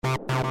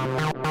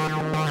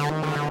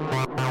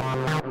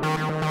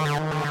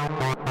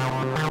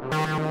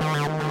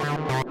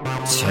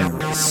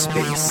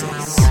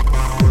TerraSpaces.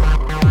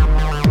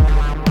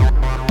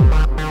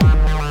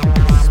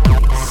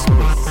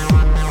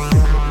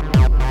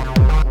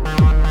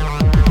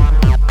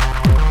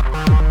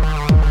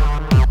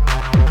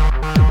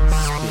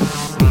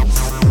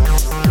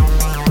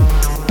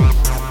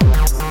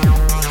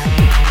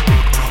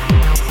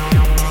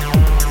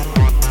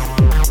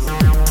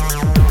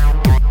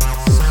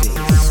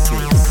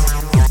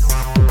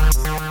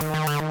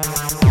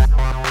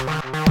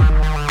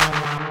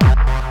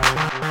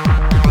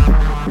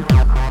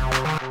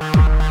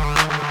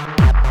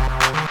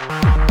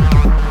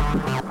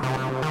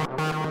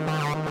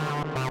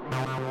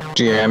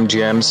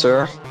 GM,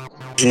 sir.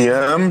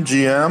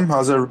 GM,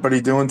 how's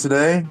everybody doing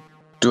today?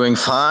 Doing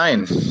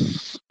fine.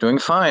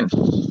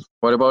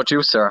 What about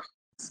you, sir?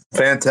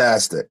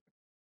 Fantastic.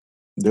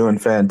 Doing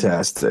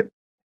fantastic.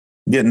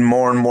 Getting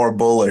more and more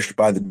bullish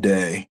by the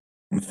day.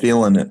 I'm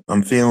feeling it.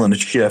 I'm feeling a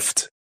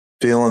shift.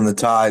 Feeling the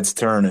tides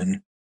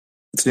turning.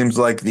 It seems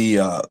like the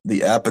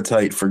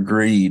appetite for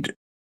greed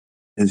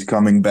is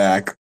coming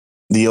back.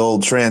 The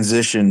old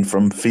transition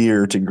from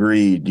fear to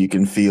greed, you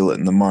can feel it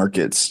in the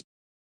markets.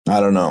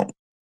 I don't know.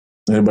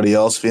 Anybody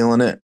else feeling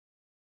it?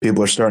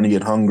 People are starting to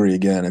get hungry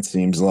again, it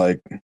seems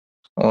like.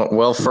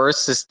 Well,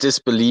 first is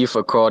disbelief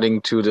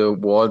according to the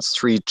Wall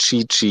Street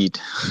cheat sheet.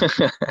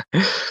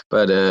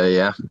 But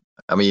yeah,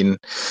 I mean,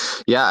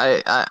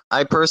 yeah,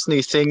 I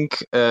personally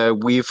think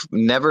we've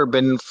never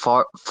been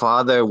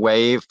farther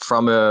away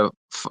from a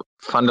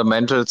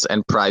fundamentals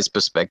and price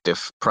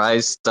perspective.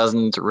 Price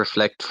doesn't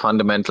reflect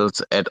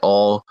fundamentals at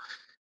all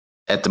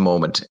at the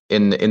moment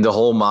in the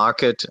whole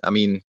market. I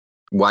mean,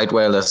 white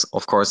whale is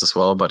of course as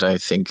well, but I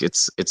think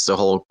it's the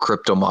whole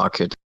crypto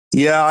market.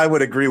 Yeah, I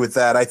would agree with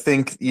that. I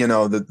think,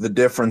 the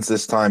difference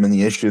this time and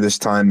the issue this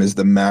time is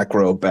the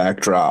macro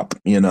backdrop,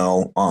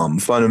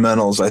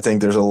 fundamentals. I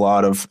think there's a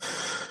lot of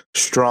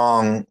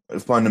strong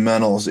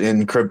fundamentals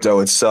in crypto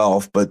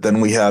itself, but then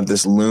we have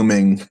this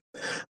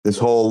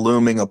whole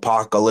looming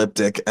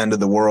apocalyptic end of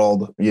the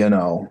world,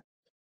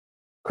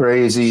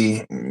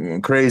 crazy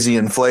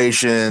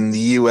inflation. The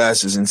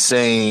US is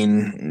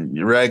insane,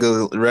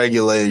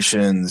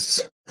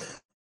 regulations,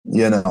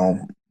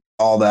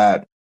 all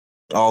that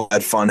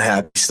fun,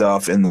 happy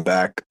stuff in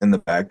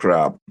the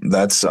backdrop.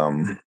 That's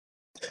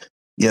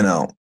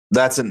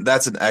that's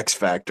an X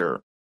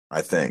factor.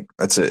 I think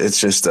it's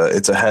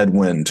a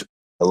headwind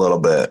a little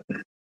bit,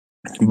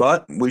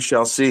 but we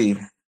shall see.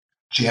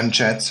 GM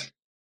chats.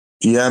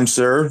 GM,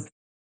 sir.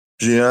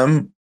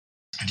 GM.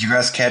 Did you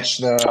guys catch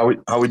the?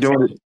 How we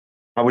doing?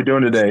 How we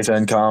doing today,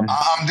 Tencom?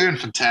 I'm doing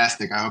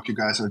fantastic. I hope you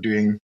guys are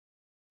doing,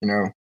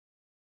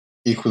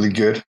 equally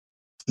good.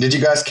 Did you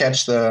guys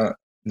catch the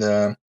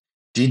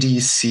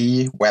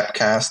DDC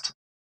webcast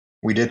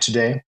we did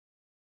today?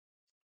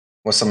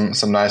 Was some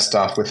nice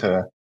stuff with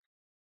the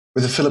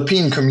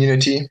Philippine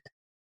community.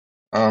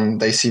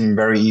 They seem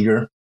very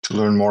eager to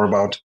learn more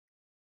about,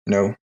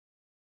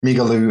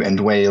 Migaloo and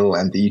Whale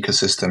and the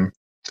ecosystem.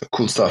 So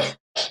cool stuff.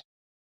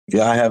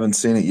 Yeah, I haven't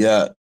seen it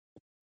yet.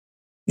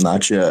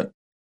 Not yet.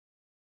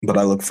 But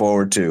I look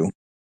forward to.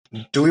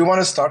 Do we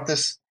want to start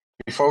this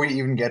before we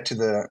even get to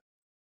the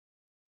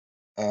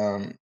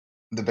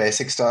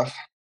basic stuff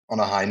on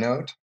a high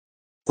note?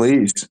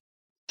 Please.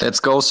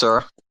 Let's go,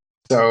 sir.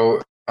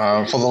 So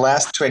for the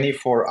last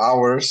 24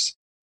 hours,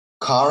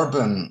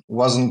 Carbon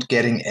wasn't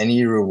getting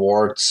any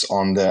rewards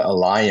on the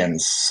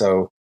Alliance.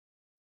 So,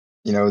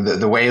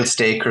 the whale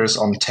stakers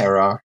on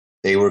Terra,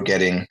 they were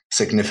getting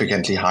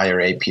significantly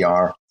higher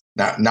APR.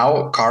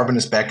 Now Carbon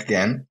is back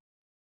again,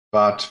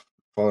 but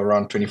for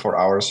around 24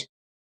 hours,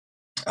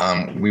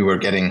 we were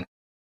getting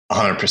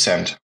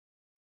 100%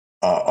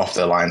 of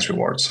the Alliance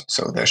rewards.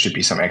 So there should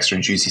be some extra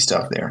juicy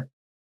stuff there.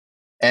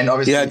 And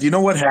obviously, yeah. Do you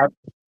know what happened?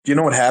 Do you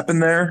know what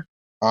happened there?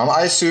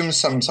 I assume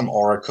some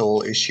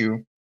Oracle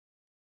issue.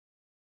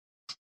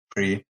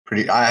 Pretty.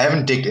 I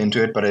haven't digged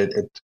into it, but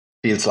it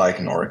feels like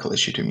an Oracle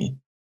issue to me.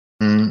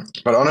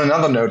 But on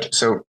another note,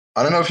 so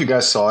I don't know if you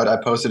guys saw it.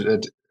 I posted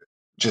it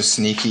just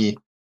sneakily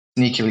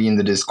in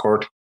the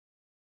Discord.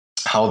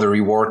 How the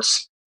reward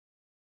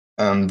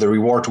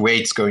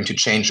weight's going to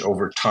change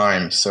over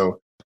time.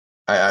 So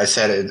I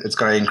said it's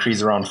going to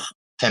increase around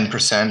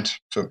 10%.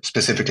 So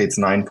specifically, it's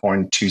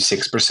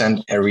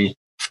 9.26% every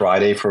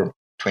Friday for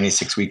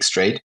 26 weeks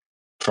straight,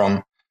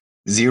 from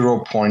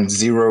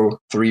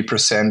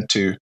 0.03%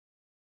 to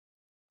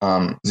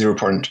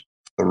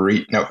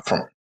 0.3. No,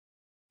 from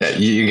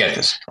you get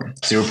this, from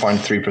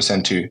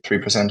 0.3% to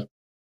 3%.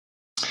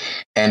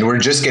 And we're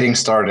just getting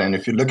started. And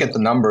if you look at the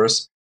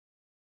numbers,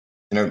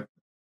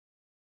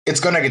 it's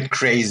going to get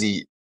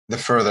crazy the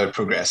further it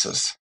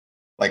progresses,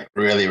 like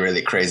really,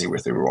 really crazy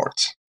with the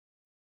rewards.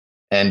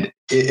 And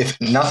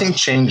if nothing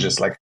changes,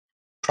 like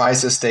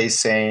prices stay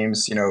same,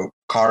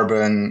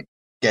 Carbon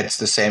gets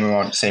the same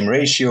amount, same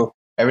ratio,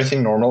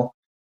 everything normal,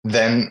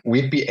 then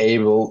we'd be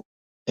able,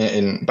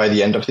 by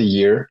the end of the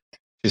year,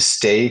 to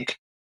stake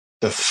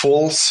the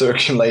full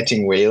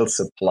circulating whale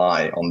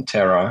supply on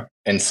Terra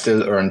and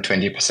still earn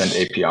 20%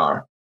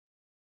 APR.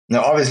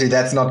 Now, obviously,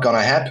 that's not going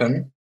to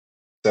happen.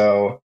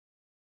 So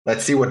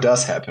let's see what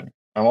does happen.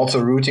 I'm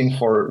also rooting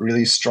for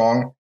really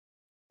strong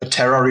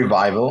Terra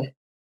revival.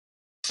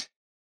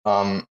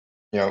 I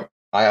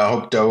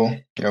hope though,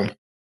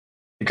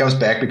 it comes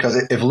back, because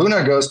if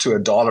Luna goes to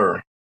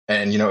 $1,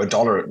 and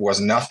 $1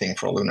 was nothing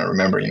for Luna,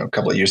 remember, a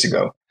couple of years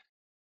ago,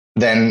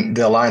 then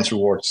the Alliance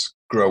rewards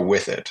grow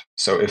with it.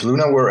 So if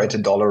Luna were at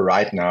 $1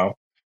 right now,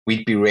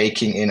 we'd be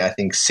raking in, I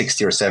think,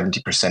 60 or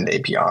 70%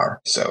 APR.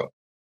 So,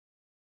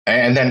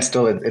 and then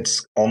still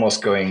it's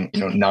almost going,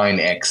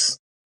 9x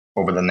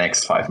over the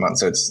next 5 months.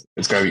 So it's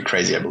going to be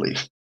crazy, I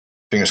believe.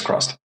 Fingers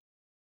crossed.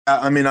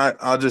 I mean,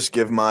 I'll just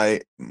give my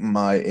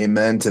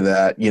amen to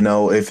that.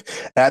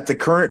 If at the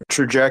current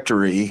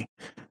trajectory,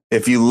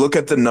 if you look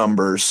at the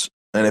numbers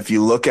and if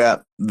you look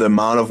at the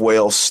amount of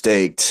whales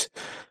staked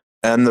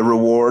and the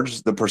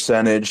rewards, the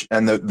percentage,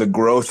 and the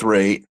growth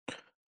rate,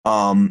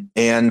 and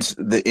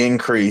the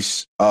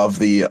increase of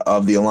the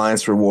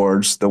Alliance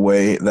rewards, the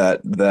way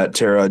that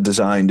Terra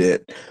designed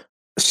it,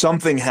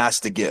 something has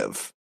to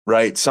give,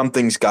 right?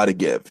 Something's got to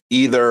give.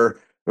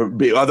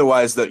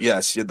 Otherwise,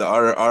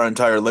 our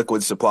entire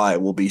liquid supply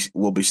will be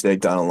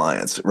staked on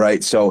Alliance,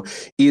 right? So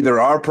either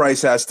our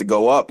price has to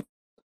go up,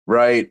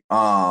 right?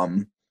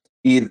 Or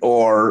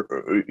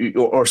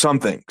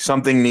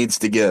something needs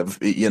to give.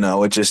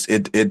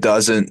 It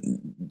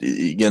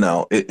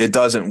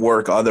doesn't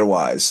work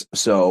otherwise.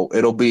 So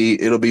it'll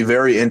be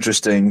very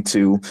interesting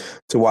to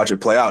watch it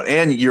play out.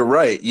 And you're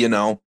right,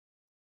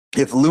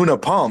 if Luna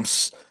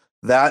pumps,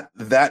 that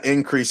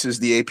increases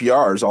the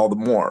APRs all the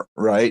more,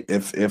 right?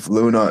 If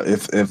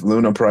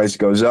Luna price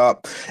goes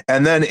up,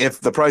 and then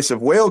if the price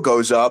of whale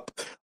goes up,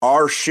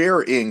 our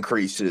share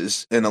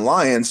increases in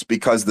Alliance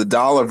because the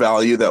dollar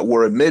value that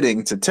we're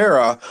emitting to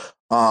Terra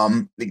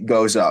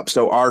goes up.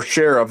 So our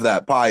share of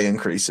that pie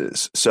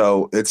increases.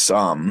 So it's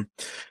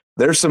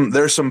there's some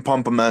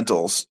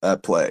pumpamentals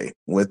at play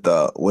with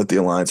the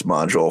Alliance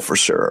module for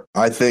sure.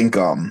 I think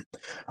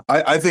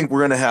I think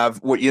we're gonna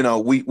have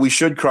we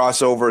should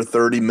cross over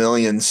 30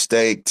 million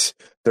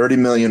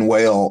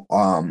whale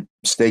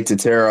staked to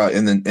Terra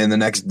in the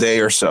next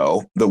day or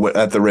so.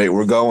 At the rate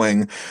we're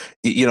going,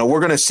 we're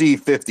gonna see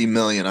 50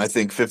 million. I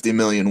think 50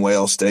 million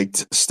whales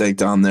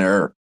staked on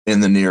there in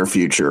the near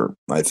future.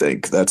 I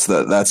think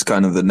that's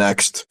kind of the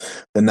next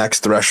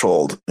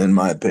threshold, in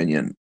my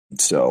opinion.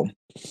 So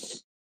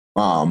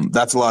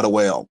that's a lot of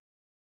whale.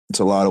 It's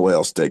a lot of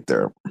whale stake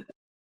there.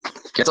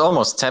 It's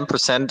almost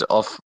 10%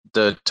 of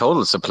the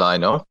total supply,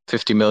 no?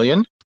 50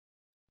 million?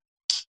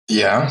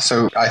 Yeah,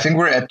 so I think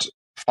we're at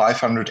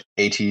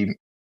 580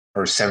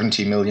 or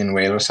 70 million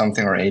whale or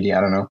something, or 80,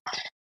 I don't know.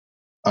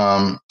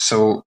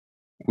 So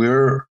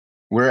we're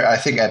I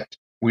think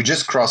we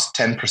just crossed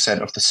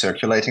 10% of the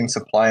circulating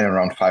supply and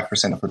around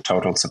 5% of the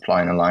total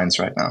supply in Alliance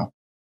right now.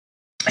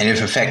 And if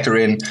you factor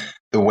in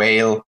the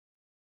whale,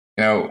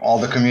 all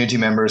the community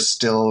members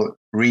still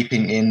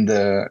reaping in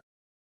the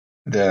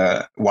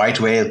white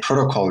whale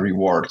protocol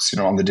rewards,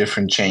 on the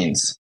different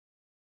chains.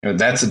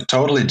 That's a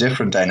totally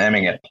different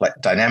dynamic at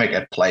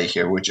play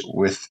here, which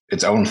with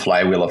its own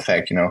flywheel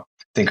effect.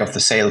 Think of the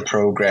sale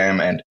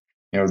program and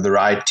the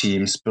right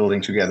teams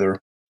building together.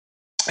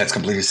 That's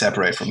completely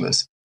separate from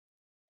this.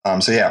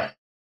 So yeah,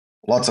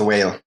 lots of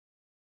whale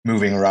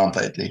moving around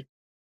lately.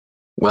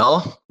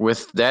 Well,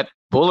 with that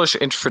bullish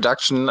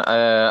introduction,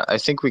 I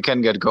think we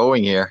can get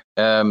going here.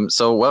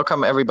 So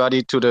welcome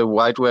everybody to the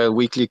White Whale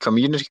Weekly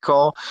Community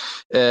Call.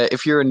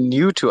 If you're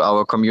new to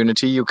our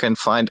community, you can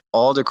find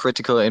all the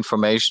critical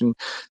information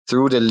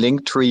through the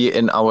link tree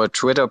in our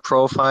Twitter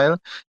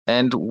profile.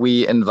 And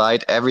we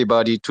invite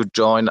everybody to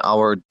join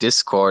our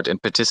Discord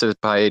and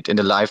participate in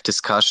the live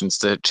discussions.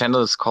 The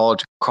channel is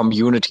called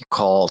Community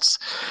Calls.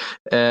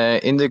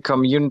 In the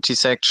community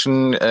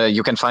section,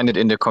 you can find it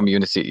in the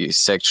community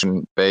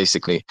section,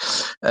 basically.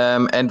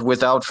 And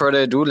without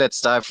further ado,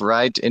 let's dive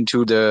right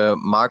into the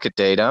market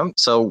data.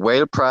 So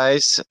whale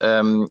price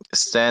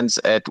stands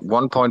at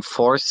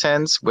 1.4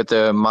 cents with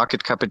a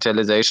market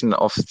capitalization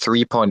of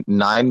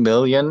 3.9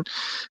 million.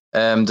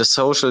 The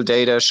social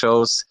data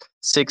shows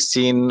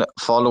 16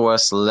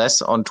 followers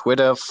less on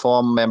Twitter,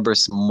 4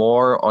 members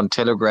more on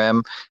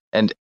Telegram,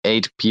 and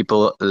 8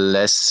 people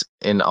less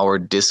in our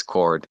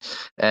Discord.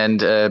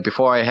 And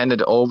before I hand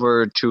it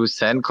over to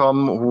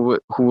Sancom,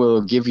 who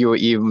will give you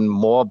even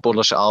more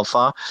bullish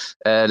alpha,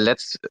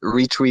 let's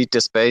retweet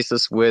the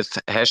spaces with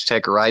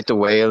hashtag Ride the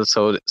Whale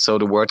so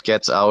the word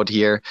gets out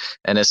here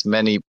and as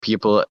many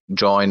people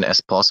join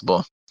as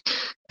possible.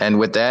 And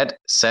with that,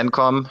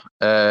 Sancom,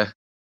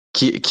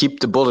 keep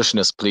the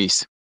bullishness,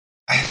 please.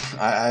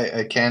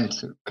 I can't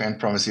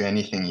promise you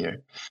anything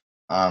here.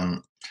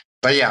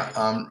 But yeah,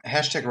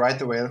 hashtag Ride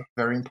the Whale,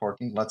 very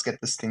important. Let's get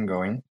this thing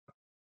going.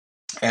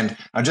 And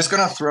I'm just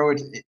going to throw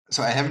it.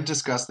 So I haven't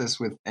discussed this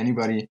with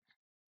anybody,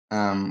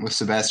 with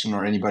Sebastian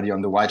or anybody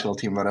on the White Whale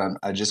team, but I'm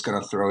just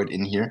going to throw it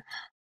in here.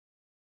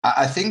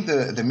 I think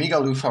the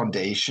Migaloo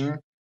Foundation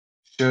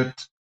should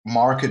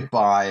market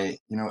by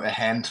a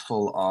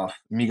handful of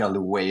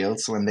Migaloo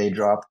whales when they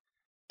drop,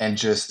 and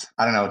just,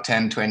 I don't know,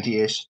 10,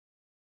 20-ish.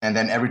 And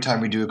then every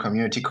time we do a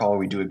community call,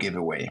 we do a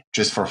giveaway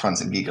just for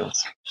funs and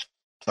giggles.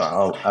 So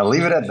I'll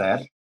leave it at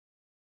that.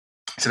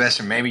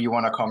 Sebastian, maybe you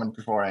want to comment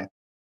before I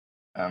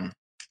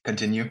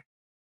continue?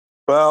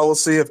 Well, we'll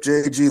see if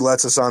JG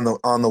lets us on the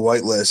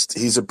whitelist.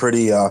 He's a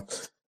pretty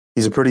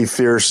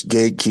fierce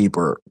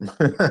gatekeeper.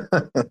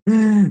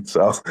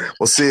 So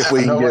we'll see if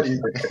we can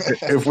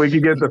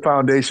get the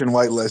foundation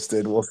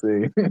whitelisted. We'll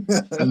see.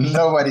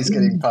 Nobody's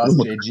getting past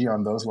JG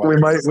on those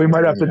ones. We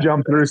might have to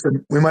jump through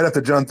some. We might have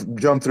to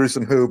jump through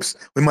some hoops.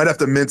 We might have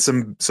to mint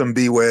some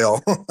B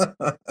whale.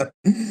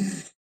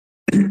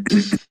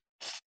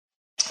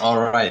 All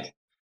right.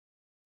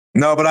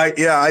 No, but I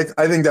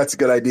think that's a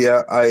good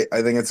idea. I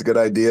think it's a good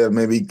idea.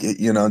 Maybe,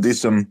 do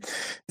some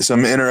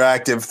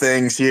interactive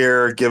things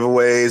here,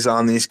 giveaways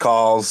on these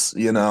calls.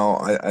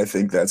 I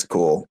think that's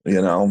cool.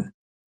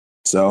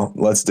 So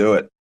let's do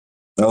it.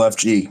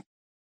 LFG.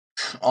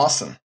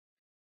 Awesome.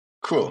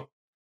 Cool.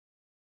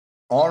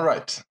 All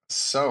right.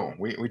 So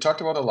we talked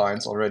about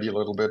Alliance already a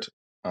little bit.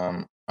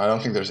 I don't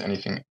think there's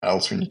anything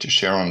else we need to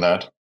share on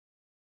that,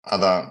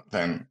 other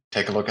than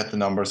take a look at the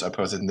numbers I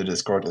posted in the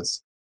Discord.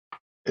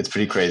 It's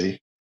pretty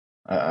crazy,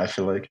 I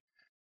feel like.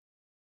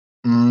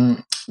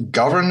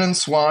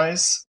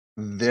 Governance-wise,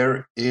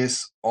 there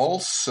is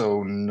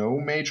also no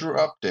major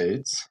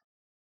updates,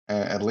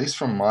 at least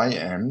from my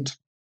end.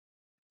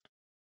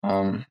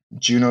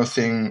 Juno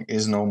thing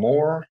is no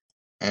more,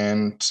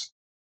 and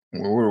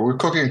we're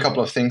cooking a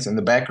couple of things in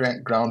the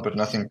background, but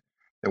nothing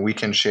that we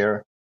can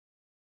share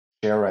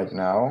right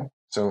now.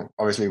 So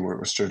obviously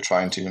we're still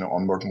trying to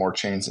onboard more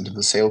chains into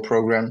the sale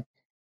program.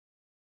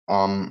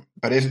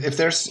 But if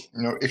there's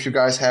if you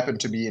guys happen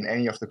to be in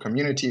any of the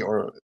community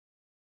or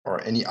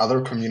any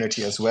other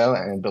community as well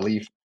and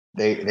believe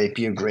they'd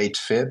be a great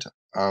fit,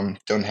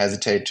 don't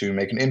hesitate to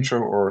make an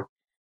intro or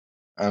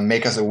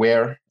make us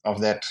aware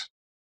of that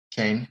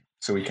chain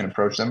so we can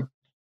approach them.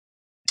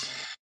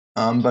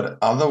 But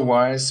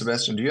otherwise,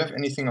 Sebastian, do you have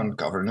anything on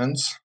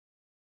governance?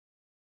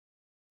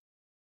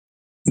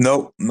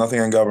 Nope, nothing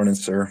on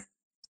governance, sir.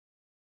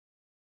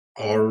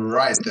 All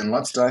right, then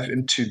let's dive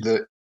into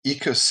the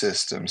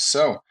ecosystem.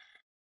 So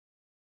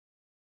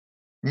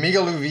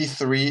Migaloo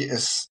v3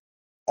 is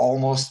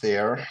almost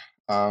there.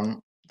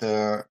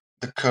 The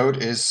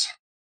code is,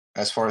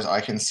 as far as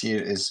I can see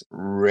it, is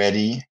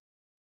ready.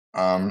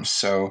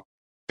 So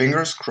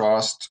fingers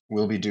crossed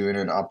we'll be doing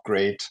an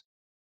upgrade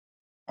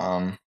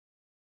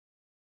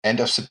end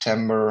of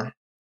September,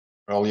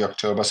 early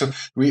October. So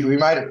we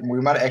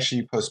might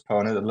actually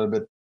postpone it a little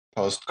bit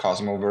post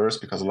Cosmoverse,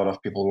 because a lot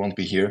of people won't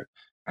be here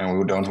and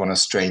we don't want to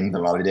strain the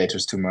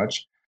validators too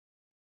much.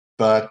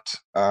 But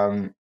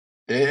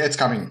it's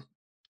coming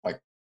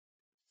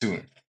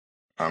soon,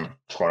 quote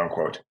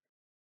unquote.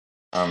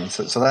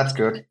 So that's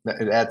good.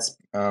 It adds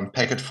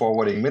packet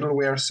forwarding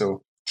middleware,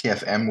 so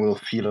TFM will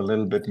feel a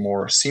little bit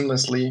more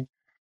seamlessly.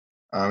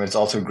 It's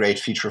also a great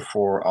feature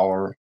for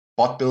our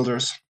bot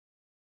builders,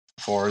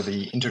 for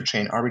the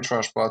interchain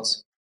arbitrage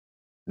bots.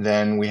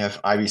 Then we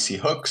have IBC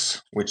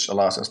hooks, which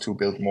allows us to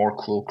build more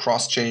cool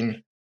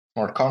cross-chain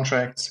smart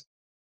contracts.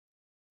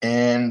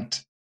 And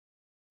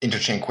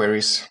interchain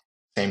queries,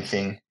 same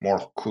thing,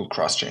 more cool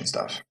cross-chain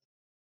stuff.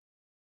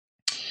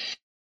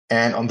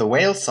 And on the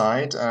whale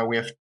side, we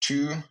have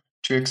two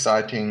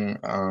exciting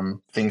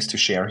things to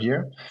share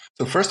here.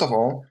 So first of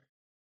all,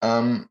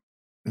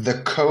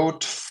 the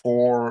code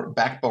for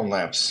Backbone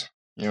Labs,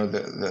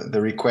 the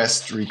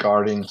request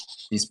regarding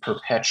these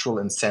perpetual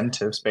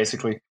incentives,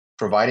 basically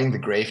providing the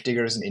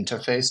gravediggers an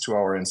interface to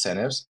our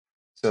incentives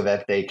so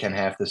that they can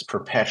have this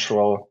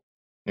perpetual,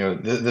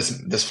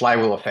 this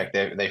flywheel effect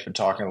they've been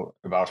talking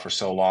about for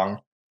so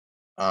long.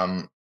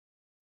 The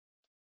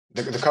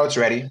code's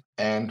ready,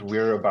 and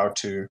we're about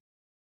to,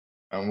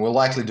 we'll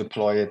likely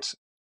deploy it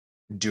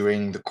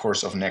during the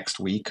course of next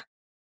week.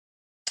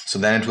 So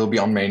then it will be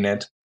on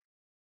mainnet,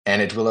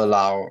 and it will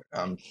allow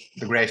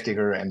the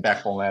Gravedigger and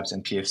Backbone Labs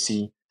and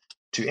PFC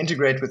to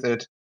integrate with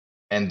it,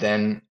 and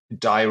then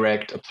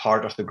direct a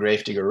part of the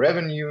Gravedigger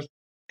revenue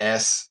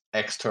as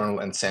external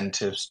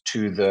incentives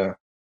to the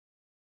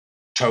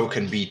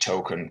token B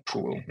token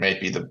pool.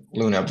 Maybe the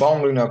Luna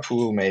Bomb Luna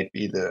pool,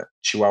 maybe the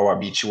Chihuahua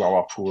B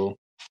Chihuahua pool.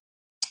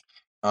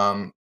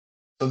 So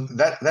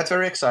that's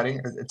very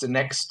exciting. It's the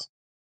next,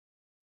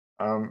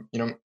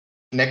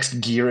 next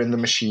gear in the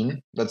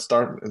machine that's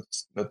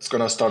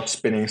gonna start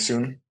spinning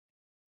soon.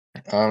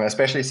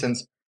 Especially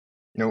since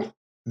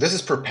this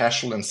is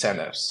perpetual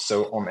incentives.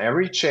 So on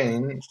every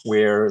chain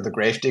where the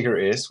Gravedigger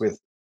is with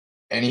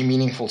any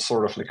meaningful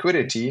sort of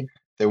liquidity,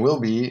 there will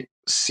be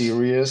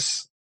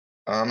serious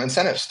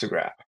incentives to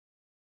grab.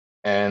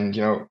 And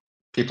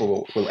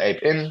people will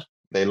ape in,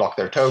 they lock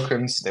their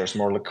tokens, there's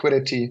more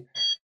liquidity.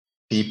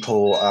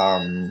 People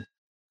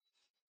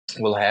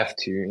will have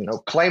to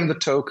claim the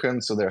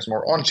token, so there's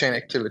more on-chain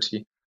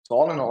activity. So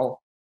all in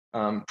all,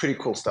 pretty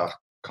cool stuff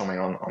coming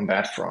on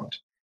that front.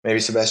 Maybe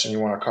Sebastian, you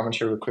want to comment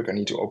here real quick? I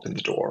need to open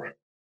the door.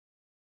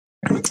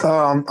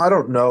 I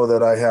don't know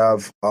that I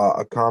have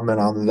a comment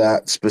on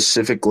that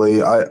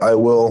specifically. I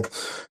will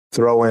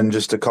throw in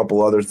just a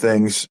couple other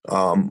things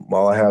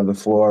while I have the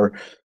floor.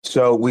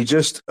 So we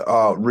just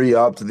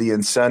re-upped the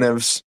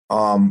incentives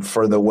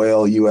for the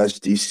Whale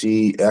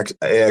USDC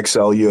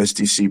AXL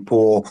USDC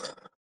pool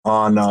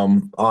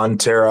on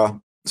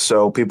Terra.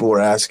 So people were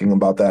asking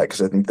about that because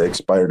I think they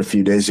expired a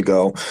few days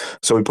ago.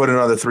 So we put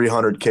another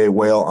 300K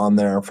whale on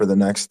there for the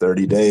next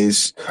 30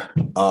 days.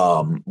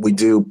 We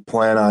do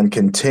plan on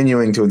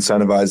continuing to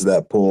incentivize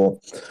that pool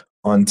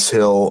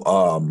until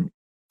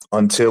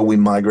until we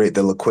migrate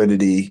the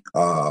liquidity,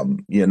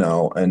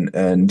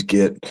 and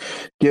get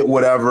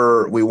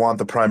whatever we want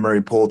the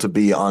primary pool to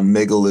be on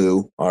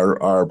Migaloo,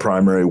 our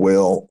primary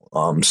whale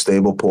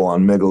stable pool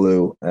on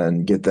Migaloo,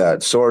 and get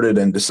that sorted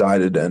and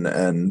decided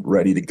and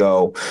ready to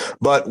go.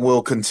 But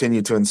we'll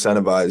continue to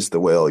incentivize the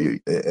whale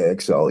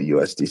XL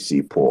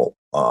USDC pool.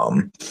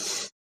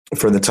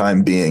 For the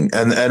time being,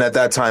 and at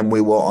that time we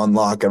will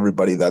unlock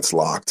everybody that's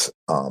locked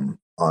on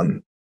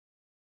on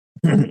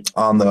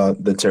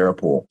the Terra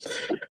pool.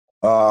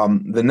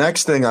 The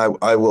next thing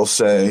I will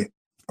say,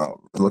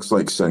 it looks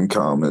like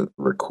Syncom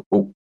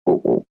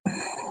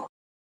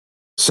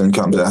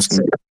Syncom's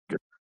asking.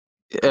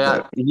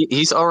 Yeah,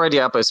 he's already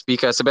up as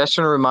speaker.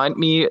 Sebastian, remind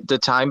me the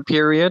time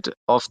period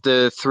of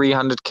the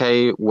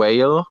 300K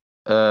whale.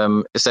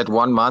 Is that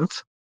 1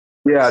 month?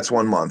 Yeah, it's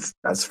 1 month.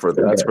 That's for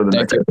the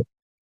next.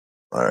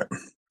 All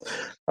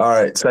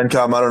right,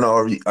 Syncom. I don't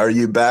know. Are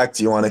you back?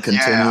 Do you want to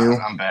continue?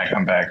 Yeah,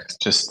 I'm back.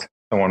 Just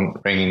someone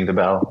ringing the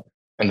bell,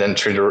 and then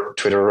Twitter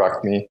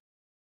rocked me.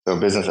 So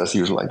business as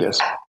usual, I guess.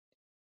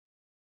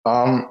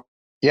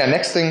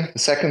 Next thing, the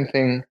second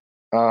thing,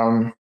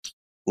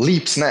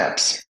 Leap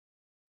Snaps.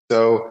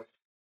 So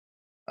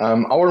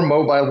our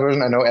mobile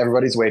version, I know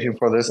everybody's waiting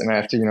for this, and I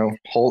have to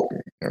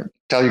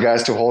tell you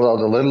guys to hold out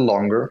a little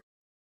longer.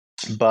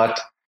 But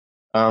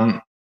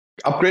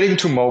upgrading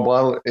to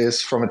mobile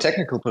is, from a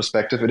technical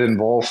perspective, it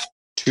involves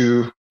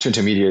two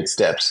intermediate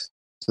steps.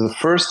 So the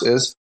first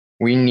is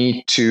we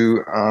need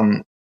to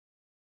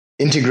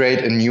integrate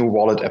a new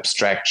wallet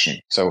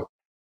abstraction. So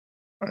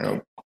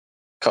I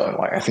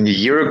think a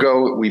year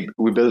ago we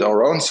built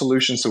our own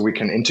solution so we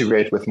can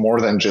integrate with more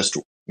than just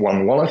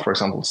one wallet, for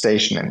example,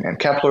 Station and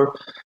Kepler.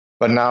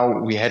 But now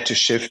we had to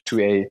shift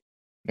to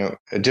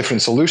a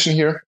different solution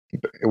here,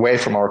 away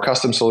from our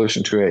custom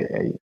solution to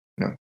a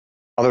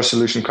other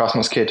solution,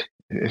 Cosmos Kit,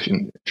 if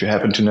you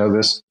happen to know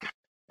this.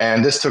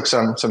 And this took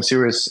some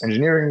serious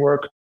engineering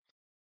work.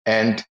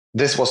 And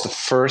this was the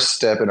first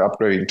step in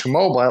upgrading to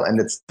mobile, and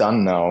it's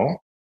done now.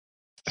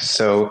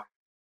 So,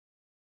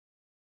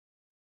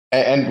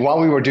 and while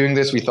we were doing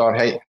this, we thought,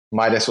 hey,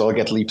 might as well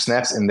get Leap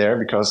Snaps in there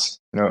because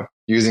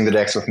using the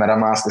DEX with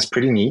MetaMask is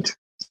pretty neat.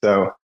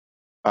 So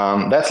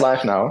that's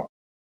live now.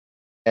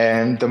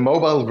 And the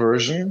mobile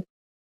version,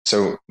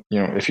 so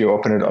if you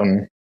open it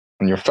on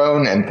your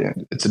phone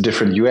and it's a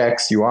different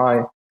UX,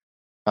 UI,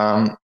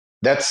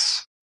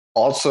 that's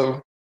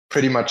also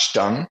pretty much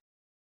done.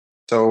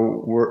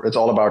 So it's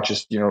all about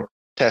just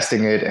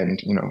testing it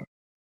and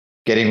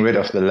getting rid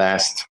of the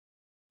last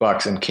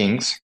bugs and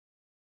kinks.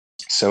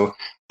 So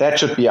that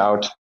should be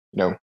out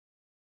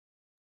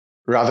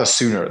rather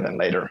sooner than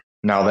later,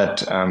 now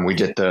that we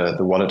did the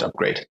wallet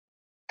upgrade.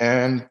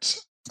 And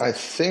I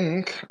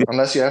think,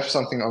 unless you have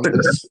something on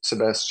this,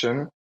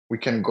 Sebastian, we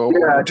can go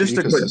on to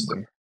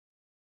ecosystem.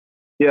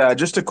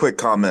 Just a quick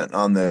comment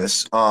on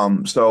this.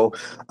 So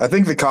I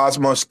think the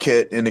Cosmos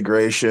Kit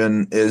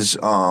integration is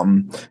a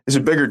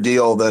bigger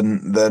deal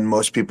than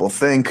most people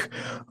think.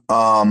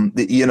 One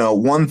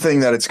thing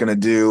that it's going to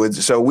do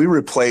is, so we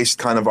replaced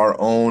kind of our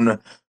own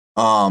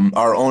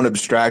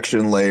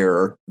abstraction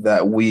layer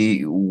that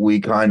we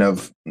kind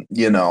of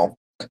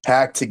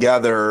hacked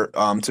together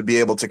to be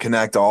able to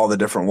connect all the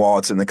different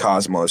wallets in the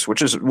Cosmos,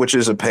 which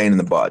is a pain in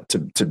the butt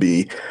to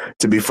be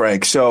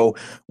frank. So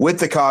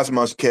with the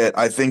Cosmos Kit,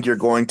 I think you're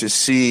going to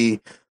see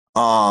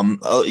a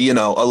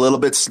little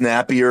bit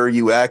snappier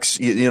UX.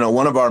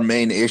 One of our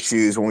main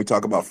issues when we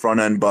talk about front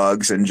end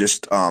bugs and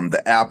just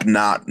the app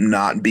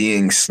not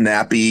being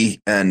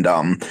snappy and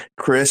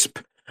crisp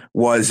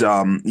was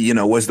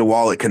the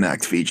Wallet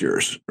Connect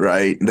features,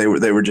 right? They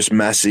were just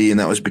messy, and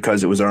that was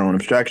because it was our own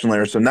abstraction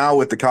layer. So now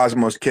with the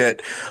Cosmos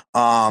Kit,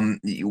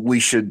 you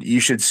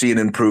should see an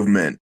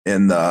improvement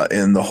in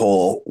the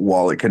whole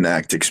Wallet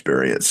Connect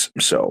experience.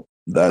 So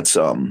that's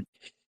I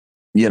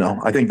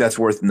think that's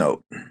worth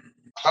note.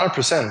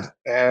 100%.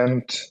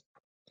 And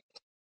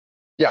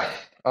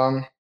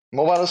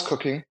mobile is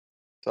cooking.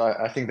 So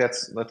I think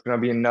that's going to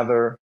be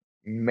another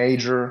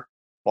major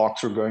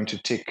box we're going to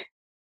tick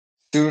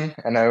soon.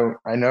 I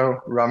know,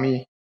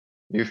 Rami,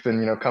 you've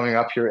been coming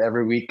up here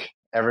every week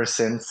ever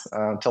since,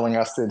 telling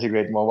us to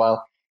integrate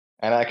mobile,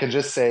 and I can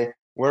just say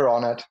we're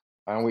on it.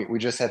 We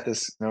just had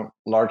this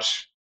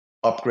large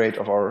upgrade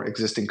of our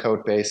existing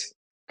code base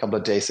a couple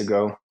of days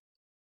ago,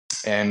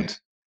 and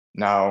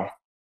now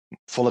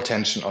full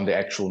attention on the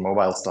actual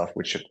mobile stuff,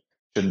 which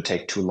shouldn't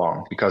take too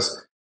long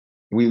because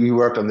we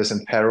worked on this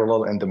in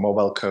parallel, and the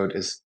mobile code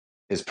is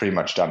pretty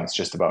much done. It's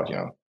just about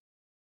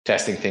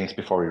testing things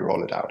before we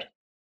roll it out.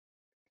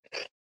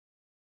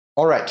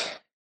 All right,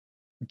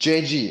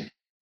 JG,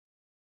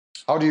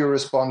 how do you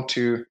respond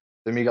to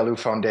the Migaloo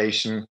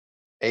Foundation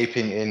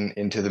aping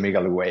into the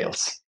Migaloo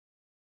whales?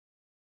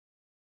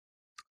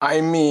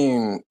 I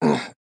mean,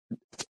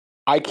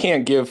 I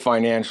can't give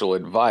financial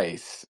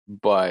advice,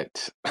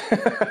 but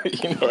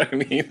you know what I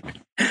mean.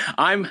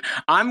 I'm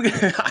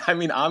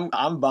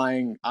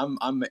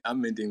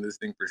minting this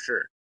thing for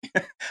sure.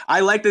 I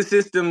like the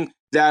system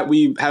that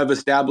we have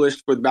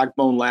established with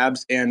Backbone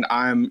Labs, and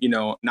I'm,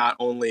 not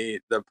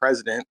only the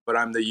president, but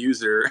I'm the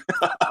user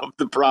of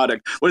the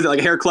product. What is it, like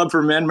a hair club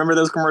for men? Remember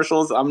those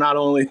commercials? I'm not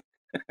only.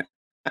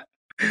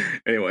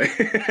 Anyway,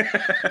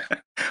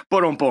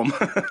 boom.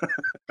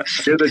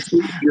 You're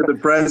the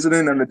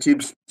president and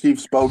the chief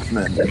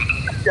spokesman.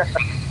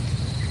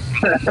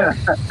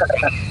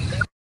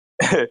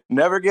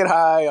 Never get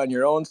high on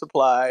your own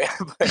supply.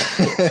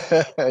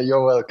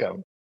 You're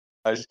welcome.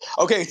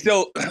 Okay,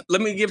 so let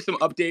me give some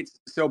updates.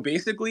 So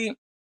basically,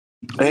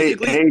 Hey,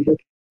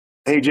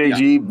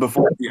 JG.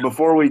 Yeah.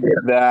 Before we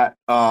get that,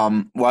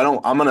 I'm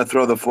gonna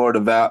throw the floor to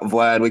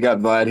Vlad. We got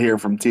Vlad here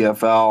from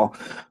TFL.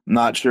 I'm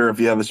not sure if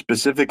you have a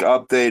specific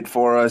update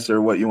for us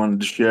or what you wanted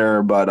to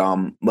share, but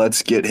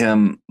let's get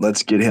him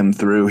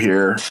through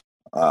here,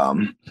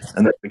 and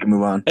then we can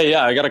move on. Hey,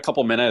 yeah, I got a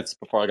couple minutes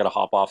before I got to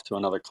hop off to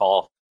another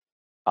call.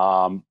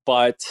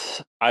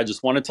 But I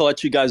just wanted to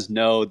let you guys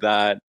know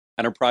that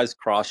Enterprise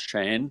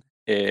Cross-Chain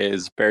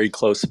is very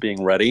close to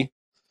being ready.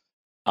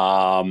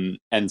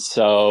 And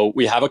so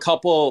we have a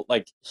couple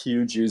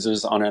huge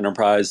users on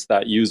Enterprise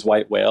that use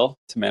White Whale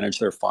to manage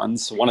their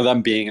funds. One of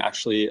them being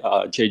actually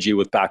JG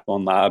with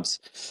Backbone Labs.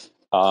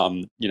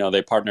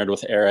 They partnered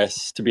with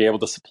Eris to be able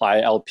to supply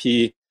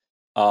LP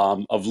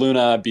of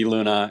Luna, B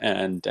Luna,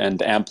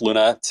 and Amp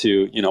Luna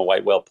to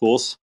White Whale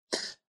pools.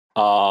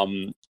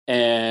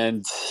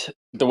 And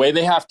the way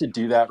they have to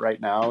do that right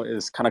now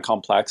is kind of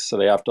complex. So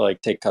they have to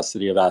take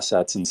custody of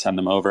assets and send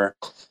them over.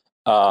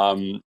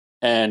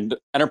 And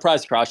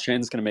Enterprise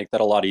Cross-Chain is going to make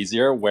that a lot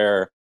easier,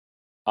 where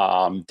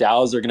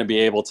DAOs are going to be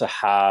able to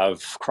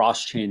have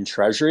cross-chain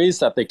treasuries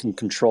that they can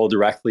control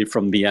directly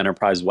from the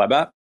Enterprise web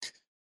app.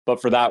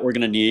 But for that, we're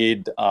going to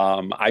need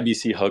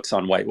IBC hooks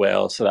on White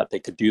Whale so that they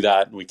could do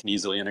that and we can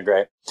easily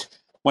integrate.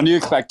 When do you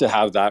expect to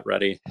have that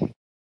ready?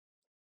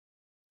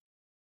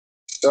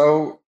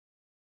 So,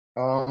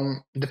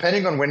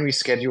 depending on when we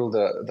schedule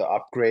the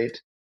upgrade,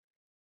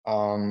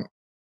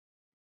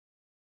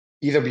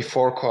 either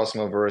before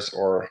Cosmoverse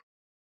or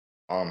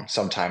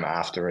sometime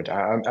after it.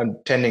 I'm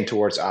tending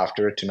towards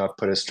after it to not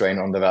put a strain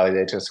on the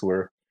validators who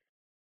are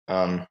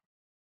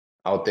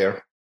out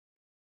there.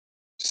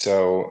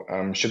 So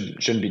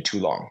shouldn't be too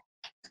long.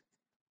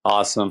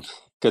 Awesome.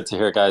 Good to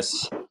hear,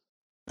 guys.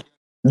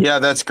 Yeah,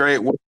 that's great.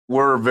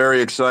 We're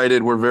very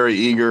excited. We're very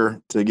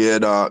eager to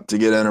get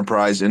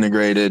Enterprise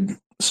integrated.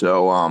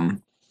 So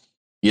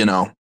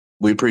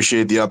we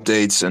appreciate the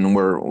updates and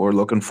we're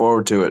looking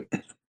forward to it.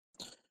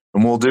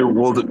 And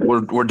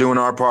we're doing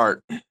our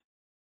part.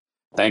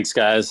 Thanks,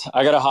 guys.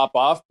 I got to hop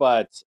off,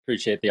 but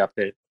appreciate the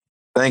update.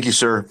 Thank you,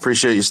 sir.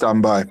 Appreciate you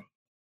stopping by.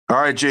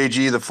 All right,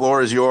 JG, the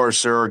floor is yours,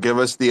 sir. Give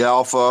us the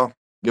alpha.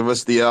 Give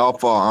us the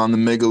alpha on the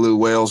Migaloo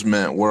Whales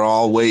Mint. We're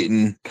all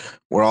waiting.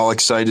 We're all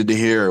excited to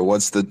hear.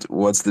 What's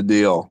the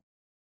deal?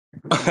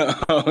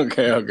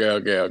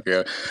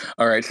 Okay.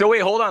 All right. So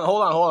wait, hold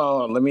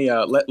on. Let me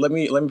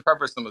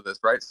preface some of this,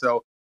 right?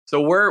 So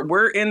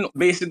we're in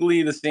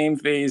basically the same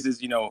phase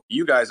as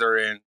you guys are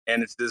in,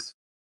 and it's this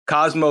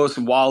Cosmos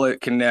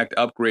Wallet Connect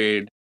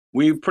upgrade.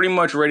 We're pretty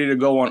much ready to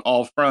go on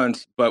all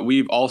fronts, but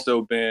we've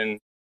also been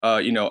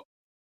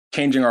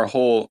changing our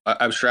whole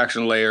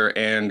abstraction layer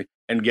and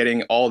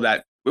getting all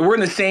that. We're in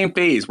the same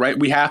phase, right?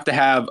 We have to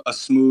have a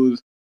smooth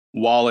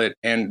wallet,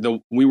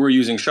 and we were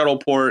using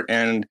Shuttleport,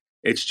 and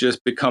it's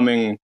just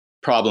becoming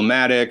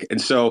problematic. And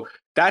so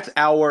that's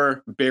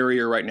our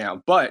barrier right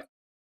now. But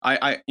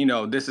I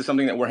this is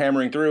something that we're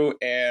hammering through,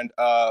 and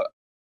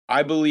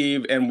I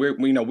believe, and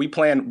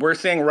we're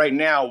saying right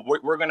now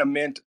we're going to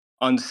mint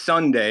on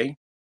Sunday.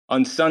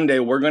 On Sunday,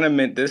 we're going to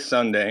mint this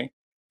Sunday.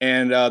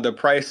 And the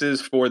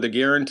prices for the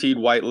guaranteed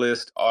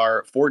whitelist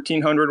are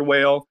 1,400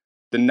 whale.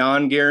 The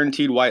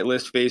non-guaranteed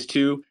whitelist phase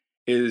 2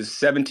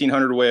 is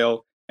 1,700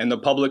 whale, and the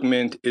public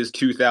mint is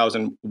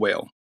 2,000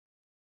 whale.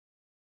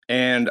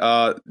 And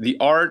the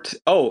art.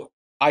 Oh,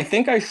 I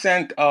think I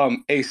sent a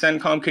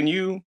CenCom. Can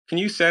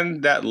you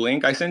send that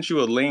link? I sent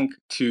you a link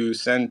to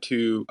send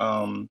to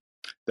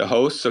the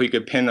host so he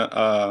could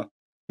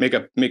make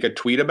a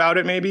tweet about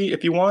it, maybe,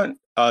 if you want.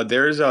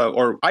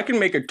 Or I can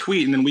make a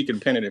tweet and then we can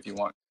pin it if you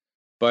want.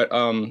 But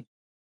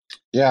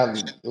yeah,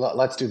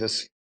 let's do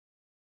this.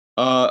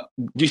 Do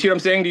you see what I'm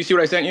saying? Do you see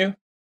what I sent you?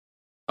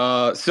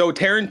 So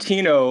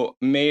Tarantino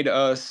made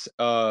us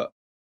a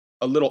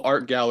little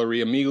art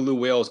gallery, a Migaloo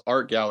Whales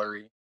art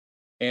gallery,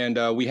 and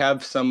we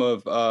have some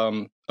of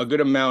a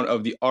good amount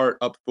of the art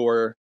up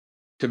to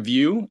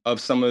view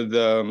of some of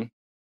the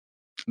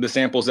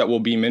samples that will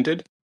be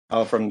minted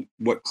from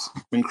what's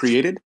been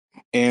created.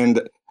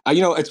 And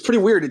It's pretty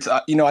weird. It's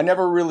I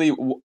never really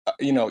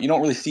you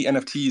don't really see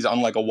NFTs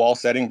on like a wall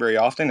setting very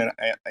often,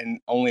 and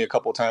only a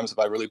couple of times have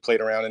I really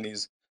played around in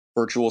these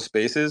virtual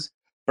spaces.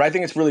 But I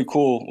think it's really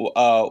cool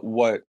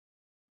what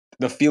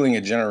the feeling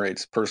it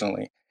generates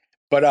personally.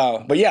 But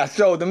yeah,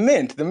 so the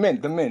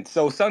mint.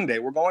 So Sunday,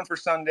 we're going for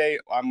Sunday.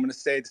 I'm going to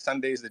say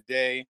Sunday's the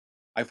day.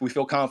 If we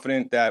feel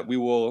confident that we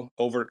will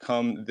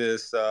overcome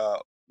this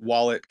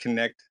wallet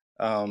connect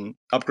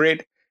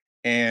upgrade,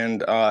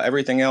 and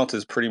everything else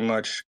is pretty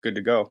much good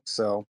to go.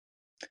 So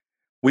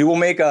we will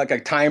make a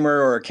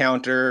timer or a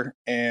counter,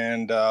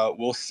 and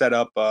we'll set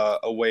up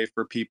a way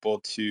for people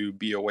to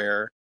be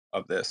aware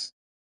of this.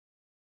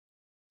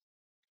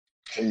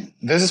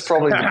 This is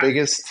probably the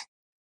biggest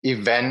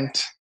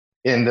event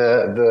in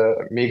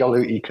the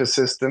Megaloo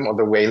ecosystem or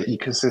the whale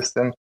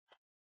ecosystem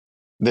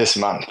this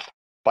month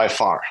by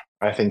far.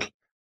 I think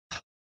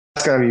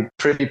it's going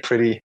to be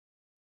pretty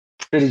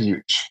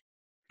huge.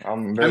 I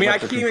mean, I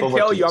can't even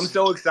tell you. I'm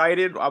so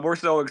excited. We're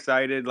so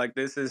excited. Like,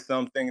 this is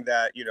something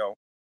that,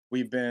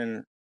 we've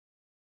been,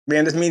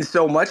 man, this means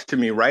so much to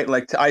me, right?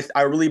 Like,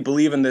 I really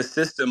believe in this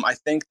system. I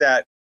think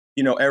that,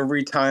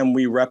 every time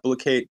we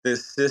replicate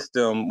this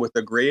system with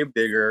a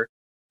Gravedigger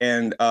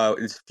and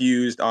it's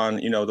fused on,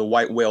 the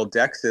white whale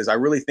dexes, I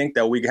really think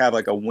that we have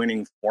like a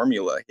winning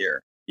formula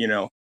here,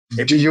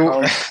 Do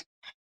you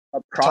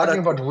talking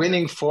about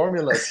winning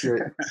formulas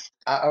here?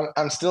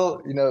 I'm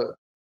still,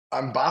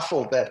 I'm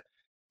baffled that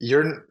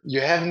you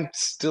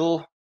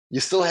still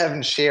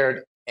haven't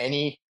shared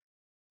any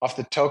of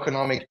the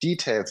tokenomic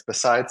details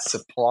besides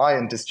supply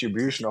and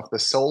distribution of the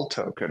SOL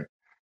token,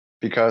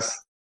 because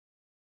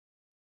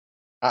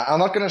I'm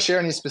not going to share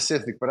any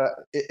specific, but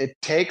it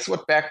takes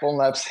what Backbone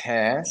Labs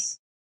has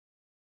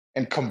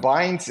and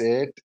combines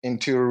it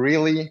into a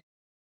really,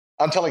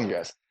 I'm telling you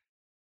guys,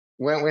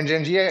 when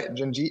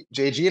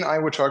JG and I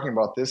were talking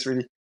about this,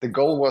 really, the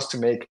goal was to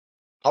make,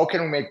 how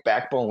can we make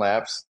Backbone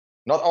Labs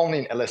not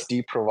only an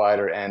LSD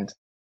provider and,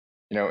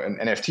 an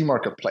NFT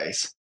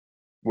marketplace,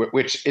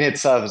 which in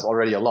itself is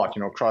already a lot,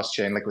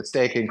 cross-chain liquid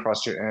staking,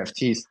 cross-chain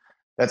NFTs,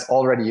 that's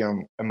already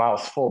a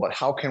mouthful, but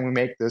how can we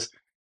make this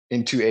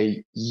into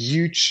a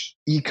huge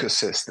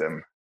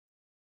ecosystem?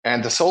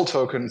 And the SOL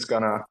token is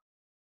gonna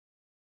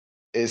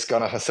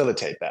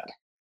facilitate that.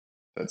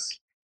 That's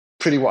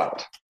pretty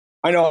wild.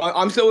 I know.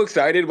 I'm so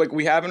excited. Like,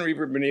 we haven't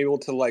even been able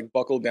to like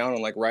buckle down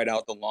and like write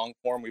out the long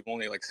form. We've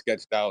only like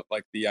sketched out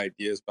like the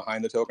ideas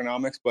behind the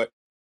tokenomics. But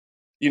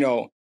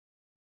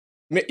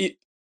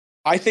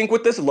I think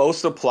with this low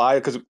supply,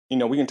 because we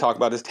can talk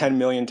about this 10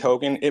 million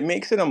token, it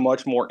makes it a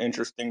much more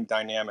interesting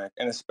dynamic,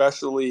 and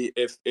especially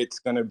if it's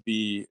going to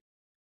be,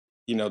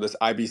 this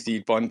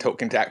IBC Fund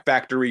Token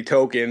Factory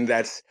token.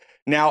 That's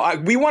now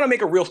we want to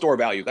make a real store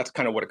value. That's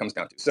kind of what it comes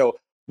down to. So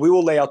we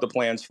will lay out the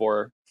plans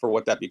for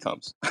what that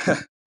becomes.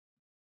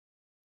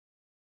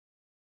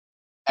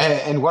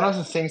 And one of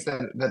the things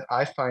that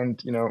I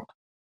find,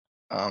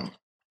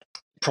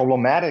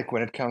 problematic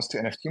when it comes to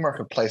NFT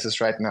marketplaces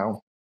right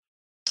now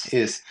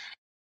is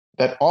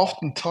that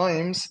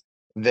oftentimes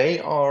they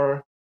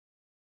are,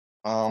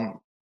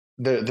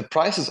 the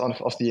prices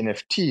of the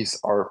NFTs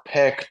are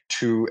pegged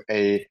to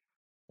a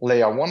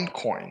layer 1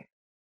 coin.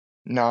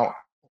 Now,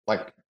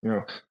 like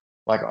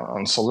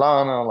on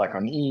Solana, like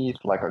on ETH,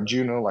 like on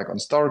Juno, like on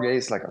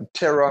Stargaze, like on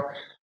Terra,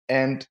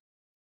 and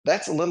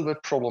that's a little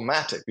bit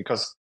problematic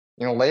because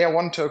layer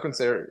 1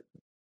 tokens,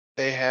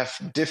 they have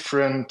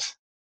different,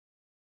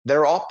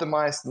 they're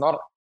optimized not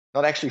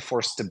actually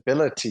for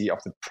stability of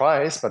the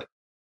price, but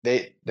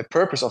the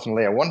purpose of a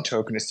layer 1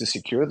 token is to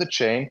secure the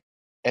chain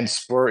and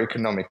spur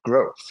economic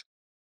growth.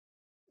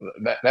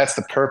 That's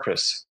the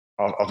purpose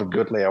of a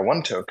good layer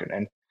 1 token.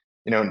 And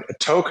a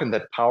token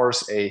that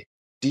powers a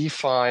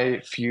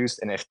DeFi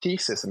fused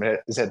NFT system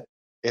is that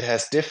it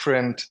has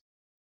different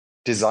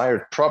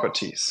desired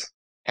properties.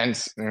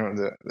 Hence,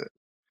 the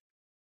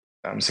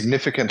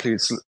significantly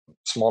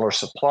smaller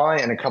supply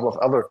and a couple of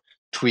other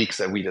tweaks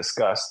that we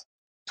discussed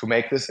to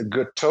make this a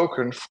good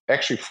token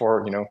actually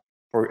for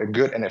a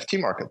good NFT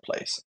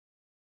marketplace.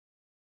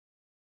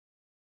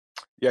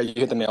 Yeah, you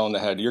hit the nail on the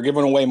head. You're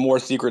giving away more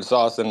secret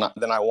sauce than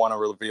I want to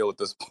reveal at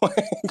this point.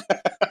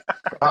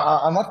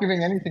 I'm not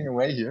giving anything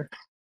away here.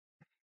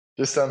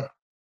 Just some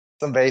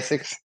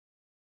basics.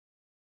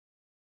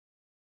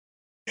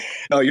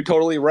 No, you're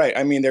totally right.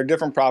 I mean, there are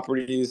different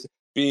properties.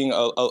 Being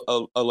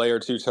a layer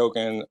 2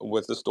 token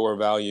with the store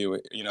value,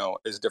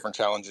 is different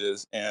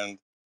challenges. And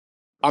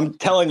I'm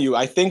telling you,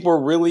 I think we're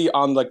really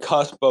on the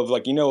cusp of,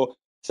 like,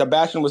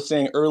 Sebastian was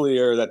saying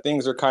earlier that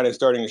things are kind of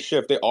starting to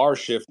shift. They are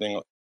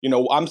shifting.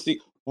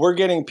 We're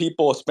getting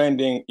people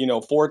spending,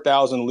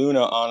 4,000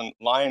 Luna on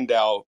Lion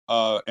DAO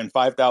and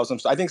 5,000.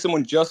 So I think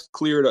someone just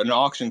cleared an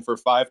auction for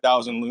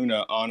 5,000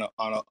 Luna on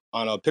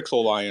a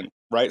Pixel Lion,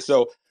 right?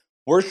 So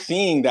we're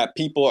seeing that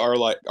people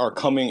are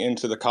coming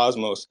into the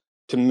Cosmos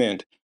to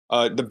mint.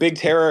 The Big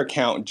Terra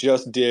account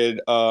just did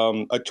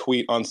a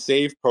tweet on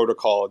Save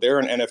Protocol. They're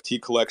an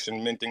NFT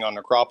collection minting on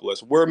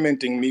Necropolis. We're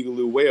minting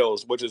Migaloo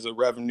Whales, which is a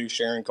revenue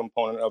sharing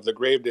component of the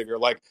Gravedigger.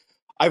 Like,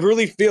 I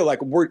really feel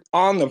like we're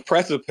on the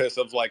precipice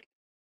of like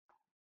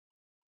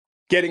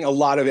getting a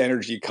lot of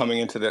energy coming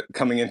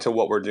into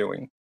what we're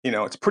doing.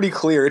 It's pretty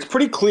clear. It's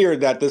pretty clear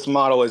that this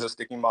model is a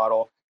sticky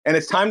model, and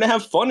it's time to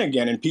have fun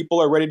again. And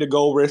people are ready to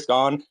go risk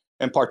on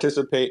and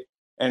participate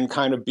and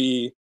kind of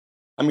be.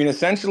 I mean,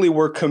 essentially,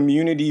 we're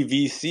community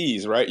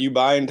VCs, right? You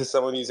buy into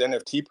some of these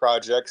NFT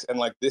projects, and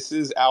like this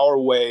is our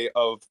way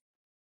of,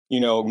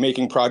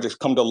 making projects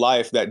come to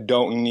life that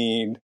don't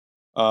need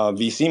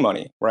VC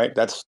money, right?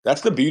 That's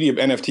the beauty of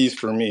NFTs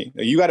for me.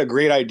 You got a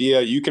great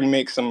idea, you can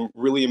make some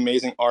really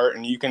amazing art,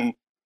 and you can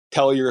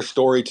tell your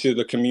story to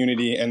the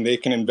community, and they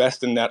can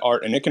invest in that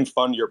art, and it can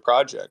fund your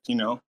project.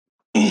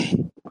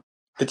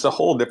 It's a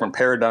whole different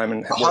paradigm,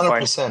 and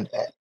 100%.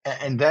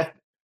 And that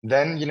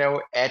then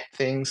add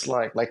things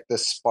like the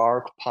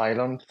Spark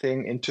Pylon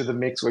thing into the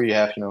mix, where you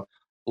have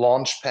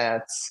launch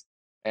pads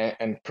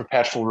and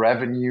perpetual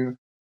revenue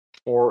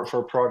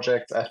for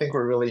projects. I think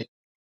we're really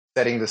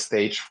setting the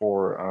stage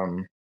for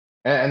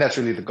and that's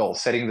really the goal,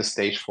 setting the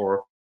stage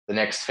for the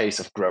next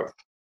phase of growth.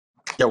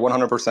 Yeah,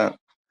 100%.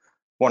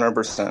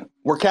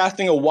 We're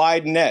casting a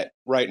wide net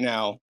right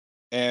now,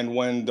 and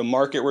when the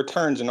market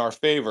returns in our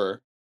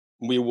favor,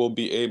 we will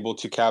be able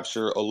to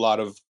capture a lot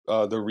of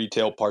the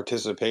retail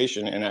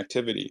participation and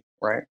activity,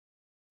 right?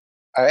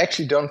 I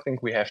actually don't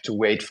think we have to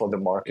wait for the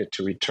market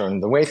to return.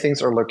 The way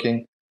things are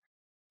looking,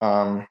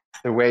 the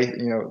way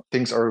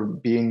things are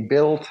being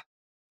built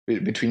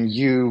between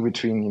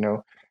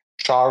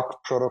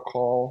Shark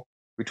Protocol,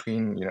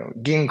 between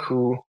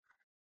Ginkgo,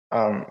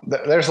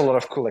 there's a lot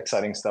of cool,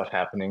 exciting stuff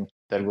happening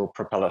that will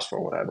propel us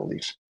forward, I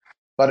believe.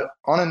 But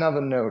on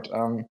another note,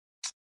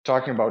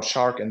 talking about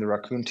Shark and the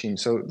Raccoon team,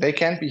 so they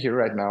can't be here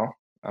right now,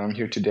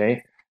 here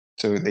today.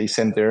 So they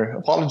sent their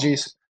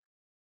apologies,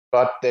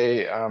 but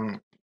they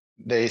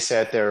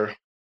said they're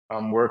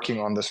working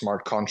on the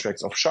smart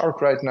contracts of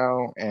Shark right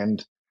now,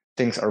 and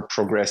things are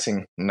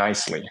progressing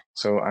nicely.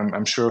 So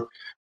I'm sure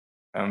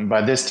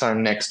by this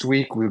time next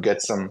week we'll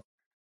get some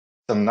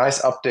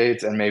nice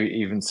updates, and maybe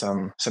even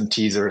some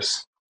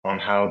teasers on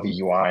how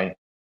the UI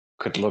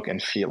could look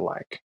and feel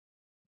like.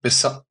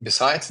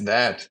 Besides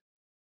that,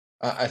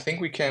 I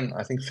think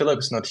Philip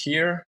is not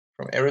here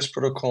from Ares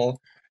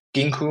Protocol.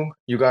 Ginkgo,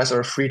 you guys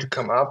are free to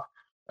come up.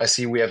 I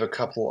see we have a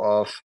couple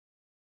of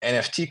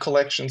NFT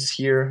collections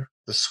here.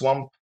 The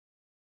Swamp,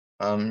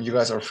 you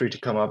guys are free to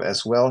come up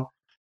as well.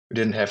 We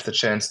didn't have the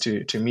chance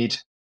to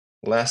meet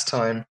last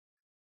time,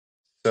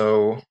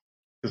 so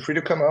feel free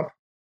to come up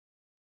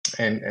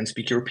and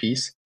speak your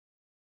piece.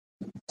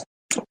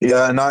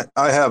 Yeah, and I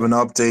have an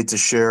update to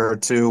share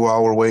too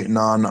while we're waiting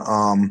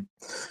on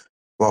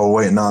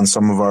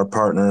some of our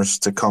partners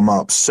to come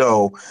up.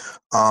 So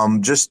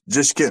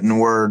just getting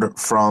word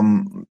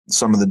from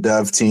some of the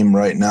dev team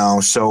right now.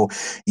 So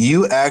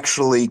you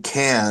actually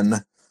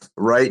can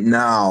right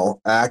now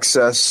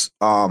access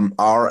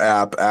our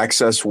app,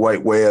 access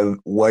White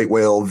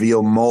Whale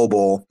via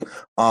mobile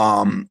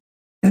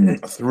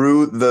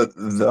through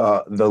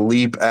the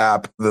Leap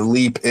app, the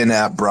Leap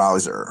in-app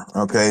browser.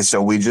 Okay,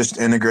 so we just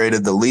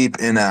integrated the Leap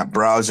in-app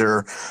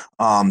browser,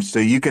 so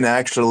you can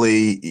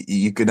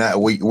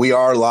we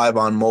are live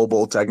on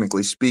mobile,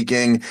 technically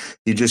speaking.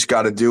 You just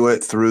got to do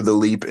it through the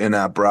Leap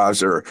in-app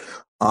browser.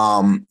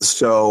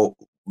 So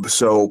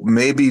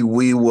maybe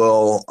we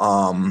will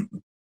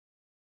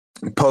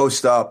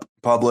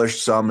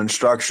publish some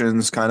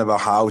instructions, kind of a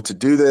how to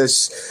do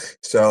this.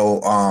 So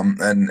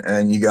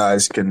and you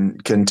guys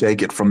can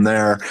take it from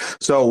there.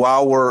 So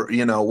while we're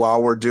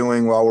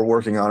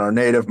working on our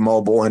native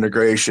mobile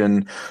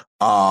integration,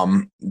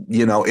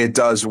 it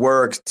does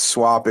work.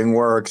 Swapping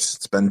works.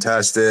 It's been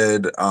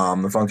tested. The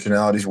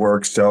functionalities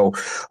work. So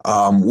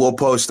we'll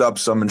post up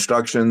some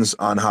instructions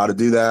on how to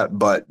do that.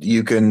 But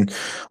you can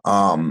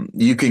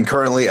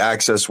currently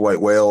access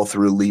White Whale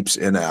through Leap's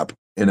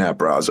in-app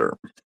browser.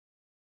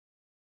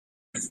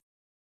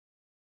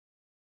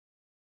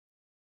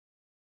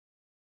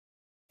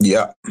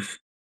 Yeah.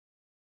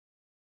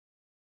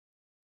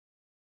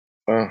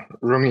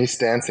 Rumi is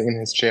dancing in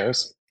his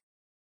chairs.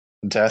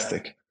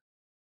 Fantastic.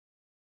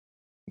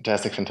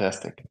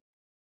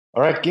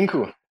 All right,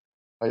 Ginkgo, how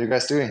are you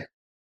guys doing?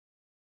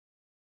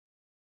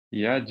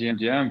 Yeah,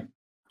 GM.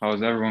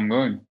 How's everyone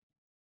going?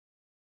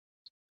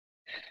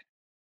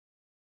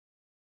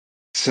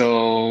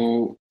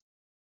 So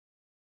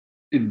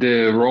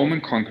the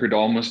Roman concrete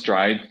almost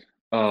dried.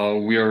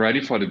 We are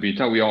ready for the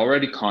beta. We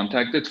already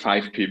contacted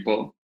 5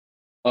 people.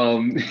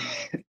 And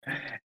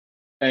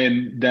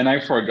then I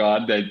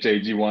forgot that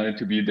JG wanted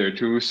to be there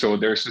too. So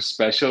there's a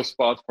special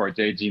spot for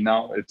JG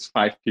now. It's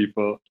 5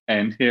 people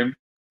and him.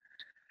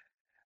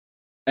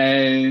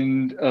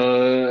 And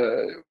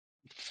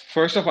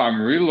first of all,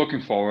 I'm really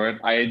looking forward.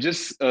 I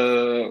just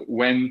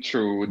went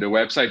through the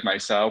website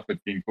myself with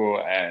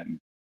Ginkgo, and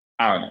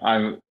I don't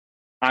know,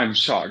 I'm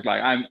shocked.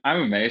 Like I'm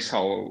amazed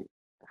how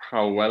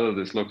well it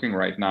is looking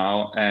right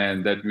now,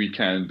 and that we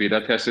can beta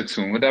test it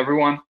soon with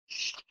everyone.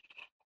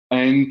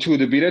 And to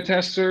the beta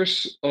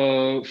testers,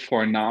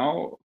 for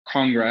now,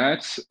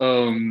 congrats.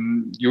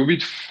 You'll be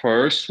the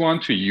first one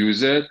to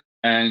use it,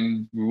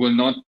 and we will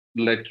not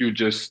let you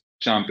just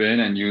jump in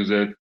and use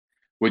it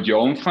with your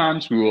own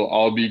funds, we will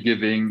all be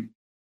giving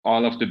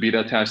all of the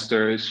beta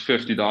testers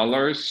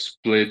 $50,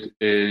 split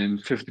in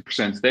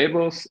 50%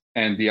 stables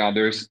and the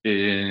others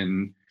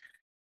in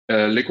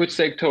liquid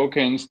stake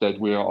tokens that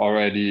we are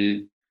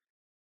already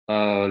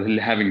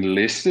having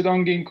listed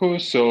on Ginkgo.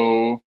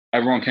 So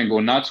everyone can go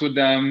nuts with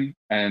them,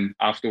 and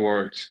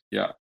afterwards,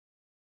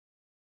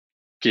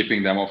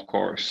 keeping them, of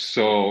course.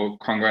 So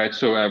congrats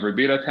to every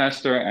beta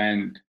tester.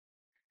 And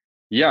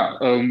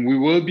we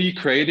will be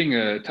creating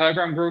a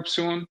Telegram group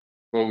soon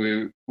where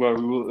we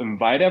will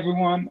invite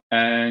everyone,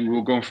 and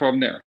we'll go from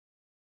there.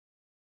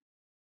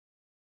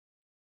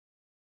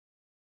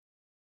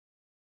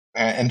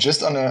 And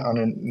just on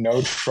a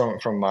note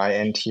from my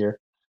end here,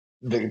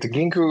 the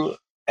Ginkgo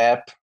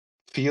app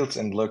feels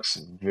and looks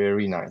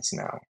very nice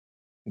now.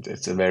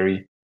 It's a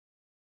very,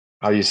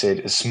 how you say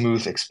it, a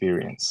smooth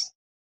experience.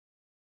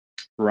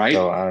 Right.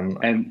 So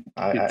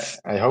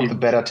I hope the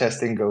beta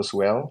testing goes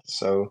well,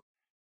 so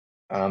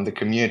the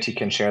community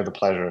can share the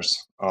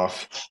pleasures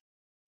of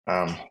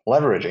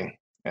leveraging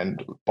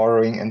and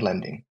borrowing and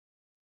lending.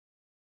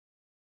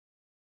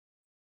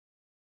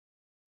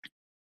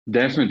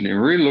 Definitely,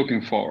 really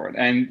looking forward,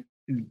 and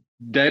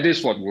that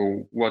is what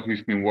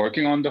we've been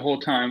working on the whole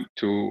time,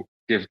 to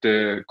give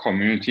the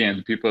community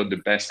and people the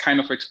best kind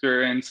of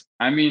experience.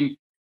 I mean,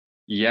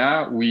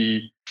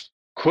 we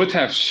could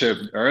have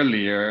shipped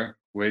earlier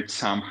with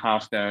some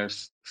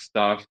half-assed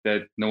stuff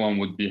that no one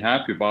would be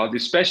happy about,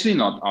 especially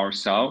not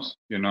ourselves,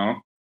 the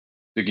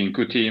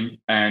Ginkgo team.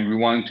 And we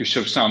wanted to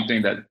ship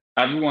something that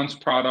everyone's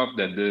proud of,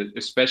 that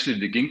especially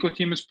the Ginkgo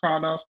team is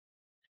proud of,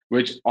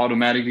 which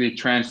automatically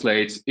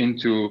translates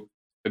into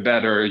a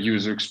better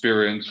user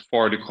experience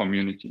for the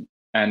community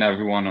and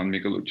everyone on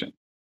Megaluchin.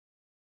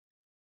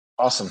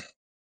 Awesome.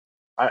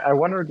 I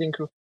wonder,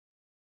 Ginkgo,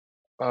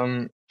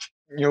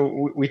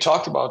 we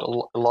talked about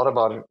a lot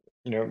about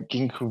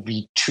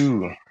Ginkgo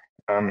V2.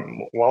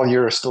 While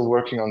you're still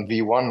working on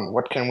V1,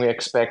 what can we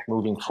expect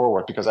moving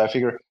forward? Because I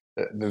figure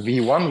the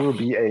V1 will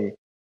be a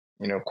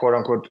quote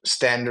unquote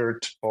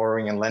standard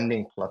borrowing and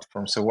lending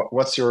platform. So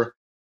what's your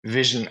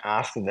vision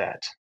after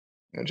that?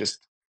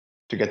 Just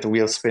to get the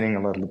wheels spinning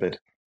a little bit.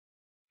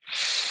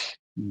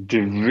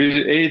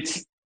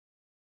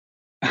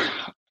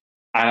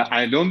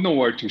 I don't know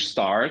where to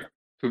start,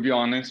 to be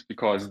honest,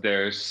 because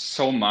there's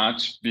so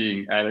much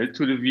being added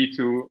to the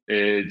V2.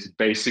 It's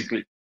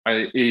basically,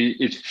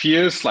 it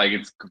feels like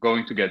it's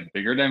going to get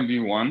bigger than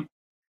V1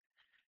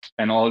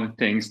 and all the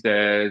things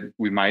that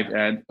we might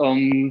add.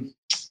 To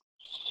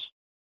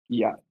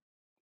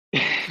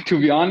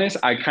be honest,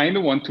 I kind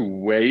of want to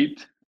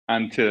wait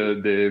until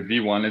the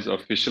V1 is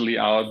officially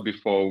out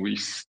before we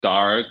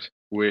start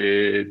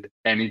with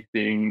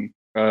anything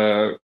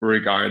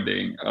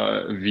regarding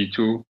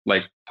V2,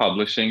 like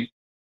publishing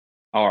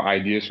our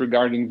ideas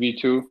regarding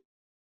V2.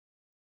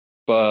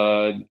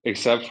 But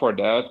except for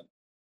that,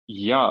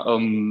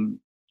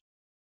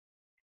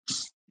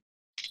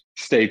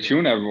 stay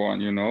tuned,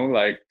 everyone.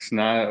 It's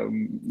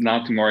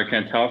not too more I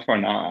can tell for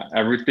now.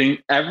 Everything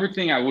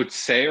I would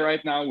say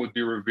right now would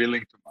be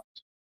revealing too much.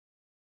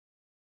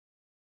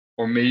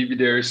 Or maybe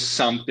there's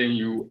something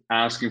you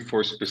asking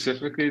for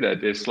specifically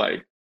that is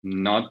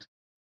not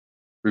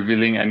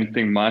revealing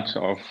anything much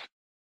of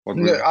what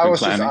we're I was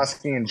planning. just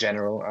asking in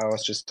general. I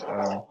was just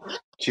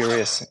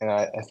curious, and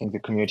I think the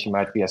community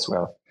might be as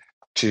well,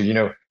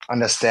 to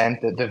understand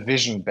the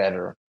vision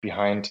better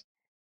behind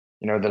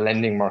the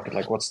lending market.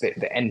 Like, what's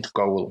the end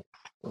goal?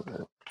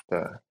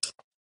 The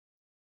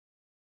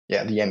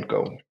end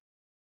goal.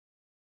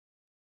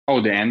 Oh,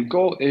 the end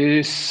goal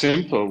is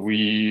simple.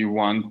 We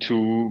want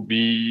to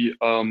be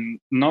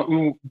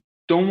we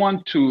don't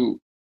want to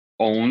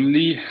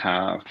only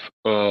have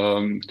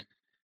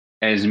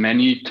as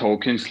many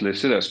tokens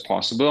listed as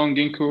possible on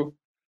Ginkgo.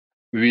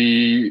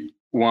 We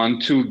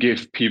want to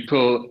give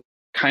people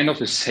kind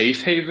of a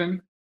safe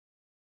haven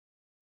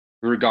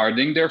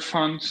regarding their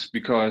funds,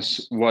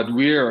 because what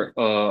we're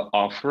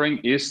offering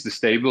is the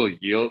stable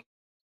yield.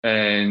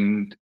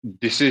 And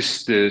this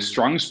is the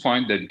strongest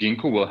point that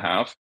Ginkgo will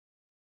have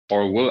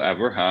or will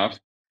ever have,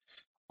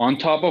 on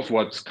top of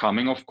what's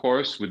coming, of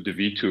course, with the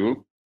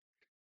V2.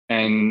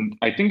 And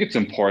I think it's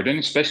important,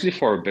 especially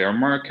for a bear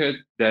market,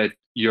 that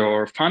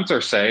your funds are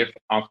safe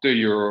after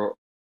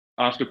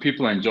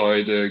people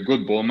enjoyed a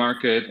good bull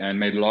market and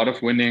made a lot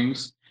of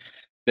winnings.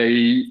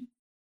 They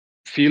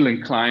feel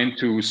inclined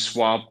to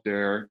swap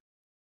their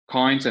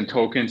coins and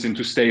tokens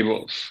into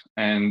stables.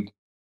 And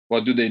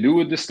what do they do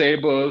with the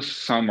stables?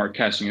 Some are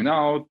cashing it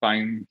out,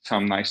 buying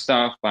some nice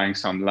stuff, buying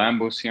some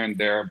Lambos here and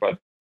there. But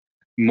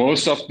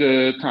most of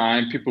the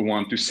time, people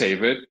want to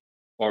save it,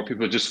 or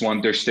people just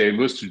want their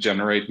stables to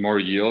generate more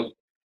yield.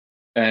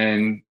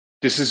 And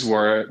this is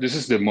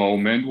the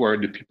moment where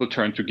the people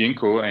turn to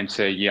Ginkgo and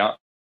say,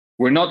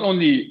 we're not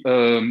only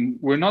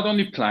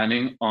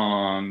planning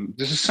on,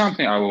 this is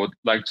something I would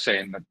like to say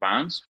in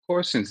advance, of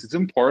course, since it's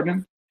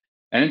important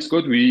and it's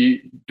good.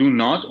 We do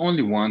not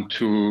only want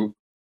to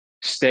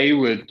stay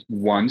with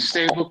one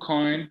stable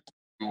coin.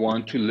 We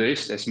want to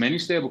list as many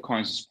stable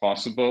coins as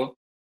possible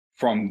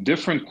from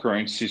different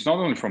currencies, not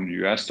only from the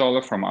US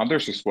dollar, from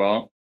others as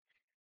well,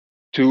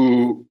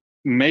 to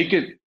make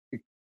it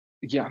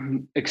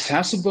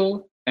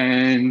accessible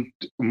and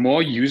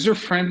more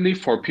user-friendly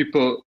for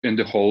people in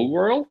the whole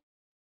world.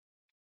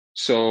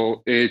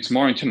 So it's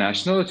more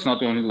international. It's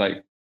not only like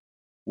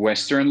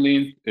Western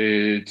lean.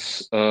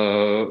 It's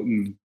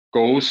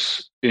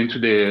goes into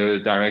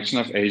the direction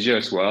of Asia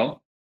as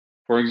well,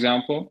 for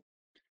example.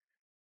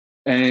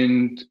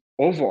 And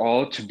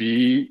overall, to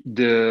be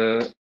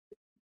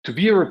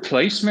a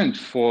replacement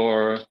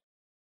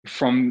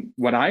from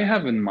what I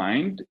have in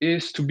mind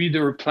is to be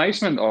the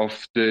replacement of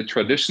the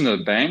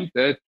traditional bank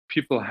that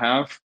people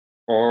have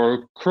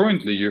or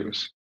currently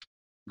use,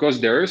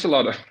 because there is a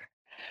lot of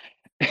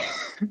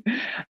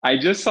I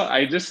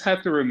just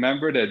had to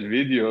remember that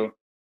video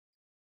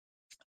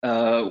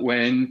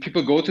when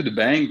people go to the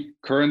bank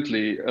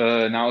currently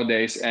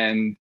nowadays,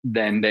 and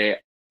then they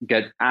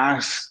get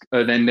asked,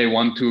 then they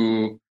want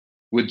to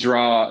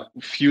withdraw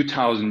a few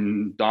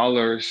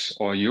 $1,000s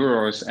or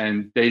euros,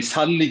 and they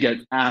suddenly get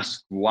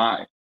asked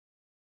why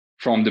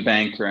from the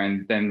banker,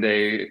 and then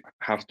they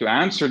have to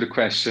answer the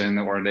question,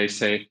 or they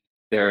say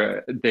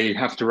they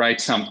have to write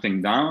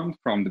something down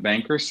from the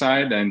banker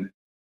side, and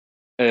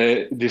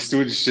this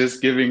dude is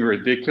just giving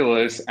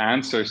ridiculous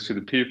answers to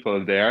the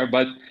people there.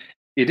 But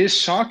it is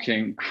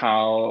shocking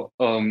how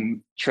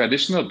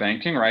traditional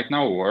banking right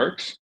now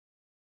works,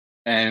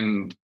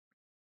 and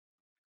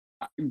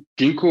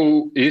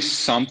Ginkgo is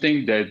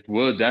something that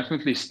will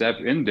definitely step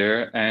in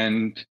there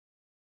and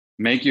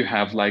make you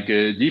have like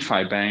a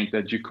DeFi bank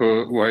that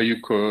where you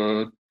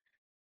could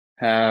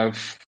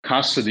have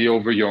custody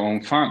over your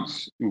own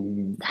funds,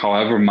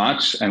 however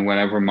much and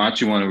whenever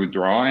much you want to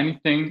withdraw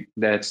anything.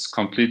 That's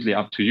completely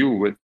up to you,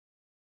 with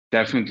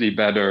definitely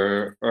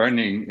better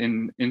earning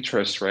in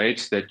interest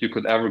rates that you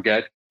could ever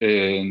get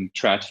in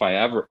TradFi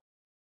ever.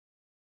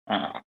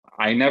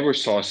 I never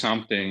saw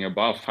something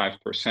above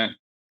 5%,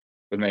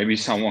 but maybe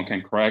someone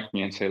can correct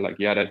me and say like,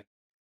 yeah, that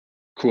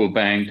cool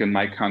bank in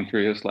my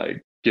country is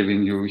like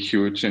giving you a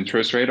huge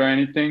interest rate or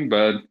anything,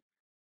 but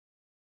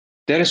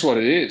that is what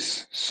it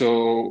is.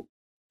 So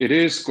it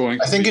is going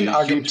to I think be in a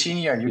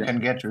Argentina you can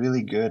get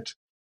really good,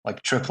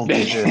 like triple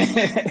digit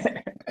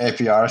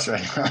APRs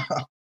right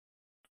now.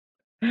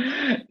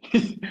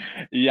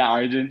 Yeah,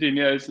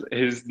 Argentina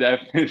is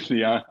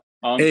definitely on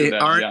Hey,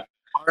 that.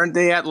 aren't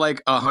they at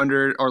like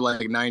 100 or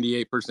like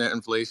 98%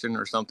 inflation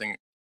or something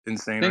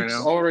insane I think right it's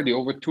now? already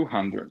over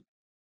 200.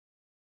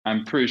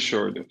 I'm pretty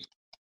sure it is.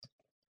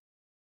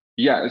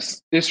 Yeah,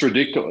 it's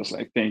ridiculous,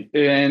 I think.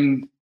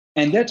 And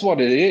that's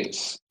what it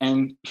is.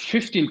 And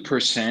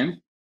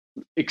 15%,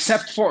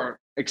 except for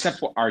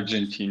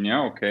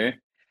Argentina, okay,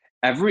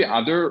 every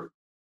other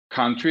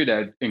country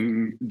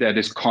that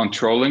is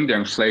controlling their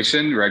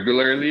inflation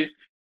regularly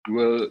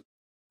would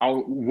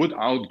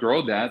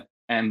outgrow that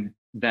and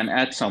then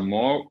add some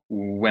more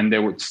when they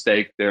would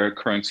stake their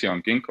currency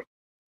on Ginkgo.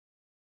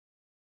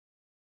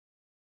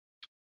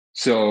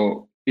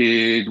 So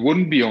it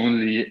wouldn't be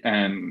only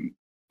an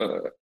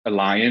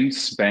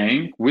alliance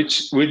bank,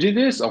 which it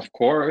is, of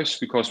course,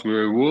 because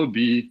we will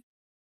be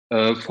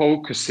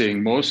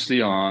focusing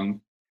mostly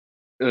on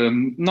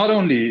not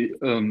only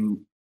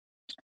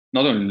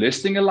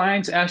listing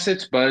alliance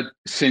assets, but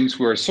since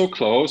we're so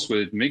close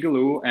with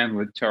Migaloo and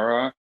with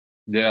Terra,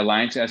 the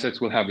alliance assets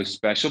will have a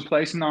special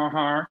place in our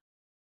heart.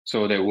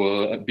 So they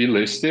will be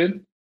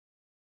listed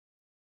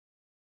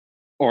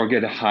or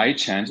get a high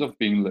chance of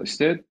being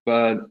listed.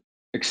 But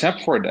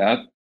except for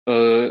that,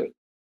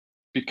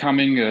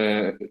 becoming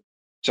a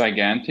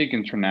gigantic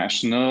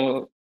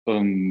international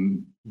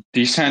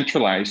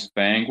decentralized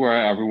bank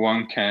where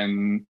everyone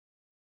can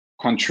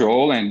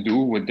control and do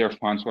with their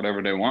funds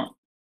whatever they want.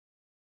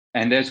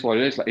 And that's what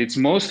it is. It's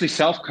mostly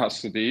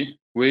self-custody,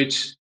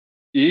 which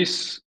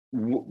is,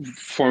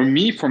 for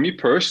me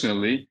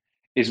personally,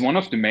 is one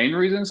of the main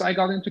reasons I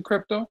got into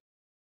crypto,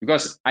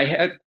 because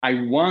I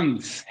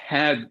once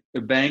had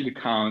a bank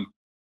account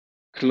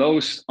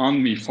closed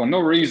on me for no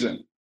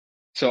reason.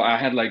 So I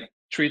had like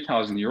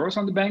 3,000 euros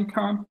on the bank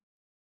account,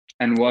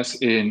 and was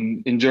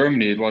in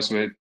Germany. It was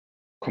with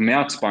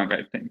Commerzbank,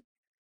 I think.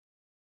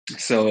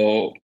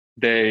 So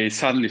they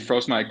suddenly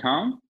froze my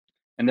account.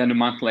 And then a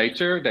month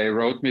later, they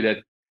wrote me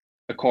that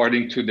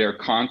according to their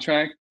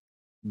contract,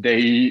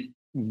 they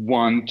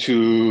want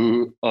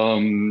to,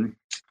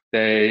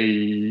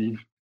 they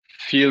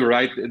feel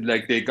right,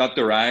 like they got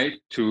the right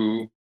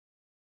to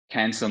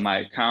cancel my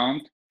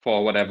account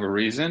for whatever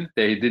reason.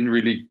 They didn't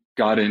really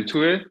got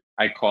into it.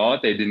 I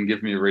called, they didn't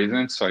give me a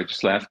reason, so I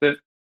just left it.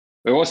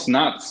 It was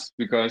nuts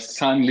because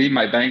suddenly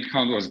my bank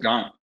account was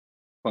gone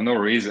for no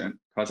reason,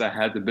 because I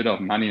had a bit of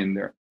money in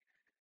there.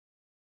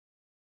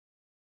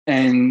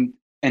 And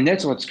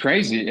that's what's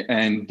crazy.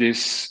 And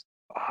this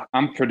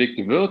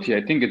unpredictability,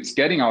 I think it's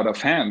getting out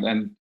of hand,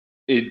 and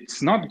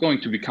it's not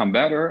going to become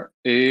better.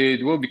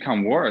 It will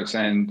become worse.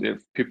 And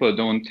if people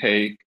don't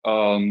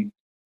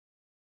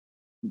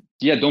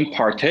don't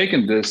partake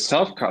in this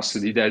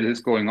self-custody that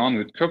is going on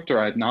with crypto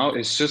right now,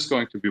 it's just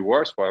going to be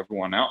worse for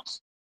everyone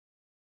else.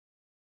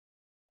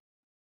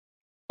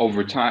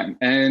 over time,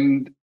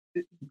 and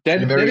A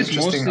very that is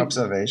interesting mostly.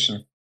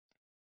 observation.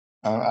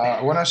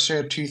 I want to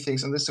share two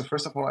things on this. So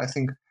first of all, I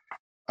think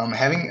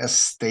having a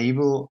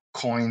stable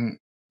coin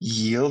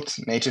yield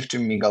native to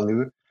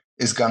Migaloo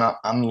is gonna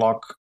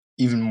unlock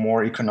even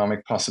more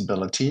economic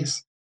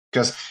possibilities.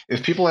 Because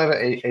if people have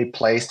a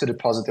place to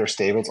deposit their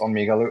stables on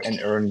Migaloo and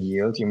earn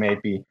yield, you may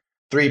be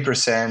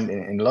 3%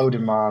 in low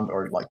demand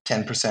or like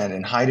 10%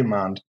 in high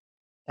demand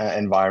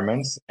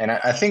environments. And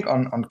I think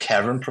on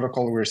Cavern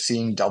Protocol, we're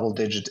seeing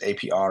double-digit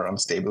APR on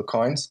stable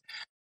coins.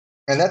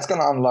 And that's going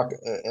to unlock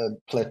a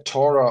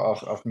plethora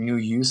of new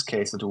use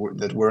cases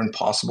that weren't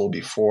possible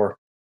before.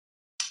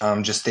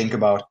 Just think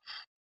about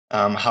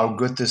how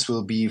good this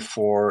will be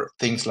for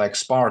things like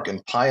Spark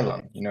and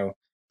Pylon,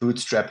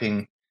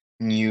 bootstrapping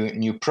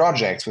new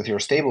projects with your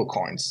stable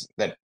coins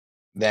that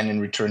then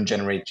in return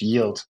generate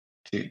yield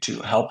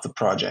to help the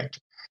project,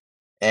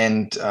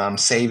 and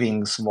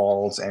savings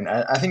walls. And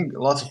I think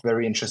lots of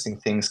very interesting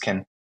things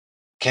can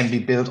be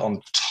built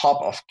on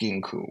top of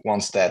Ginkgo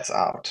once that's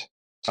out.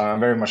 So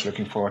I'm very much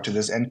looking forward to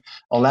this. And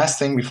a last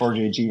thing before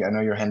JG, I know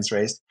your hand's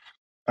raised.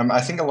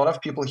 I think a lot of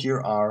people here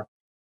are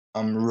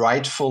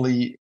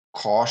rightfully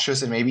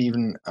cautious and maybe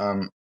even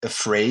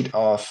afraid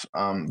of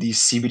these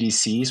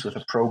CBDCs with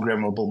the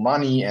programmable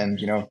money, and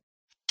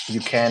you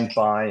can't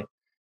buy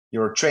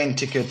your train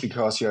ticket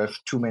because you have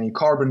too many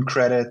carbon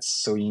credits,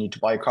 so you need to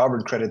buy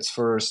carbon credits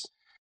first,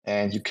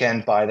 and you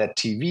can't buy that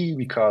TV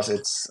because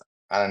it's,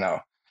 I don't know,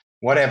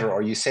 whatever,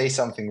 or you say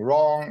something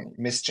wrong,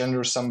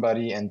 misgender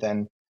somebody, and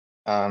then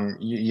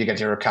you get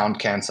your account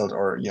canceled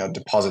or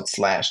deposit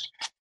slashed.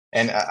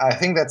 And I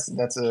think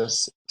that's a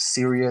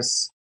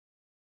serious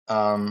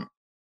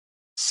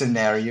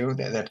scenario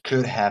that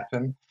could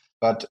happen.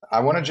 But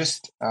I want to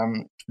just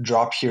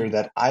drop here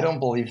that I don't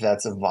believe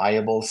that's a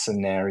viable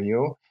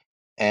scenario.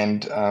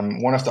 And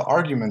one of the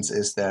arguments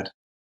is that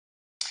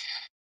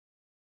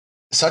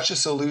such a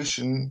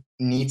solution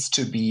needs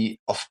to be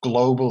of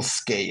global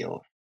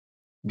scale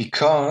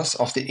because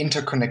of the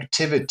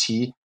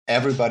interconnectivity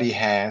everybody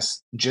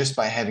has just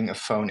by having a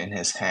phone in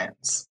his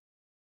hands.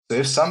 So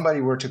if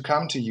somebody were to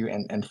come to you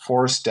and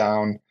force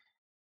down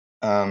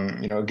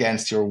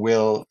against your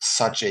will,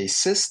 such a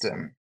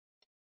system,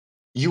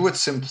 you would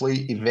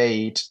simply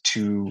evade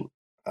to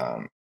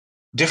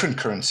different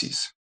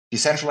currencies,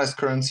 decentralized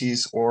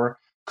currencies or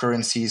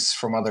currencies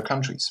from other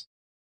countries.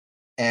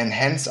 And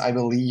hence, I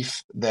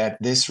believe that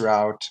this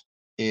route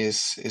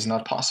is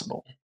not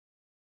possible.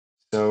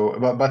 So,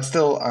 but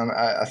still,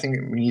 I think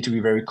we need to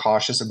be very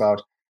cautious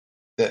about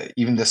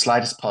even the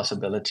slightest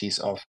possibilities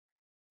of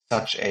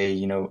such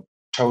a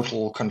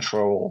total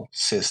control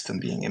system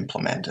being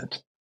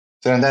implemented.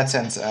 So in that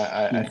sense,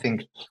 I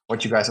think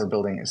what you guys are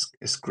building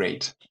is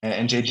great.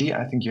 And JG,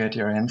 I think you had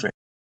your hand raised.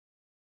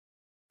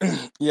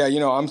 Yeah,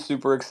 I'm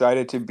super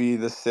excited to be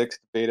the 6th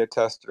beta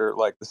tester,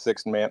 like the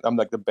 6th man. I'm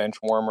like the bench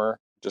warmer,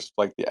 just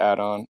like the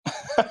add-on.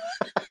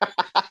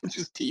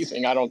 Just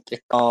teasing. I don't care.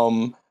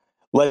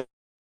 Let's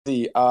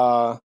see.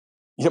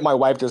 My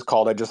wife just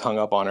called. I just hung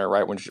up on her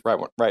right when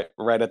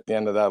right at the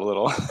end of that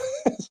little.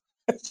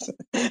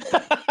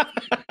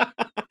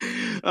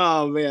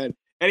 Oh man.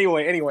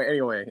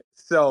 Anyway.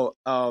 So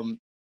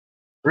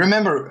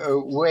remember,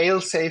 whale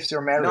saves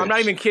your marriage. No, I'm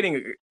not even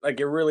kidding. Like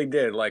it really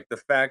did. Like the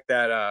fact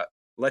that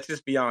let's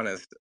just be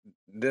honest.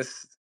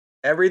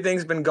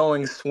 Everything's been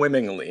going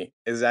swimmingly.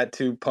 Is that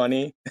too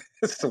punny?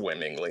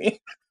 Swimmingly.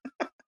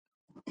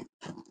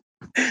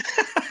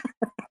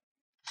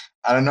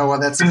 I don't know what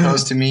that's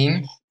supposed to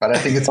mean, but I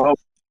think it's all.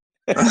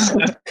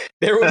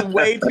 There was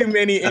way too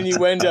many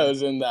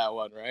innuendos in that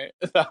one, right?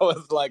 That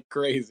was like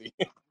crazy.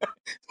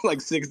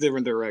 Like 6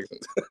 different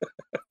directions.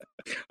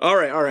 All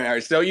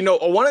right. So,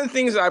 one of the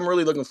things I'm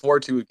really looking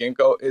forward to with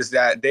Ginkgo is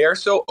that they are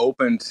so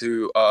open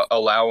to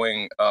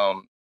allowing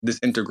this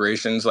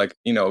integrations. Like,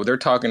 they're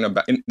talking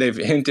about, they've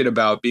hinted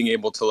about being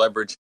able to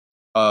leverage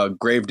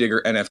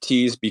Gravedigger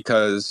NFTs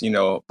because,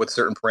 with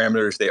certain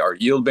parameters, they are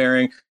yield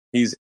bearing.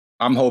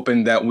 I'm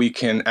hoping that we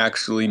can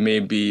actually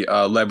maybe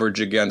leverage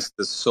against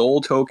the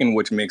Soul token,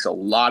 which makes a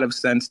lot of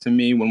sense to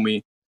me when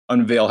we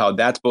unveil how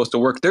that's supposed to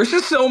work. There's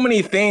just so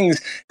many things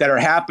that are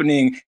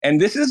happening. And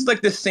this is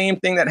like the same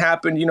thing that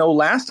happened,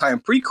 last time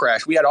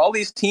pre-crash. We had all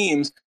these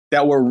teams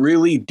that were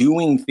really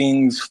doing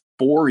things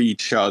for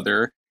each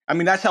other. I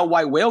mean, that's how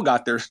White Whale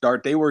got their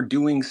start. They were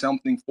doing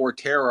something for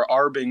Terra,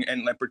 Arbing,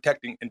 and like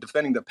protecting and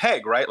defending the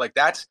peg, right? Like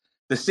that's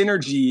the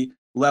synergy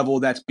level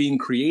that's being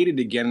created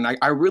again. And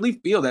I really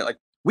feel that like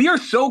we are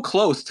so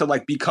close to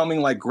like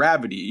becoming like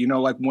Gravity,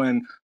 like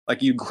when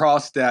like you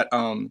cross that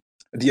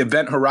the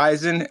event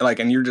horizon, like,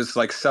 and you're just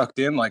like sucked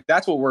in, like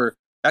that's what we're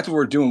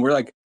doing. We're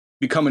like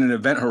becoming an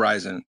event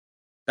horizon.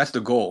 That's the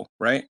goal,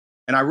 right?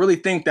 And I really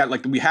think that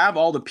like we have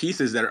all the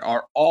pieces that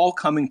are all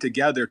coming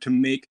together to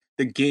make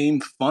the game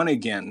fun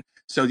again,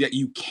 so that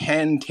you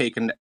can take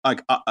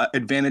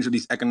advantage of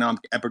these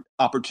economic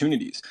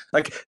opportunities.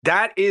 Like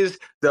that is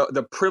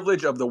the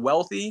privilege of the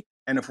wealthy.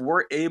 And if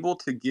we're able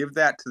to give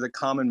that to the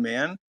common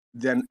man,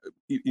 then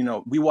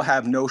we will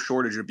have no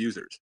shortage of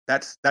users.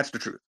 That's the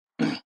truth.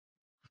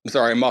 I'm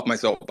sorry, I'm off my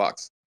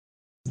soapbox.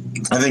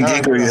 I think No,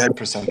 Ginkgo, you're you had.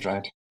 100%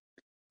 right.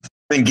 I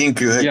think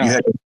Ginkgo, you Yeah.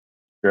 had.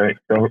 Great,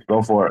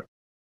 go for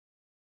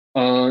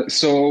it.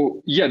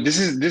 So yeah, this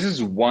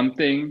is one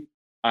thing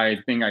I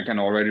think I can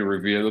already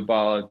reveal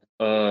about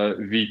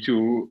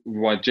V2.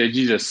 What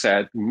JG just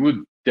said, we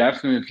would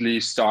definitely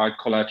start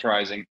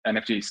collateralizing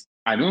NFTs.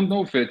 I don't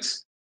know if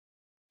it's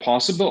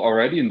possible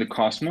already in the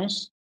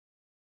Cosmos.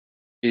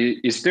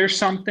 Is there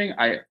something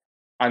I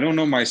don't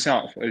know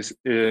myself? Is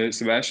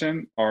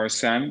Sebastian or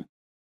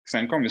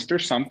Sancom? Is there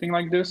something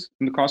like this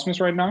in the Cosmos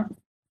right now?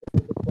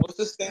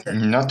 Closest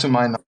thing Not to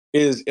my knowledge.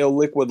 is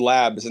Illiquid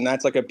Labs, and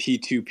that's like a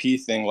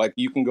P2P thing. Like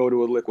you can go to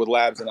Illiquid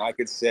Labs, and I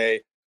could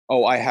say,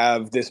 "Oh, I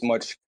have this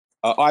much.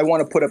 I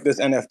want to put up this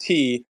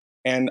NFT,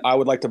 and I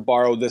would like to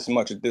borrow this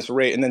much at this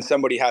rate." And then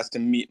somebody has to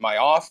meet my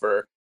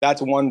offer.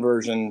 That's one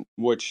version,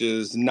 which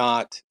is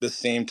not the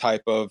same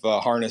type of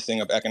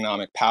harnessing of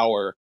economic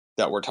power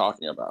that we're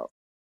talking about.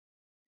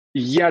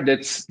 Yeah,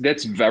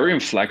 that's very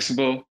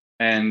inflexible,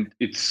 and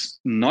it's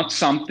not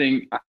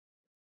something.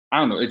 I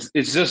don't know.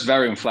 It's just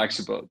very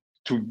inflexible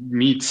to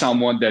meet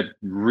someone that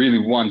really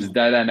wants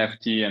that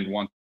NFT and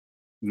want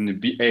to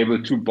be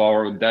able to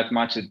borrow that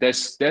much.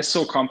 That's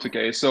so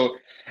complicated. So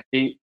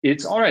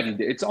it's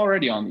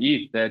already on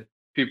ETH that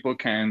people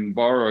can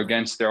borrow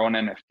against their own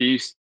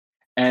NFTs,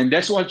 and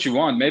that's what you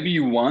want. Maybe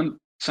you want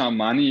some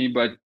money,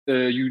 but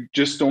you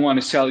just don't want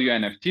to sell your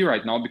NFT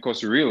right now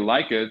because you really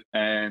like it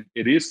and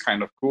it is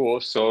kind of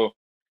cool. So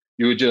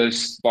you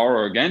just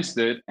borrow against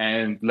it,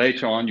 and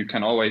later on you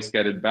can always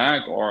get it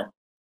back, or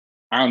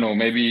I don't know,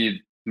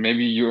 maybe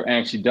your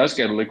NFT does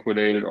get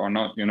liquidated or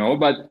not,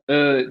 but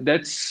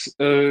that's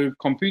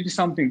completely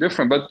something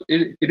different. But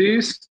it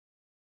is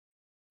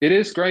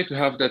great to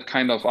have that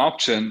kind of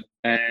option,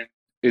 and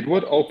it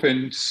would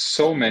open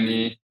so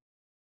many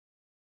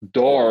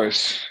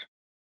doors,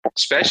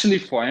 especially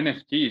for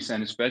NFTs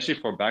and especially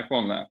for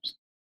Backbone Labs.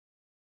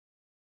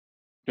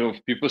 So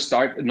if people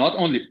start not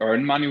only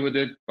earn money with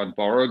it, but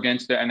borrow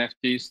against their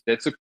NFTs,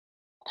 that's a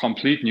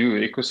complete new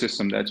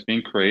ecosystem that's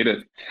being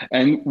created.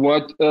 And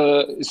what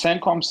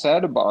Sancom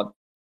said about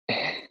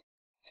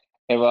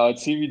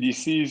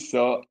CBDCs,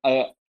 so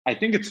I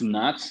think it's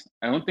nuts.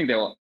 I don't think that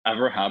will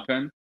ever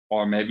happen,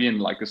 or maybe in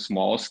like a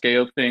small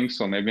scale thing,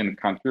 so maybe in a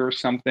country or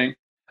something.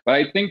 But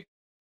I think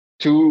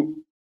to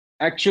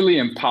actually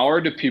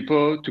empower the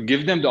people, to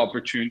give them the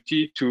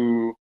opportunity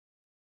to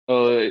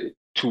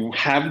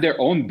have their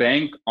own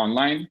bank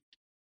online,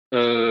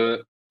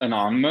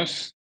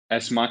 anonymous,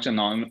 as much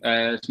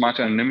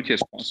anonymity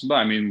as possible.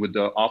 I mean, with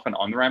the off and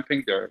on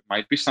ramping, there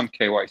might be some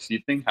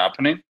KYC thing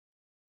happening,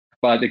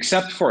 but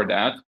except for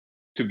that,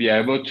 to be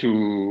able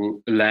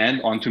to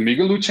land onto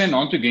Migaloo chain,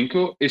 onto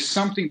Ginkgo, is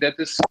something that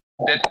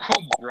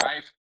could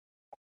drive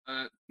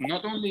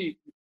not only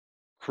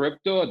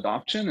crypto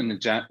adoption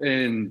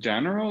in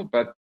general,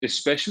 but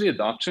especially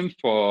adoption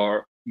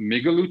for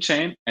Migaloo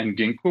chain and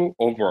Ginkgo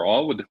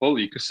overall, with the whole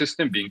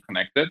ecosystem being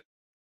connected.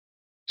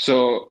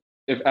 So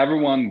if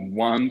everyone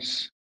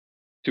wants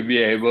to be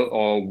able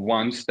or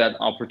wants that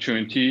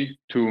opportunity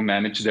to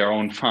manage their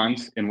own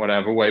funds in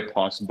whatever way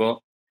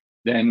possible,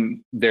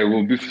 then they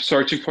will be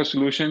searching for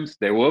solutions.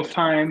 They will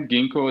find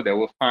Ginkgo, they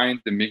will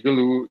find the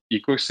Migaloo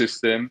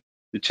ecosystem,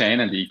 the chain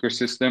and the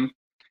ecosystem,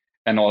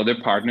 and all the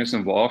partners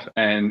involved.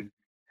 And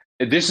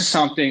this is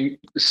something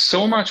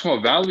so much more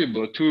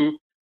valuable to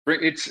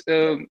bring.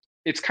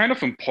 It's kind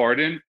of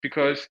important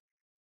because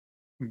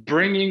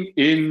bringing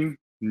in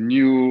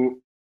new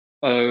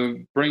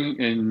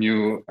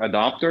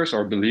adopters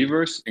or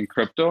believers in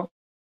crypto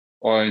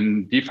or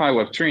in DeFi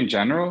Web3 in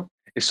general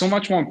is so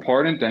much more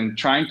important than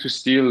trying to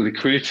steal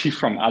liquidity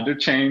from other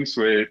chains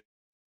with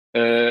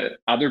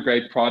other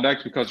great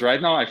products. Because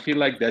right now I feel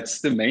like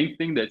that's the main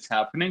thing that's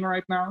happening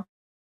right now.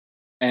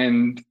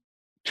 And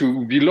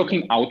to be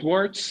looking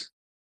outwards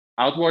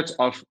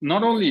of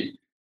not only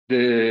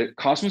the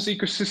Cosmos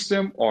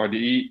ecosystem or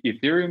the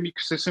Ethereum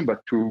ecosystem,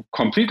 but to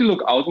completely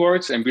look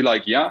outwards and be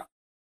like, yeah,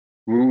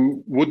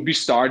 we would be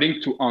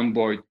starting to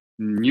onboard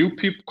new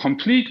people,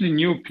 completely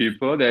new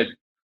people that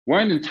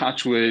weren't in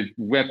touch with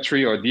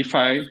Web3 or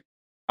DeFi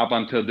up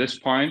until this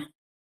point.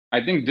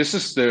 I think this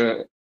is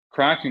the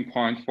cracking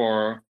point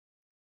for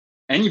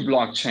any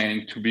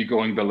blockchain to be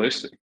going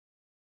ballistic.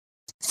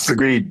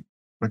 Agreed.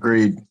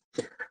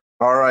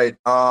 All right.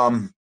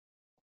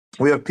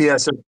 We have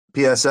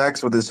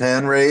PSX with his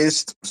hand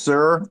raised.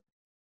 Sir,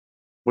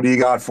 what do you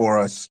got for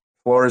us?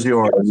 Floor is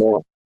yours.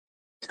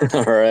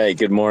 All right.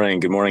 Good morning.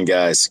 Good morning,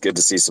 guys. Good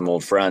to see some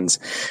old friends.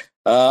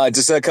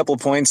 Just a couple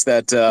of points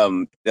that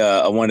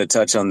I wanted to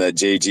touch on that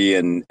JG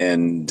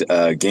and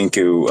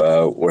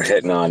Ginkgo were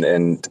hitting on,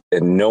 and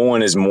no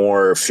one is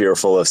more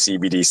fearful of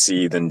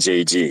CBDC than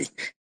JG.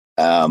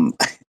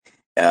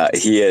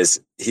 He is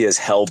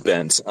hell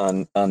bent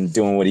on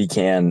doing what he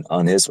can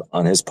on his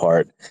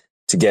part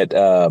to get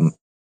this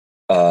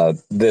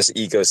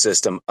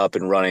ecosystem up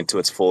and running to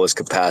its fullest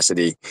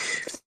capacity.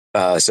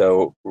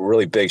 So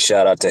really big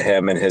shout out to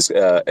him and his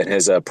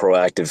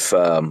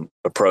proactive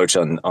approach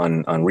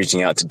on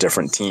reaching out to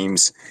different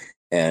teams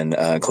and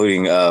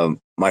including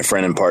my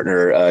friend and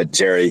partner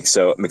Jerry.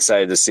 So I'm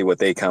excited to see what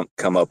they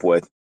come up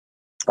with.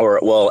 Or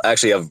well,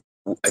 actually,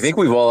 I think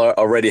we've all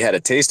already had a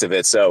taste of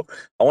it. So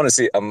I want to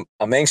see. I'm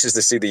anxious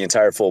to see the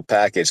entire full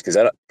package because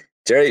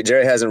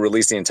Jerry hasn't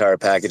released the entire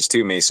package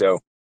to me. So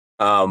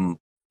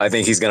I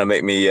think he's going to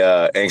make me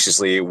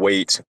anxiously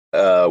wait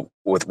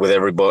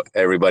with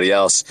everybody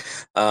else.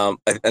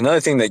 Another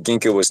thing that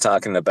Ginkgo was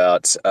talking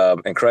about,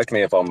 and correct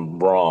me if I'm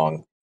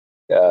wrong,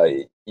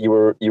 you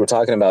were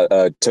talking about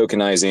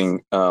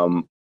tokenizing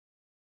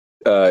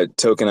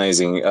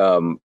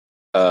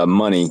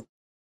money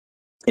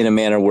in a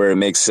manner where it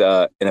makes,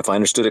 and if I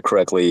understood it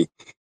correctly,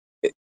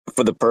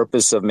 for the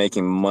purpose of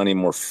making money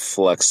more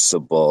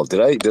flexible.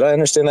 Did I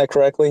understand that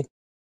correctly?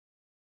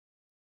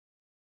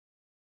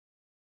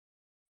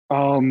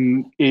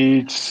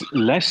 It's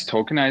less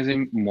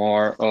tokenizing,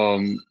 more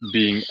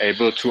being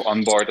able to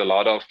onboard a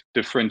lot of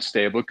different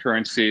stable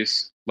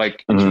currencies,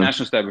 like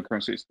international stable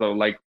currencies. So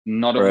like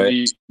not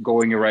only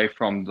going away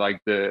from like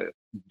the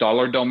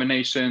dollar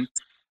domination,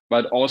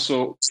 but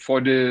also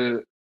for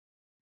the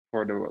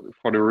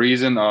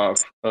reason of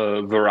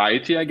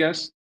variety, I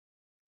guess.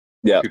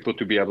 Yeah, people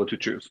to be able to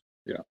choose.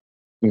 Yeah.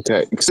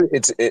 Okay,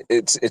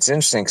 it's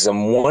interesting because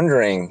I'm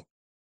wondering.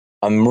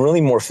 I'm really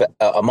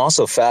I'm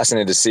also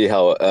fascinated to see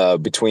how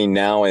between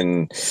now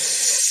and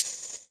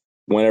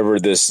whenever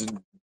this,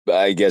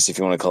 I guess if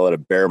you want to call it a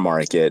bear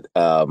market,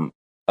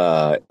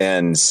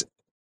 ends,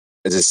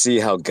 to see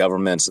how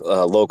governments,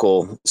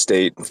 local,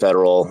 state,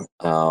 federal,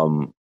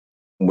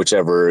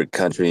 whichever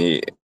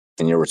country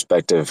in your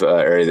respective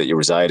area that you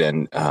reside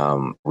in,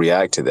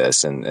 react to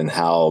this, and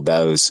how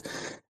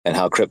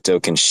crypto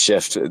can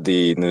shift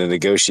the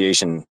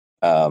negotiation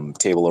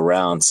table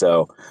around.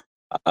 So.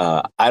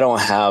 I don't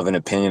have an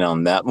opinion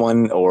on that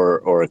one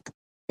or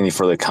any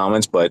further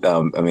comments, but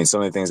I mean,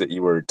 some of the things that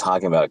you were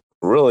talking about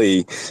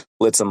really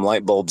lit some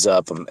light bulbs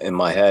up in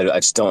my head.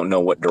 I just don't know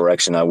what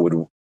direction I would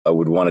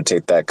want to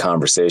take that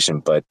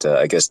conversation, but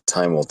I guess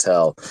time will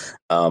tell.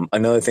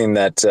 Another thing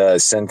that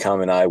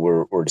Sencom and I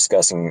were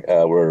discussing,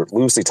 we're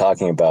loosely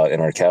talking about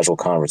in our casual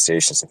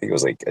conversations, I think it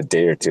was like a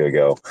day or two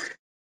ago,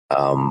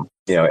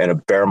 in a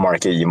bear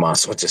market, you might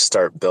as well just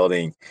start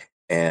building.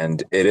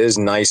 And it is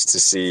nice to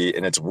see,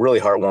 and it's really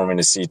heartwarming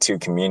to see two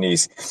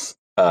communities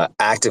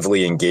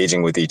actively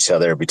engaging with each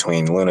other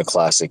between Luna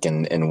Classic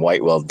and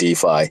Whitewell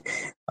DeFi.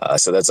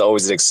 So that's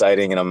always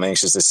exciting, and I'm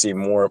anxious to see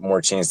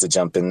more chance to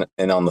jump in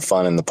on the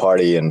fun and the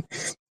party, and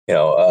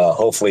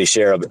hopefully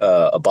share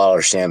a bottle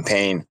of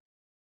champagne.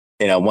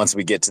 Once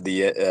we get to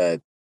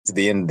the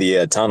end of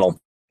the tunnel,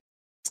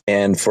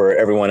 and for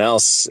everyone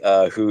else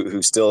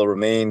who still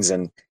remains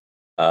and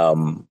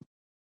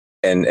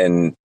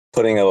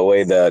putting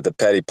away the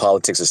petty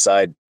politics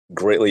aside,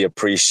 greatly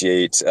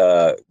appreciate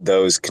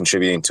those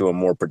contributing to a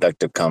more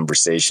productive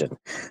conversation.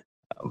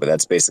 But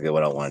that's basically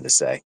what I wanted to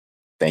say.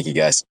 Thank you,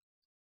 guys.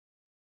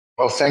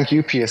 Well, thank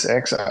you,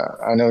 PSX.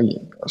 I know,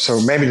 so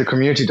maybe the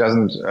community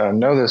doesn't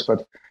know this,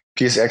 but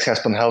PSX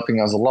has been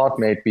helping us a lot,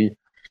 maybe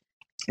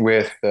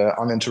with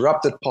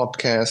Uninterrupted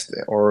podcast,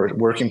 or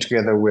working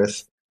together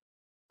with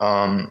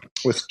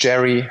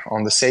Jerry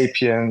on the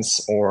Sapiens,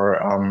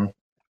 or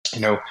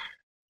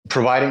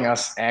providing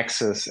us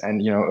access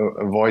and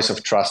a voice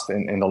of trust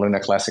in the Luna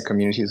Classic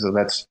community. So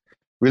that's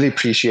really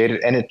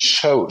appreciated, and it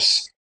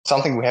shows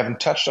something we haven't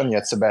touched on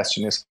yet,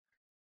 Sebastian, is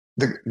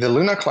the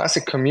Luna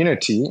Classic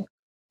community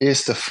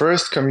is the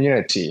first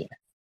community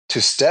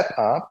to step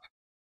up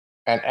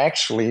and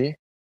actually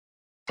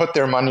put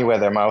their money where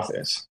their mouth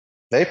is.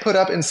 They put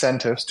up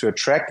incentives to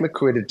attract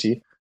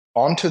liquidity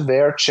onto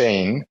their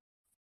chain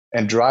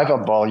and drive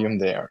up volume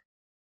there.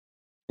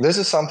 This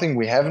is something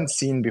we haven't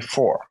seen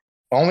before.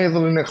 Only the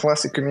Luna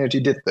Classic community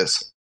did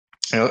this.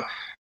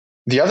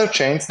 The other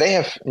chains, they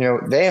have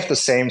the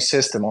same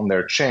system on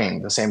their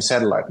chain, the same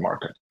satellite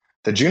market.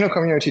 The Juno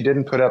community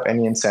didn't put up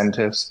any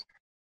incentives,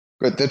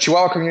 but the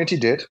Chihuahua community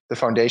did. The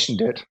foundation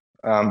did.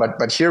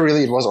 But here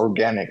really it was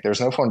organic.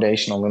 There's no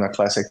foundation on Luna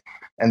Classic,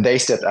 and they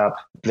stepped up.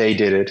 They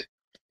did it.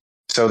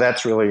 So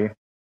that's really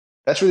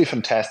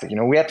fantastic.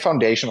 We had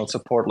foundational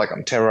support like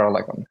on Terra,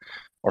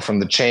 or from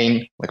the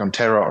chain like on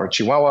Terra or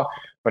Chihuahua.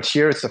 But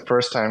here it's the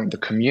first time the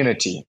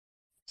community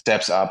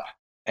steps up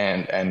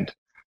and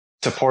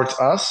supports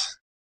us,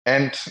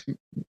 and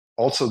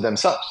also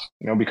themselves,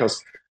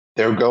 because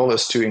their goal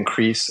is to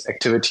increase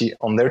activity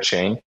on their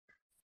chain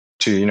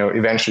to,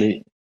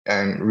 eventually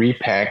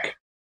repack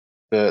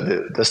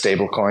the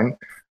stable coin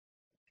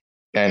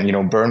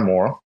and, burn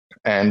more.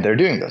 And they're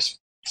doing this.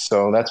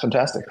 So that's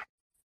fantastic.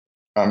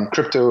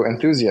 Crypto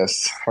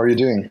enthusiasts, how are you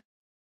doing?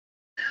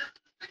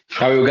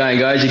 How are we all going,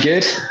 guys? You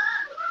good?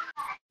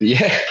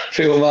 Yeah,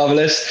 feel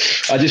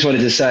marvelous. I just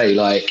wanted to say,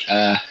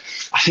 I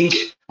think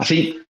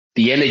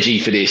the energy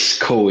for this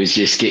call is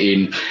just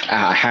getting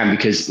out of hand,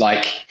 because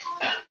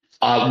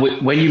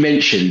when you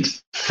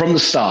mentioned from the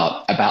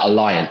start about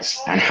Alliance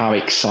and how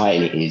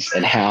exciting it is,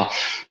 and how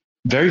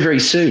very, very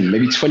soon,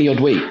 maybe 20 odd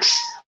weeks,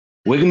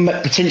 we're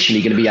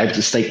potentially going to be able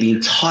to stake the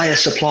entire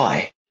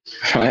supply,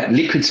 right,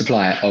 liquid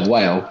supply of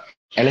whale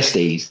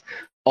LSDs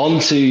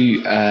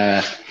onto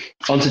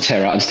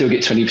Terra and still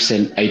get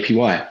 20%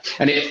 APY.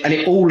 And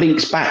it all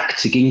links back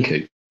to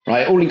Ginkgo,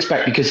 right? It all links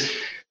back because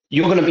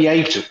you're going to be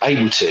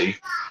able to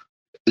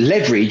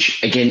leverage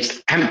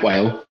against AMP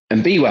Whale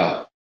and B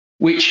Whale,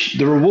 which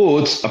the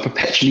rewards are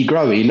perpetually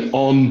growing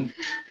on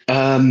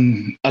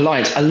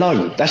Alliance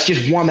alone. That's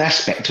just one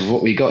aspect of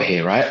what we got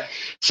here, right?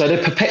 So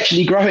they're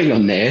perpetually growing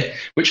on there,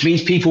 which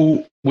means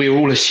people, we're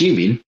all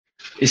assuming,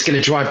 is going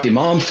to drive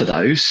demand for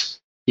those.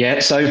 Yeah,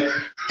 so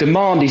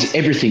demand is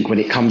everything when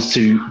it comes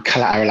to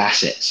collateral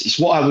assets. It's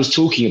what I was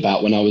talking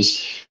about when I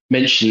was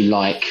mentioning,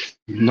 like,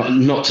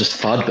 not just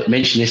FUD, but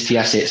mentioning ST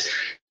assets.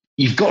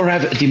 You've got to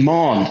have a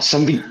demand,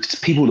 something,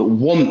 people that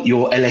want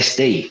your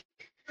LSD.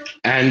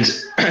 And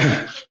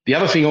the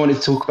other thing I wanted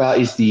to talk about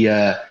is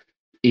the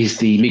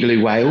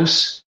Migaloo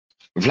whales.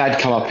 Vlad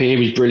come up here,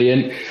 he's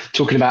brilliant,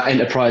 talking about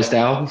Enterprise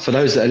DAO. For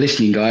those that are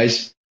listening,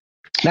 guys,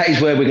 that is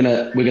where we're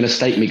gonna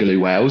stake Migaloo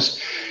whales.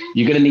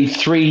 You're gonna need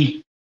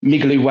 3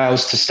 Migaloo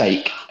whales to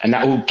stake, and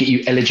that will get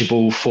you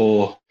eligible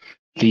for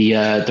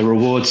the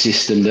reward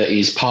system that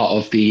is part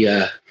of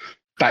the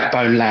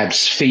Backbone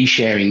Labs fee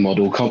sharing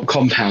model,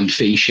 compound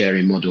fee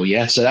sharing model.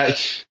 Yeah, so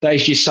that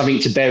is just something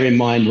to bear in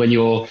mind when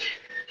you're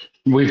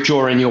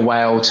withdrawing your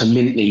whale to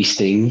mint these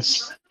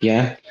things.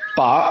 Yeah,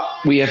 but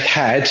we have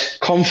had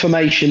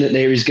confirmation that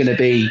there is going to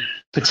be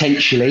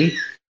potentially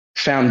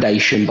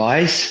foundation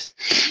buys.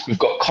 We've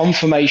got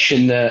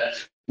confirmation that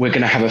we're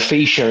going to have a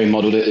fee sharing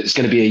model that's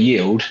going to be a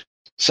yield.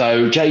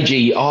 So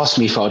JG asked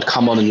me if I'd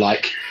come on and,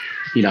 like,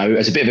 you know,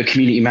 as a bit of a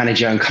community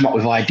manager and come up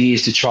with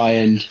ideas to try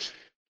and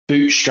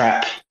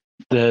bootstrap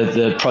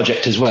the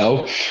project as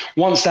well.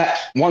 Once that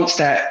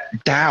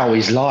DAO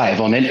is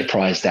live on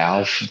Enterprise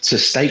DAO to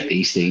stake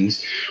these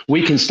things,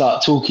 we can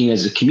start talking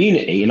as a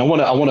community. And I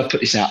want to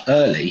put this out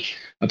early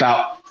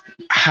about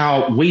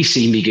how we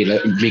see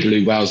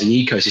Migaloo whales in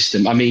the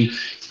ecosystem. I mean,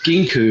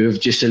 Ginkgo have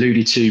just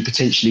alluded to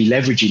potentially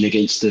leveraging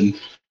against them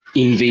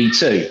in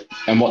V2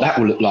 and what that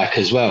will look like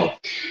as well.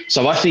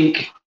 So I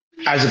think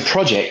as a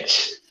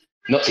project,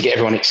 not to get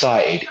everyone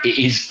excited, it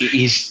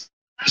is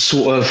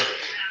sort of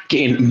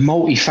getting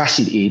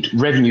multifaceted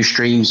revenue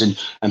streams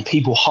and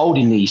people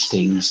holding these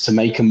things to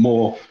make them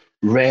more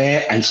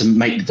rare and to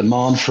make the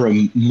demand for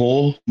them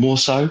more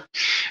so.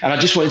 And I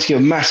just wanted to give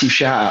a massive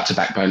shout out to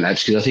Backbone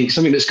Labs, because I think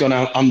something that's gone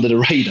out under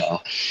the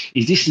radar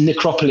is this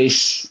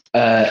Necropolis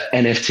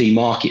NFT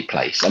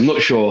marketplace. I'm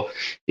not sure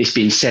it's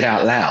been said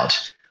out loud.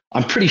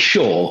 I'm pretty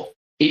sure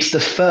it's the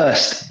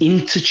first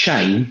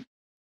interchain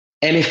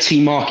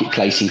NFT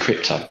marketplace in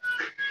crypto.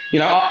 You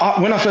know,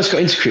 when I first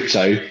got into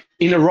crypto,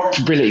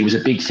 interoperability was a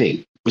big thing.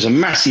 It was a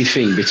massive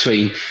thing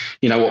between,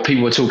 you know, what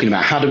people were talking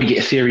about. How do we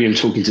get Ethereum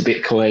talking to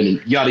Bitcoin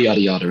and yada, yada,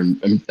 yada,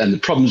 and the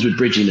problems with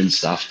bridging and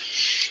stuff.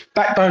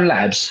 Backbone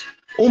Labs,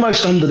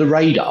 almost under the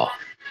radar,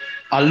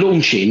 are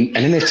launching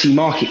an NFT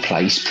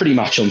marketplace pretty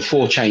much on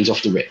 4 chains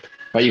off the rip.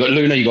 Right? You've got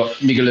Luna, you've got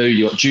Migaloo,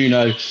 you've got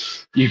Juno,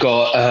 you've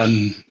got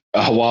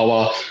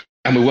Hawawa,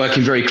 and we're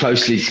working very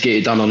closely to get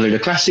it done on Luna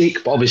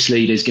Classic. But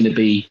obviously there's going to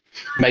be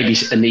maybe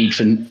a need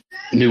for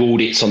new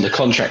audits on the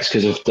contracts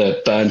because of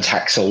the burn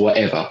tax or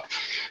whatever,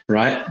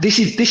 right? This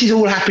is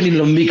all happening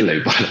on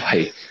Migaloo, by the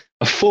way,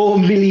 a $4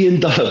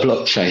 million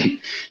blockchain.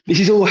 This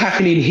is all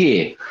happening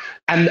here,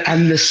 and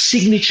the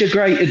signature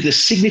grade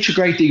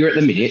digger at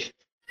the minute,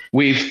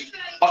 with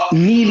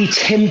nearly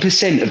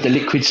 10% of the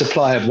liquid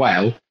supply of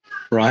whale,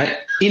 right,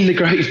 in the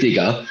grave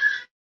digger,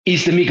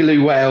 is the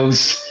Migaloo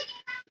whales.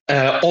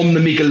 On the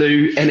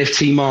Migaloo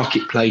NFT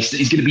marketplace that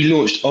is going to be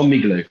launched on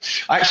Migaloo.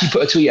 I actually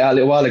put a tweet out a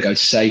little while ago to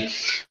say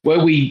where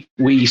we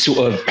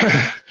sort of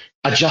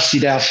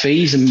adjusted our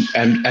fees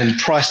and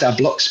priced our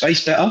block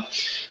space better.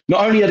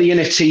 Not only are the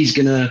NFTs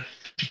going to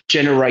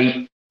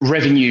generate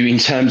revenue in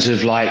terms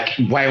of like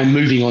whale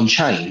moving on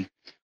chain,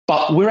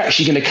 but we're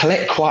actually going to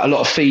collect quite a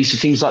lot of fees for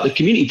things like the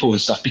community pool and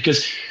stuff,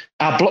 because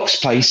our block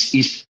space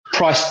is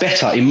priced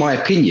better, in my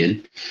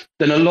opinion,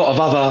 than a lot of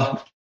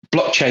other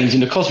blockchains in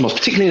the cosmos,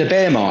 particularly in the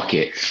bear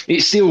market.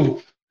 It's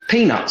still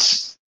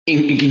peanuts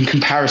in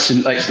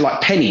comparison, like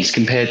pennies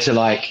compared to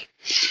like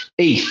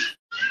ETH.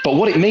 But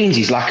what it means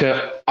is like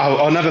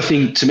another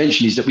thing to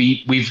mention is that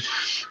we've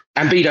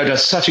Ambido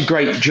does such a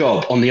great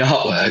job on the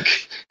artwork,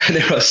 and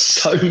there are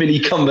so many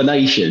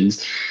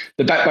combinations.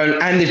 The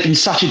Backbone, and there's been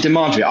such a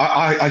demand for it.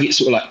 I get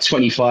sort of like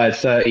 25,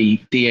 30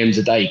 DMs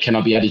a day. Can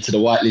I be added to the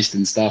whitelist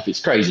and stuff?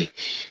 It's crazy.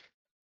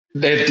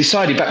 They've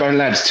decided, Backbone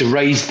Labs, to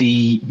raise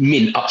the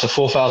mint up to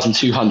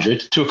 4,200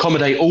 to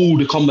accommodate all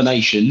the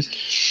combinations.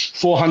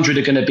 400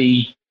 are going to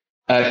be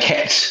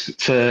kept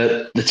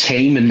for the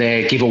team and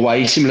their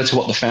giveaway, similar to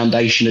what the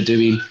foundation are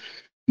doing,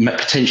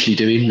 potentially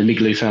doing, the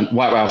Migaloo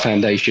White Whale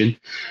Foundation.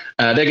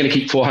 They're going to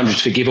keep 400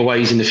 for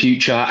giveaways in the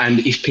future.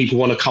 And if people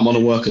want to come on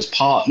and work as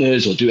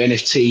partners or do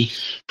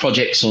NFT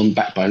projects on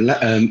Backbone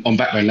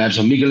Labs,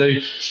 on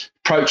Migaloo,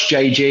 approach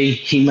JG.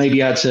 He may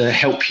be able to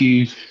help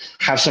you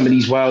have some of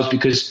these whales,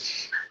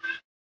 because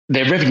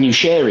they're revenue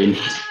sharing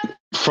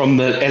from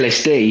the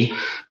LSD,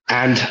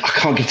 and I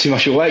can't give too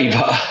much away,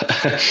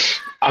 but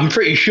I'm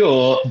pretty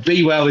sure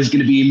B-Well is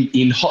going to be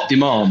in hot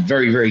demand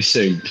very, very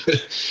soon.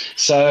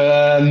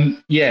 So,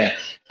 yeah.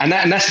 And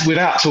that's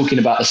without talking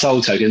about the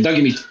Soul Token. Don't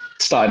get me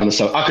started on the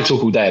Soul. I could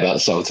talk all day about the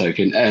Soul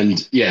Token.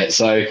 And yeah,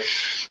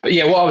 but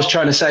yeah, what I was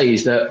trying to say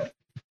is that,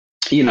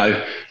 you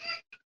know,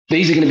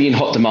 these are going to be in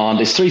hot demand.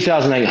 There's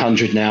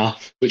 3,800 now,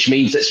 which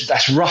means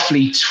that's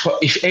roughly,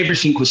 if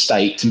everything was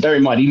staked, and bear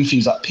in mind, even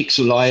things like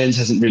Pixel Lions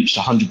hasn't reached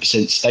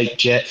 100%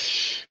 staked yet,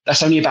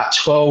 that's only about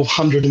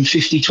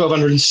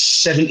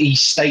 1,270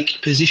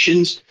 staked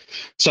positions.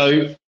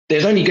 So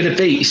there's only going to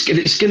be,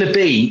 it's going to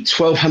be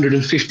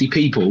 1,250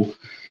 people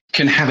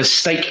can have a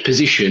stake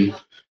position,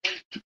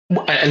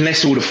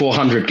 unless all the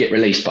 400 get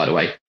released, by the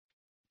way,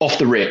 off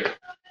the rip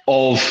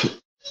of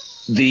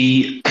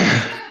the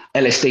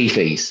LSD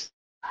fees.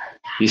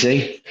 You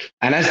see?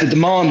 And as the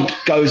demand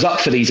goes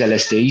up for these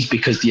LSDs,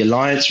 because the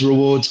Alliance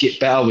rewards get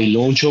better, we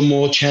launch on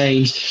more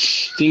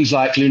chains, things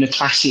like Luna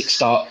Classic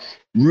start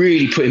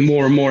really putting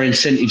more and more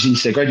incentives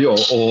into their gradient,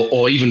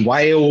 or even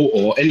Whale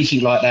or anything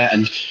like that.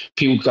 And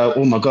people go,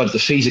 oh my God, the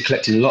fees are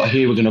collecting a lot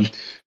here. We're going to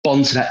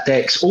bond to that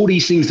DEX. All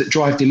these things that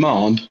drive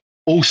demand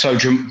also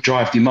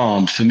drive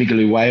demand for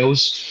Migaloo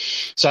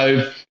whales.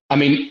 So, I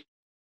mean,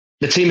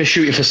 the team is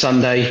shooting for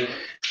Sunday.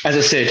 As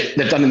I said,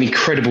 they've done an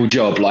incredible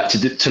job, like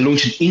to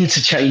launch an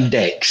interchain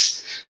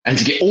DEX and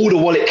to get all the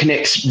wallet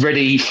connects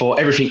ready for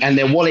everything, and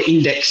their wallet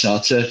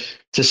indexer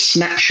to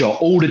snapshot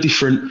all the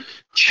different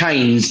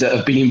chains that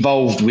have been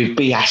involved with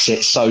B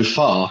assets so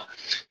far.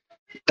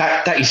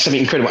 That is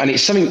something incredible, and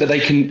it's something that they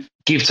can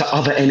give to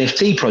other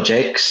NFT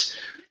projects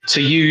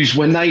to use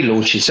when they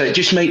launch it. So it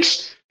just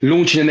makes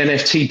launching an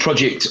NFT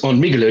project on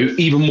Migaloo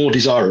even more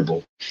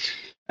desirable.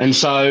 And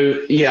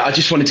so, yeah, I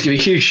just wanted to give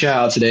a huge shout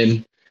out to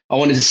them. I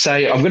wanted to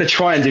say I'm going to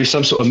try and do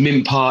some sort of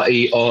mint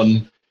party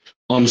on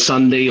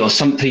Sunday or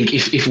something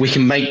if we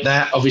can make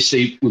that.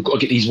 Obviously, we've got to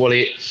get these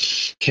wallet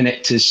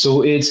connectors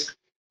sorted.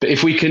 But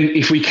if we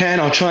can,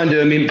 I'll try and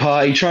do a mint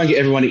party, try and get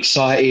everyone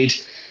excited.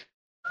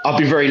 I've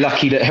been very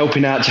lucky that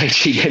helping out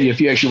JG getting a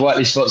few extra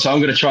whitelist spots, so I'm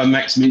going to try and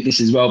max mint this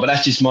as well. But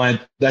that's just my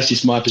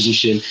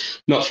position,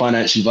 not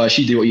financial advice.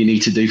 You do what you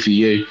need to do for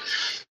you.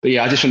 But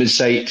yeah, I just wanted to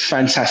say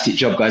fantastic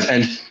job, guys.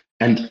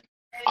 And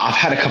I've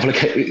had a couple of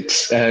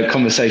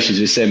conversations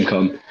with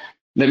Semcom.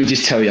 Let me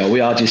just tell you, we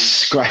are just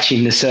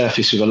scratching the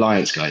surface with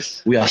Alliance,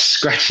 guys. We are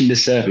scratching the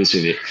surface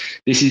with it.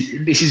 This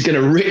is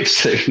going to rip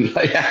soon.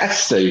 Like, it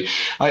has to.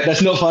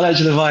 That's not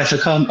financial advice.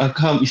 I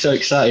can't be so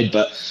excited,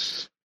 but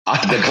I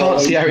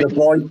can't see how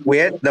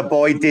the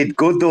boy did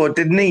good though,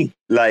 didn't he?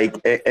 Like,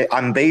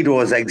 Ambedo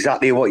was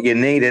exactly what you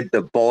needed.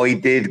 The boy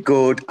did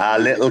good. Our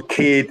little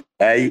kid,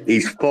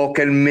 he's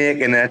fucking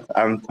making it.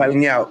 I'm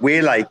telling you,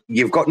 we're like,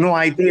 you've got no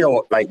idea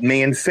what, like,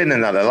 me and Finn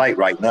and that are like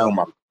right now,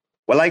 man.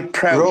 We're like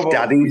proud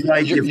daddies.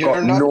 Like, you've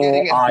got no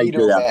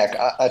idea. Back.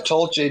 I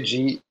told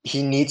JG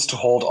he needs to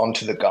hold on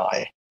to the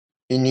guy.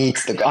 He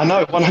needs the guy. I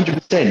know,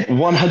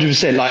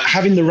 100%. Like,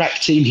 having the RAC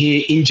team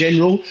here in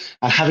general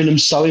and having them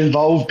so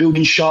involved,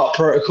 building Sharp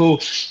Protocol,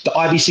 the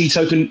IBC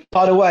token.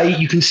 By the way,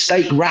 you can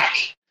stake RAC.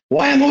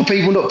 Why are more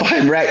people not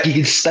buying RAC? You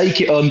can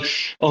stake it on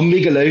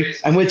Migaloo,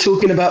 and we're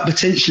talking about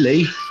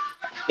potentially.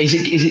 Is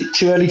it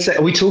too early to say?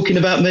 Are we talking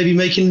about maybe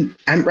making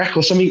AMP-RAC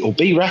or something, or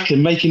B-RAC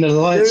and making an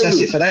alliance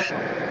asset for that?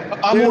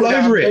 I'm all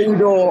over it.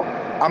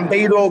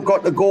 Ambedo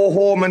got to go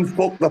home and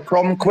fuck the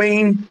prom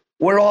queen.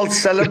 We're all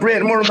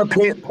celebrating. We're on the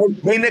pina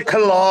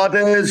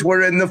coladas.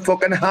 We're in the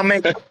fucking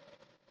hammock.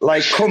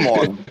 Like, come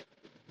on.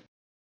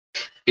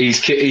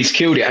 He's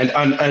killed it. And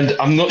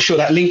I'm not sure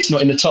that link's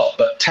not in the top,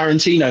 but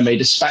Tarantino made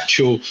a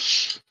spatial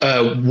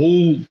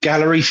wall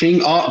gallery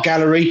thing, art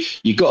gallery.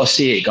 You got to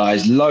see it,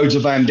 guys. Loads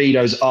of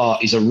Ambedo's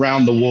art is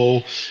around the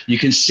wall. You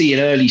can see an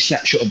early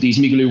snapshot of these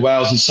Migaloo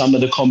whales and some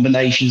of the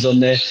combinations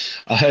on there.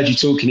 I heard you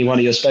talking in one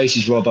of your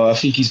spaces, Robbo. I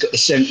think he's got the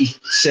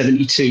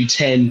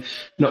 7210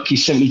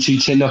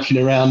 knocking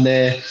around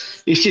there.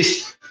 It's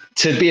just,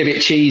 to be a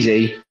bit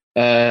cheesy,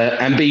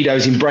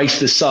 Ambedo's embraced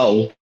the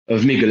soul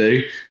of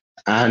Migaloo.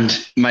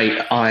 And, mate,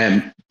 I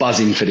am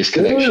buzzing for this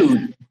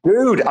collection.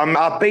 Dude,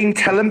 I've been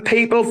telling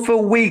people for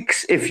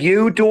weeks, if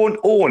you don't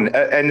own,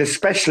 and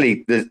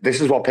especially, this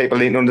is what people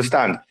need to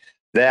understand,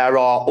 there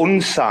are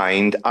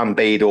unsigned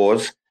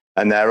Ambedos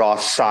and there are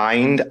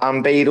signed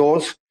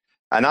Ambedos.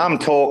 And I'm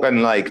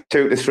talking like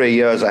 2 to 3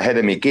 years ahead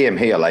of me game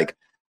here. Like,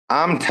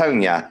 I'm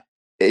telling you,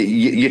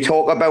 you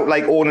talk about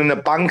like owning a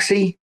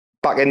Banksy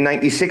back in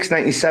 96,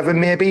 97,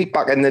 maybe,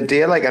 back in the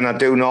day, like, and I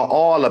do know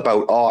all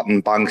about art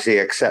and Banksy,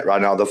 etc.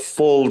 Now, the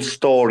full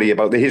story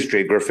about the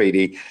history of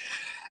graffiti.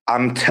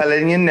 I'm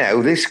telling you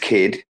now, this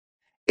kid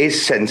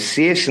is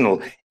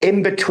sensational.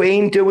 In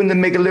between doing the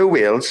Migaloo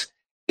wheels,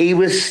 he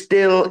was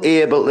still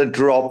able to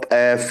drop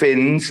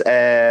Finn's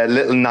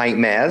Little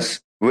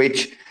Nightmares,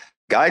 which,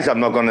 guys,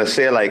 I'm not going to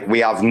say, like, we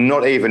have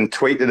not even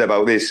tweeted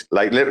about this.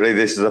 Like, literally,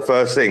 this is the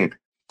first thing.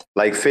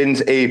 Like,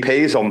 Finn's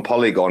EPs on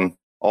Polygon,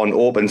 on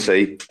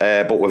OpenSea,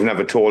 but we've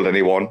never told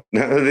anyone.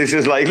 This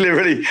is like,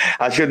 literally,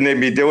 I shouldn't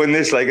even be doing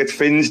this. Like, it's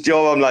Finn's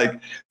job. I'm like,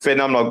 Finn,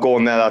 I'm not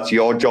going there. That's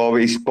your job.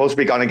 He's supposed to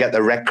be going to get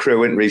the rec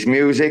crew into his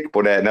music,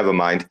 but never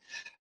mind.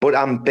 but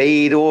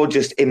Ambedo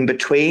just in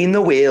between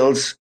the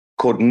wheels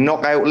could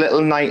knock out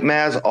Little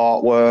Nightmares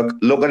artwork.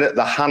 Look at it,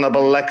 the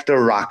Hannibal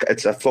Lecter rack.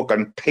 It's a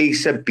fucking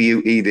piece of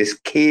beauty. This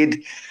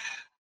kid,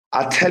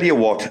 I tell you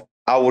what,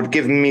 I would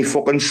give him me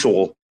fucking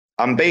soul.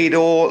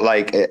 Ambedo,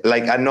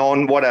 like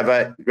Anon,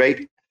 whatever,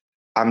 right?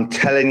 I'm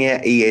telling you,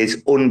 he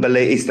is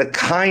unbelievable. He's the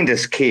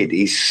kindest kid.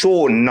 He's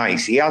so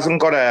nice.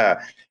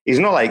 He's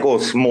not like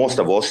us, most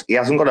of us. He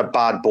hasn't got a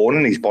bad bone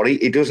in his body.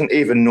 He doesn't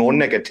even know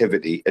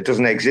negativity. It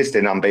doesn't exist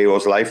in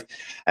Ambedo's life.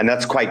 And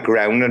that's quite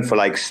grounding for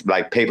like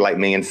people like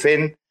me and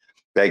Finn,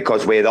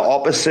 because we're the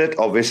opposite,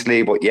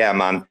 obviously. But yeah,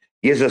 man,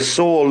 he's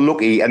so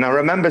lucky. And I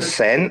remember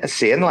saying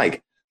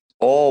like,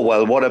 oh,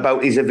 well, what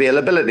about his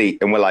availability?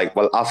 And we're like,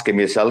 well, ask him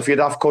yourself, you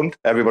daft cunt.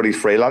 Everybody's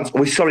freelance.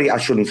 Oh, sorry, I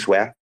shouldn't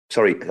swear.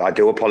 Sorry, I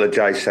do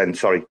apologize, Sen.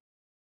 Sorry.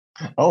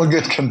 All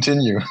good.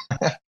 Continue.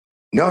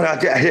 No,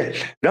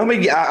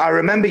 I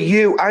remember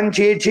you and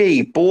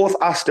JG both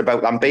asked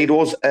about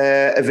Ambedo's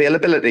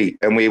availability.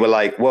 And we were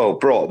like, whoa,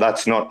 bro,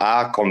 that's not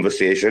our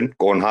conversation.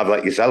 Go and have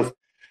that yourself.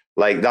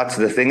 Like, that's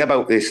the thing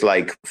about this,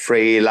 like,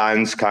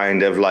 freelance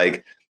kind of,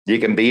 like, you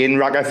can be in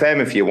Rag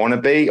FM if you want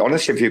to be.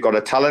 Honestly, if you've got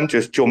a talent,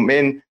 just jump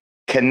in,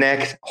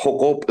 connect,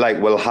 hook up.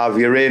 Like, we'll have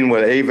you in.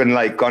 We're even,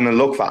 like, going to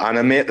look for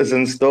animators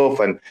and stuff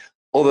and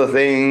other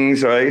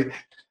things, right?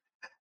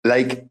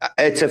 Like,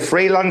 it's a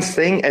freelance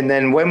thing. And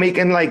then when we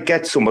can, like,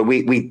 get somewhere,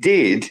 we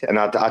did, and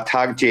I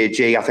tagged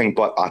JG, I think,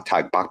 but I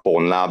tagged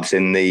Backbone Labs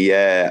in the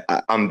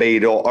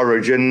Ambedo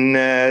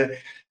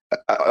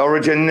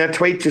Origin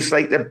tweet, just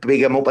like to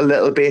big him up a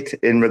little bit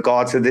in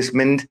regards to this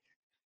mint.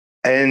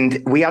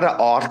 And we had an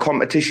art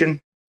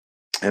competition,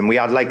 and we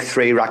had, like,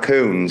 3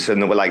 raccoons,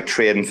 and they were, like,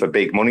 trading for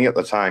big money at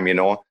the time, you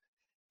know.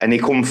 And he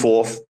come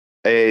forth.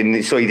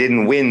 And so he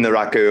didn't win the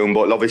raccoon,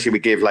 but obviously we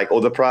gave like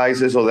other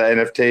prizes, other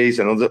NFTs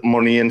and other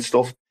money and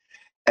stuff.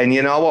 And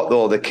you know what,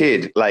 though? The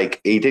kid,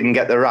 like, he didn't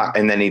get the rack,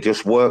 and then he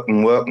just worked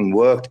and worked and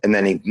worked. And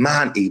then he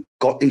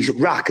got his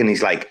rack, and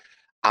he's like,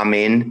 I'm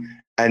in.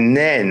 And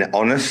then,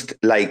 honest,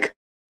 like,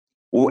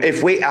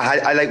 if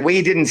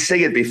we didn't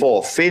see it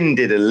before. Finn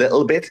did a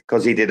little bit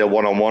because he did a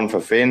one-on-one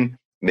for Finn.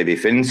 Maybe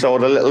Finn saw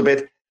it a little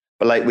bit.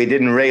 But, like, we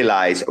didn't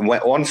realize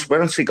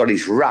once he got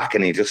his rack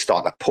and he just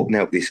started putting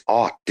out this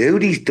art,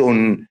 dude, he's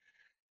done.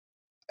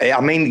 I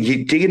mean,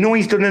 do you know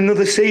he's done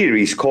another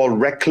series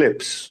called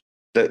Reclipse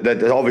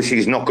that obviously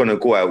is not going to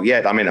go out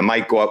yet? I mean, it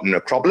might go out in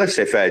Acropolis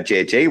if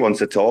JJ wants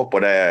to talk,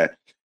 but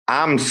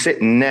I'm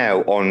sitting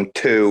now on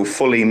 2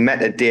 fully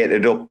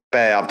metadated up.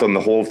 I've done the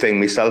whole thing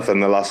myself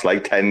in the last,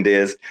 like, 10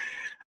 days.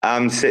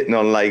 I'm sitting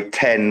on, like,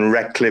 10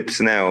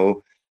 Reclipse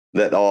now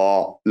that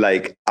are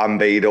like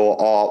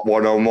Ambedo art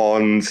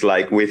one-on-ones,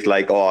 like with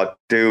like, oh,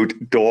 dude,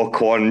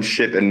 Dorkwon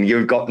shit, and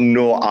you've got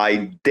no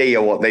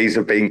idea what these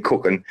have been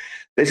cooking.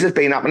 This has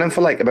been happening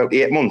for like about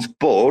 8 months,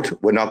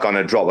 but we're not going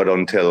to drop it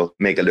until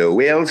Megalo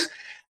Wales.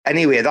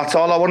 Anyway, that's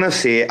all I want to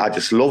say. I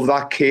just love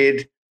that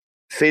kid.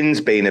 Finn's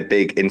been a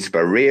big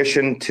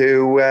inspiration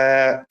to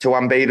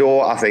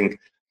Ambedo. I think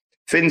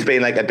Finn's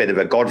been like a bit of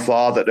a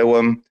godfather to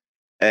him.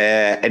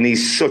 And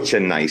he's such a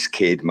nice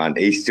kid, man.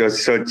 He's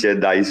just such a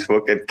nice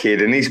fucking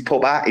kid. And his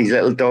pupper, his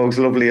little dog's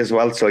lovely as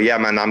well. So, yeah,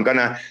 man, I'm going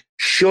to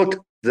shut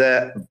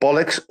the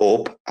bollocks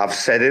up. I've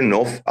said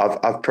enough.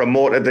 I've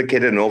promoted the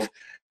kid enough.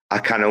 I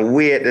can't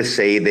wait to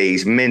see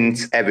these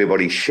mints,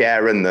 everybody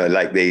sharing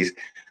these.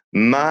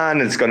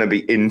 Man, it's going to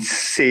be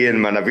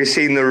insane, man. Have you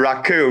seen the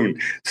raccoon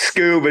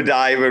scuba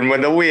diving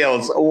with the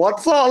wheels?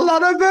 What's all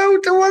that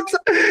about?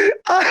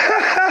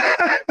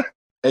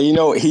 And, you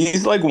know,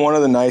 he's like one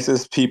of the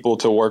nicest people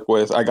to work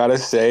with. I gotta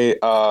say,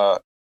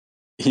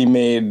 he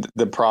made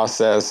the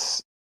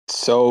process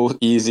so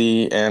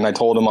easy. And I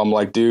told him, I'm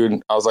like, dude,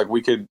 I was like,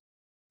 we could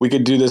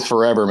do this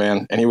forever,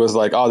 man. And he was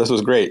like, oh, this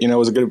was great. You know,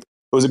 it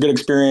was a good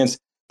experience.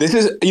 This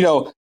is, you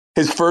know,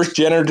 his first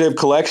generative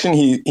collection.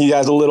 He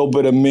has a little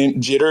bit of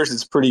mint jitters.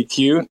 It's pretty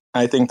cute.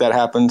 I think that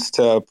happens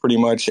to pretty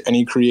much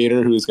any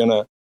creator who's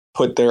gonna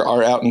put their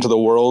art out into the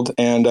world.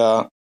 And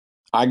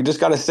I just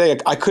got to say,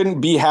 I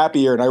couldn't be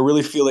happier, and I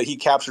really feel that he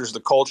captures the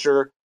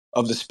culture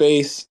of the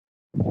space.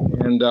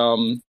 And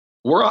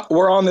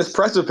we're on this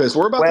precipice.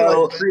 We're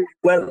about to.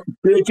 Well,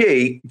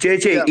 JG,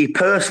 yeah. He did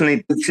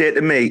personally say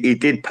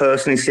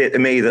to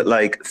me that,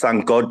 like,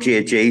 thank God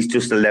JG's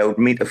just allowed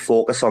me to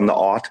focus on the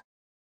art,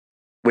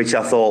 which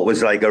I thought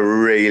was like a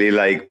really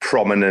like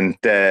prominent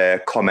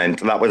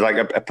comment. That was like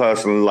a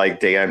personal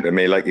like DM to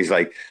me. Like, he's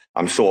like,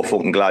 I'm so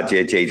fucking glad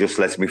JJ just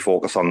lets me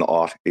focus on the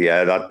art.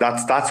 Yeah,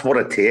 that's what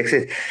it takes.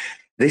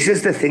 This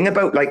is the thing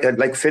about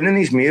like Finn and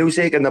his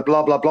music and the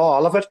blah blah blah.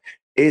 All of it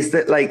is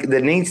that like there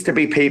needs to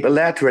be people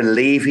there to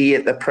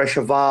alleviate the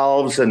pressure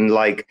valves, and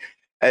like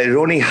it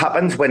only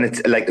happens when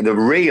it's like the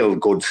real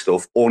good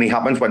stuff. Only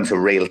happens when it's a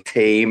real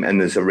team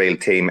and there's a real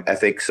team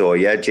ethic. So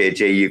yeah,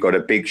 JJ, you got a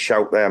big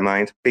shout there,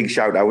 mind. Big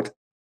shout out.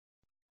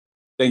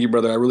 Thank you,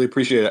 brother. I really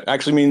appreciate it.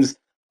 Actually means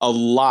a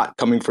lot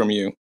coming from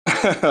you.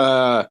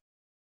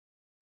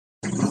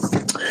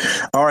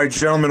 All right,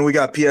 gentlemen, we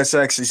got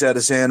PSX. He's had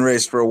his hand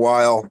raised for a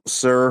while.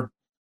 Sir,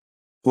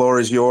 floor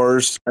is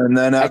yours. And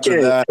then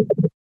after that,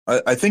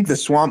 I think the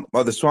swamp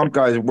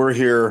guys were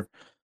here.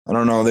 I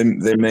don't know.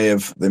 They may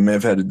have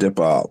had to dip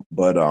out,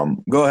 but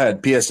go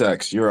ahead.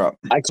 PSX, you're up.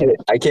 I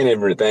can't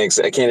even. Thanks.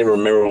 I can't even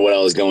remember what I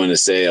was going to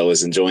say. I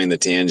was enjoying the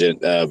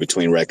tangent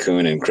between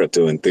raccoon and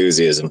crypto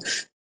enthusiasm.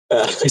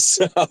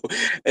 So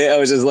I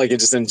was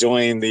just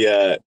enjoying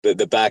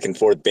the back and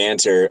forth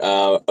banter.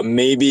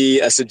 Maybe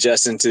a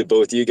suggestion to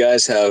both you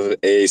guys: have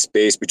a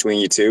space between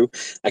you two.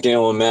 I can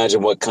only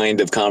imagine what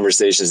kind of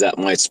conversations that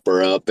might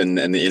spur up, and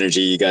the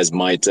energy you guys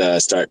might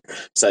start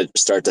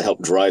to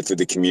help drive through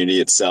the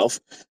community itself.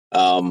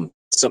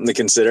 Something to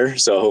consider.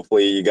 So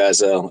hopefully you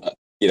guys,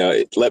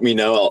 let me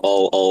know.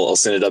 I'll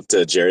send it up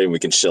to Jerry, and we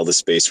can shell the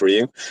space for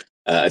you.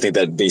 I think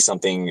that'd be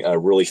something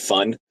really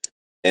fun.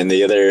 And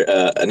the other,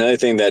 another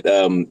thing that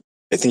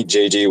I think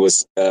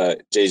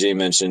JJ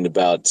mentioned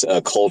about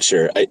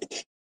culture.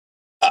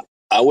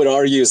 I would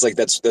argue is like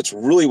that's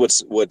really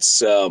what's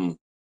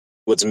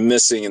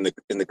missing in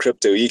the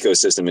crypto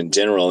ecosystem in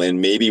general, and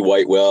maybe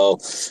White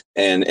Whale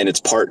and its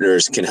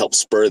partners can help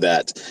spur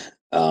that.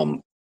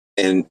 And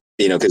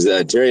because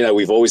Jerry and I,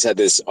 we've always had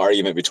this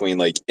argument between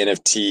like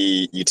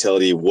NFT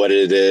utility, what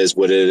it is,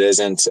 what it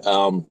isn't.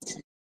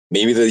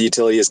 Maybe the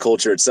utility is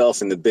culture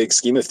itself in the big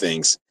scheme of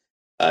things.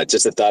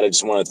 Just a thought. I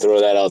just want to throw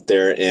that out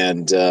there.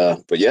 And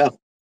but yeah,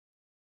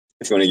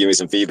 if you want to give me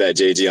some feedback,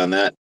 JG, on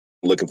that,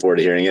 I'm looking forward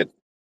to hearing it.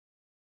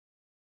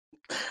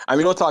 I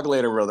mean, we'll talk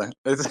later, brother.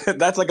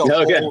 That's like that's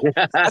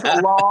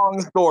a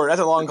long story. That's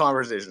a long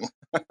conversation.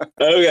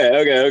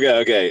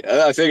 Okay.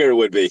 I figured it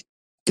would be.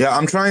 Yeah,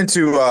 I'm trying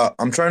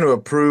to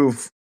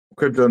approve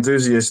Crypto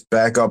Enthusiast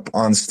back up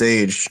on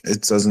stage.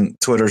 It doesn't.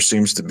 Twitter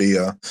seems to be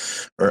or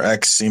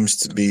X seems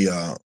to be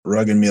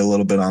rugging me a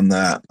little bit on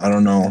that. I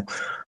don't know.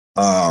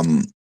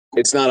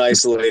 It's not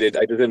isolated.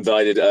 I just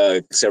invited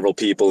several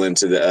people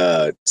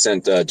into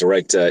sent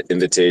direct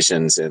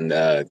invitations, and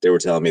they were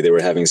telling me they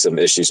were having some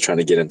issues trying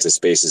to get into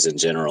spaces in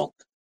general.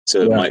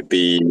 So it might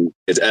be.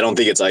 I don't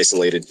think it's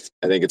isolated.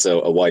 I think it's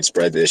a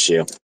widespread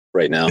issue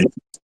right now.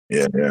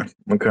 Yeah.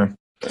 Okay.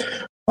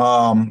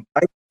 I'm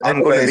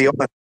going to be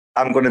honest.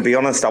 I'm going to be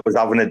honest. I was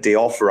having a day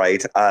off,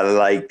 right?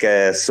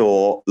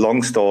 So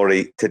long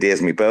story.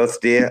 Today's my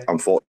birthday. I'm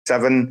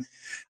 47.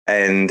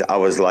 And I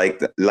was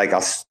like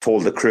I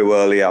told the crew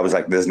earlier, I was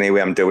like, there's no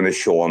way I'm doing a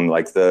show on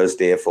like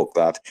Thursday. Fuck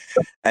that.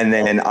 And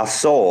then I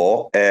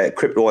saw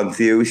Crypto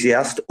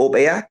Enthusiast up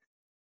here.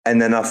 And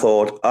then I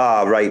thought,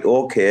 right,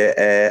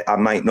 okay, I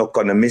might not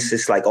going to miss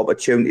this like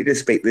opportunity to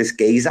speak to this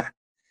geezer.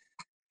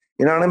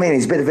 You know what I mean?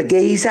 He's a bit of a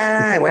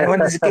geezer. When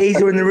there's a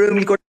geezer in the room,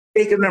 you've got to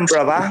speak to them,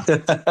 brother.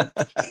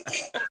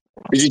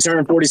 Did you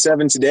turn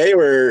 47 today,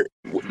 or?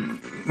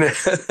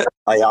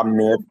 I am,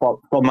 mate.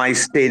 For my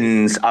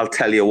sins, I'll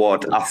tell you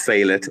what, I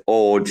feel it.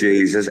 Oh,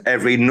 Jesus.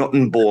 Every nut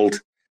and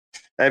bolt's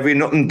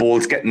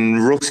getting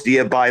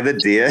rustier by the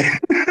day.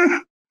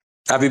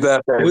 Happy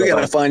birthday. We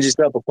got to find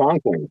yourself a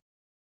Conklin.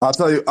 I'll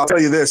tell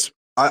you this.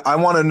 I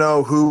want to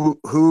know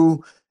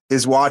who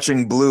is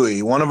watching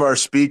Bluey. One of our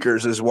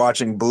speakers is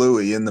watching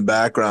Bluey in the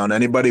background.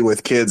 Anybody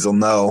with kids will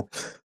know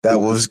that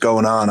was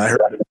going on. I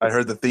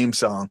heard the theme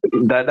song.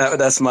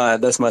 That's my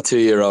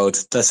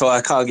 2-year-old. That's why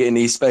I can't get in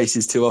these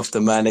spaces too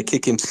often, man. They're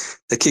kicking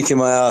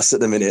my ass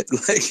at the minute.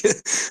 Like,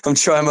 I'm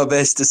trying my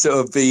best to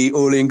sort of be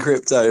all in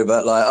crypto,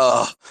 but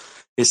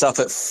it's up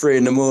at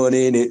 3 a.m.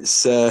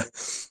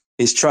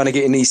 It's trying to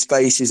get in these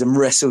spaces and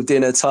wrestle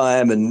dinner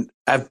time and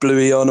have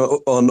Bluey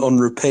on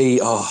repeat.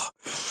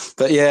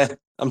 But yeah,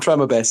 I'm trying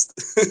my best.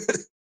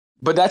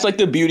 But that's like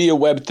the beauty of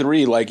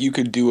Web3. Like, you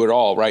could do it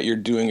all, right? You're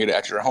doing it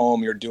at your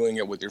home. You're doing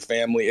it with your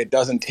family. It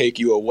doesn't take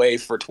you away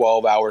for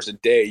 12 hours a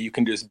day. You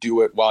can just do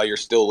it while you're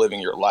still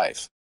living your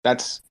life.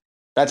 That's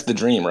the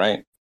dream,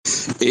 right?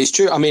 It's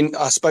true. I mean,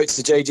 I spoke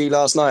to JG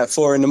last night at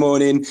 4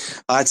 a.m.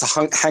 I had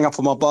to hang up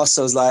on my boss.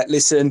 I was like,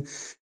 listen,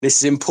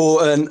 this is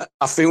important.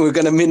 I think we're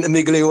going to mint the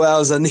Miggly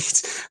Whales. I need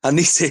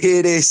to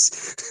hear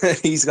this.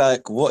 He's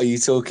like, what are you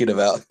talking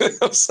about? I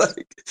was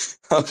like,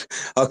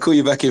 I'll call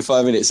you back in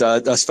 5 minutes. I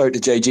spoke to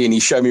JG and he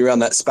showed me around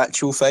that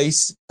spatial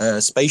link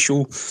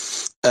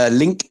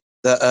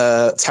that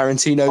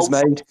Tarantino's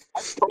made.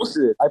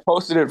 I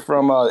posted it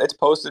from it's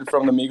posted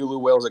from the Miggly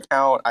Whales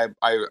account. I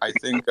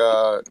think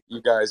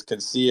you guys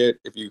can see it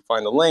if you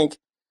find the link.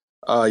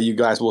 You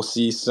guys will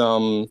see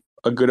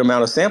a good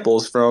amount of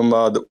samples from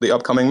the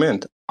upcoming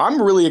mint. I'm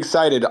really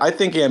excited. I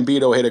think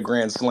Ambito hit a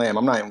grand slam.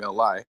 I'm not even gonna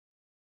lie.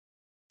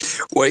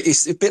 Well,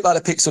 it's a bit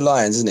like the Pixel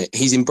Lions, isn't it?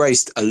 He's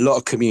embraced a lot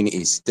of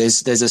communities.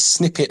 There's a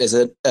snippet, there's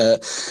a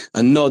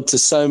nod to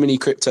so many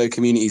crypto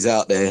communities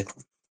out there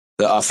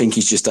that I think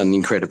he's just done an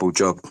incredible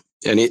job.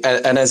 And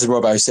as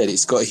Robbo said,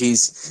 it's got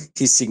his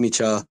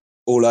signature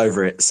all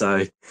over it.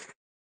 So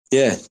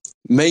yeah,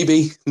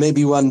 maybe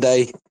one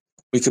day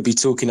we could be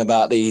talking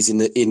about these in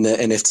the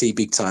NFT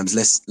big times.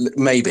 Let's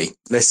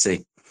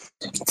see.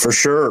 For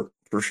sure.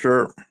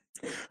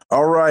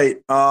 All right.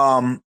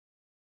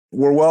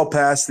 We're well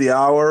past the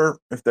hour.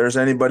 If there's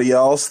anybody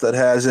else that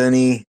has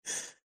any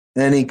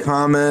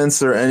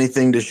comments or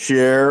anything to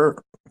share,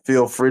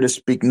 feel free to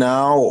speak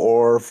now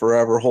or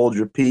forever hold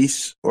your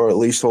peace, or at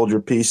least hold your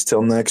peace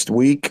till next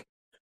week.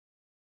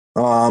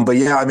 But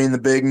yeah, I mean, the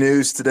big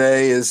news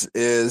today is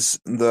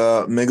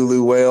the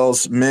Migaloo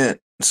Whales Mint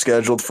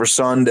scheduled for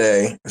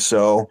Sunday.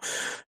 So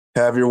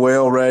have your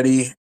whale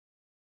ready.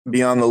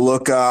 Be on the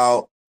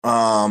lookout.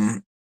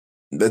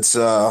 That's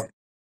a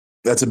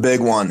big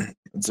one.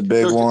 It's a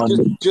big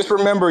one. Just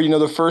remember,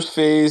 the first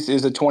phase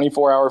is a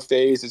 24-hour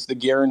phase. It's the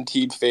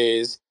guaranteed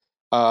phase.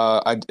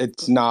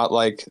 It's not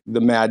like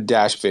the mad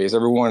dash phase.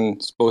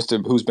 Everyone's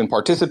who's been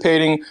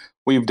participating,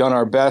 we've done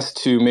our best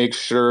to make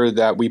sure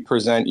that we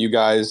present you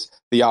guys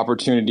the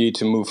opportunity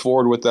to move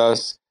forward with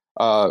us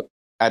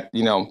at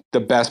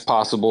the best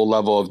possible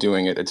level of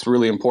doing it. It's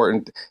really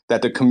important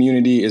that the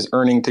community is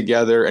earning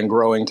together and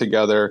growing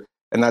together.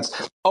 And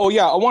that's, oh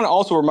yeah, I want to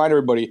also remind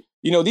everybody,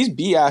 these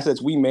B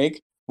assets we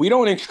make, we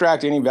don't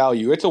extract any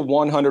value. It's a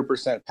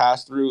 100%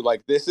 pass through.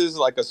 Like, this is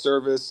like a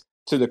service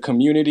to the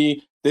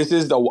community. This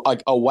is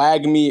like a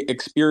WAGMI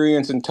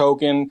experience and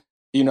token.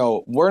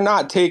 We're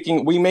not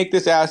taking, we make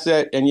this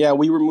asset and yeah,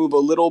 we remove a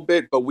little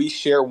bit, but we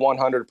share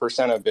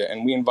 100% of it.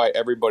 And we invite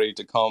everybody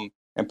to come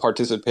and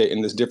participate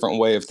in this different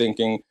way of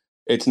thinking.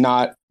 It's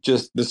not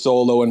just the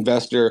solo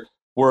investor.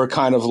 We're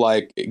kind of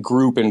like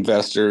group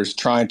investors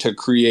trying to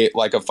create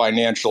like a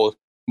financial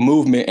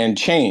movement and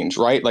change,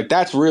 right? Like,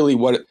 that's really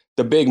what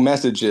the big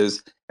message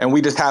is. And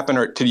we just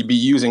happen to be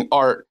using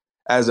art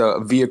as a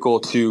vehicle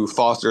to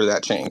foster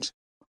that change.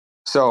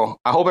 So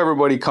I hope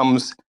everybody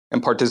comes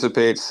and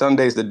participates.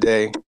 Sunday's the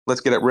day. Let's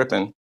get it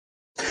ripping.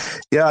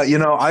 Yeah,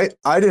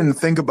 I didn't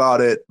think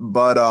about it,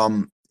 but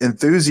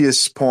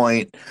Enthusiast's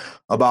point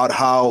about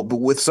how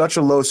with such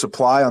a low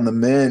supply on the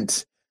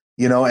mint,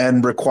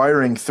 and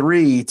requiring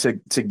 3 to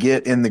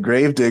get in the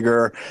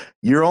Gravedigger,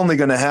 there's only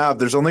going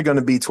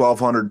to be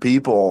 1,200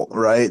 people,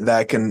 right?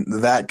 That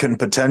can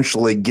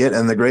potentially get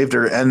in the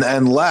Gravedigger,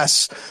 and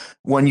less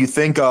when you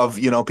think of,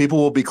 people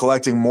will be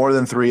collecting more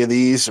than 3 of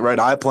these, right?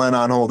 I plan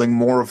on holding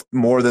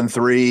more than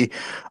 3,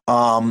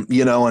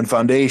 and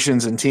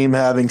foundations and team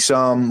having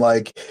some,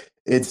 like,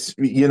 it's,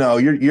 you're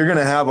going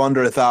to have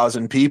under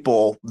 1,000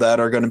 people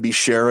that are going to be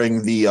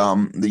sharing the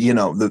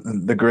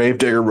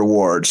Gravedigger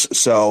rewards.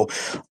 So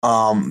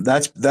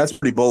that's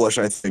pretty bullish,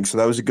 I think. So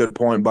that was a good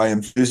point by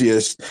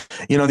Enthusiast.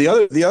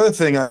 The other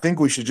thing I think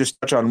we should just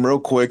touch on real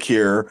quick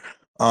here,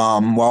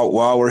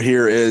 while we're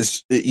here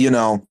is,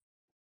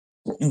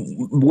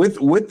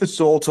 with the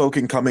Soul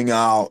token coming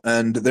out,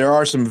 and there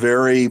are some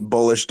very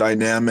bullish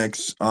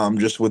dynamics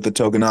just with the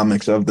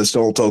tokenomics of the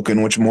Soul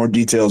token, which more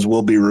details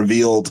will be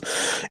revealed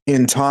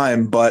in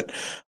time. But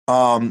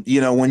when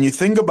you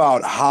think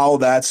about how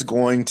that's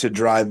going to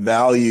drive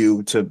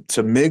value to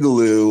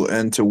Migaloo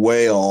and to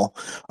Whale,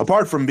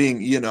 apart from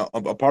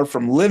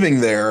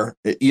living there,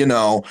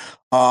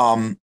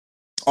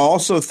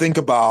 also think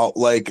about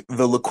like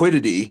the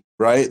liquidity,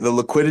 right? The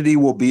liquidity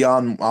will be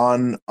on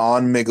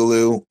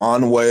Migaloo,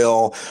 on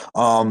Whale,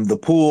 the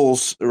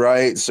pools,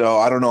 right? So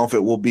I don't know if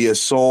it will be a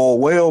Soul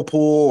Whale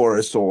pool or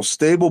a Soul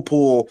stable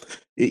pool,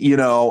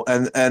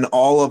 and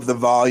all of the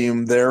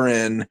volume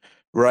therein,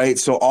 right?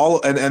 So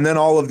and then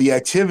all of the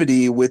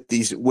activity with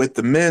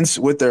the mints,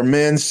 with their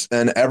mints,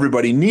 and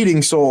everybody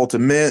needing Soul to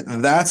mint,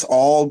 that's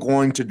all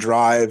going to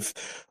drive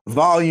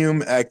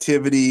volume,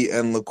 activity,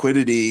 and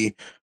liquidity,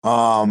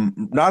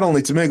 not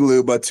only to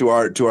Migaloo but to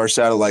our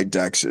satellite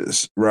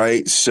dexes,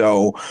 right?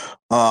 So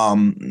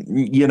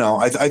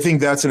I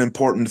think that's an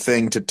important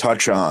thing to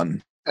touch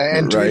on.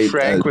 And to be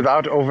frank,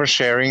 without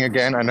oversharing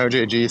again, I know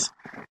JG's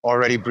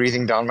already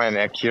breathing down my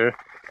neck here.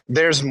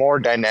 There's more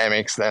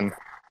dynamics than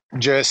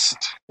just,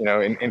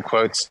 in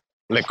quotes,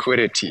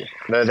 liquidity.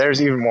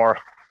 There's even more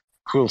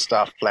cool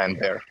stuff planned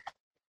there.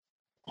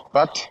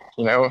 But,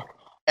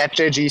 at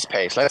JG's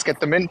pace, let's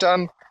get the mint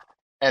done,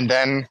 and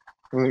then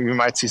we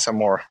might see some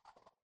more.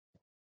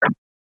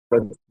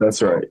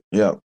 That's right.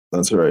 Yeah,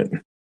 that's right.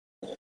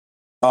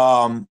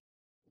 One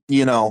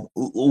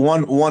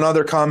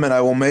other comment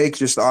I will make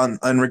just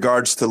in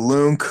regards to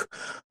Lunk.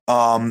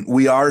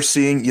 We are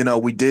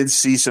seeing, we did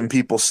see some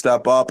people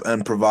step up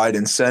and provide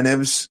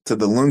incentives to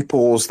the Lunk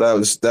pools.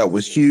 That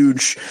was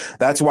huge.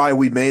 That's why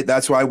we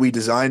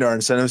designed our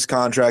incentives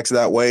contracts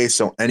that way,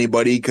 so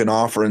anybody can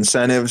offer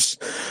incentives,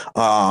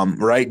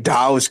 right?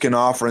 DAOs can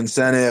offer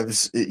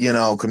incentives,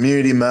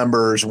 community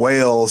members,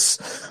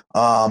 whales,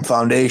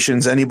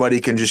 foundations, anybody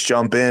can just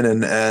jump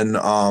in and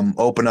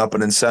open up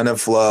an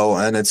incentive flow.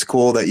 And it's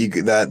cool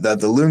that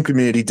the Lunk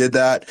community did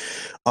that.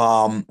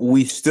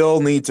 We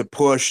still need to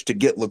push to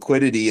get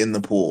liquidity in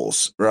the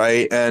pools,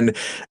 right? And,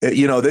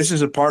 this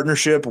is a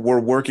partnership. We're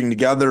working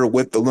together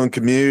with the Lunk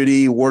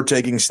community. We're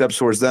taking steps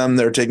towards them.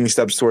 They're taking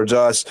steps towards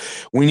us.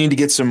 We need to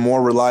get some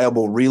more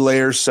reliable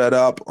relayers set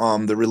up.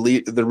 The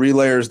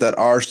relayers that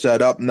are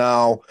set up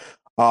now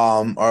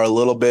are a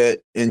little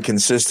bit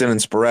inconsistent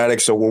and sporadic.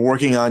 So we're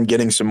working on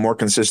getting some more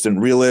consistent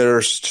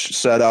relayers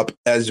set up,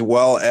 as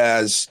well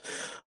as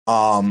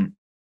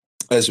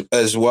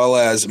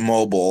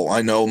mobile.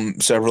 I know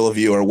several of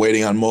you are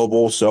waiting on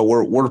mobile, so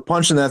we're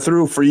punching that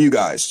through for you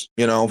guys.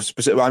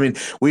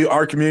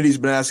 Our community's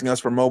been asking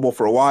us for mobile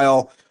for a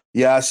while.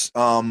 Yes,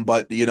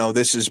 but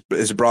this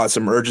has brought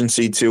some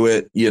urgency to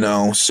it.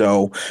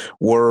 So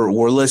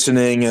we're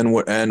listening and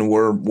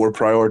we're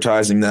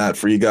prioritizing that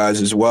for you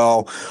guys as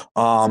well.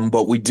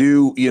 But we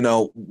do,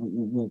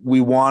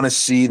 we want to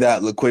see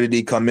that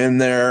liquidity come in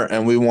there,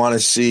 and we want to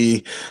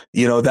see,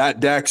 that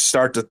DEX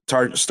start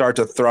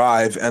to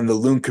thrive, and the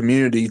Loon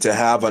community to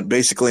have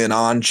basically an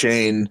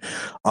on-chain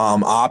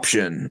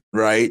option,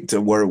 right?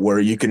 To where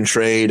you can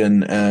trade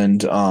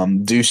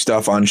and do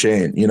stuff on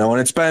chain. And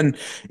it's been,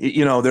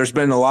 there's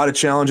been a lot of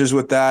challenges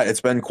with that.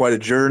 It's been quite a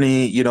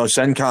journey.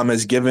 CENTCOM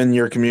has given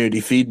your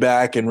community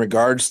feedback in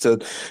regards to,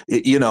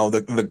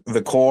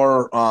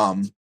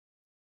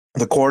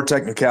 the core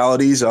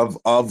technicalities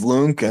of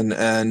Lunk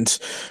and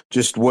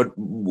just what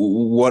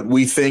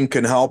we think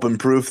can help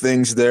improve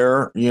things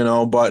there.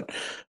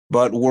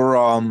 But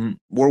we're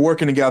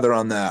working together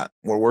on that.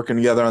 We're working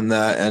together on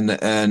that,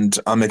 and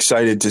I'm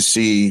excited to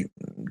see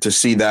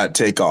that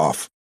take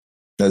off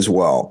as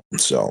well.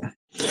 So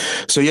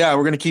yeah,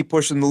 we're gonna keep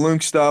pushing the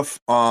Lunk stuff.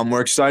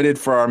 We're excited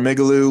for our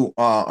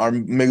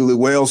Migaloo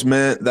Whales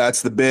mint.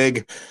 That's the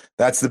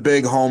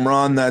big home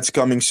run that's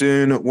coming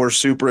soon. We're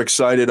super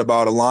excited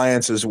about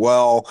Alliance as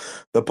well.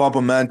 The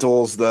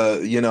Pumpamentals,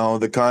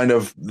 the kind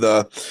of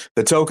the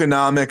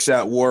tokenomics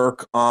at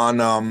work on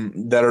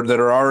that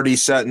are already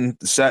set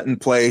in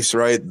place,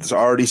 right? It's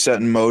already set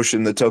in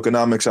motion. The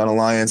tokenomics on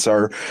Alliance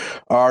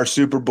are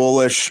super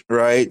bullish,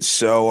 right?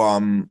 So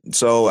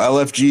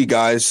LFG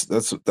guys,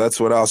 that's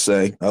what I'll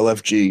say.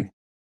 LFG.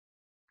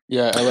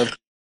 Yeah, LFG.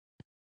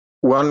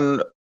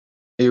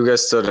 You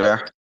guys still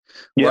there?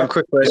 Yeah. One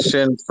quick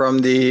question from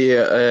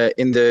the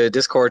in the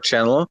Discord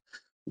channel: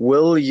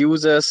 will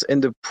users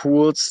in the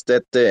pools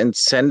that have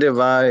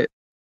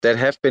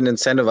been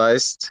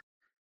incentivized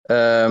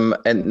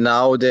and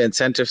now the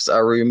incentives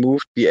are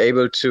removed be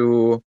able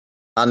to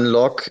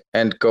unlock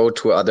and go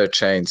to other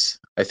chains?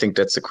 I think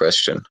that's the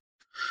question.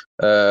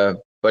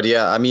 But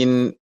yeah, I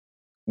mean,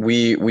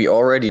 we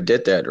already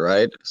did that,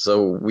 right?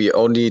 So we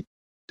only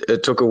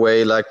took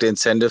away like the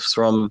incentives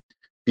from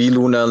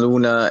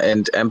bLuna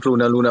and AMP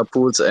Luna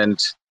pools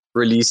and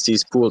released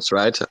these pools,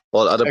 right?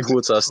 All other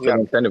pools are still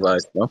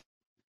incentivized, no?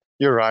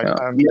 You're right.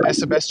 As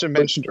Sebastian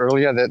mentioned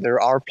earlier, that there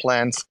are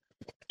plans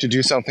to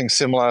do something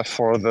similar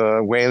for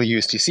the Whale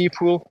USDC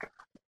pool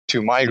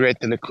to migrate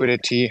the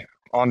liquidity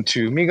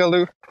onto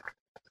Migaloo.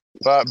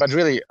 But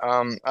really,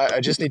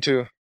 I just need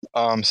to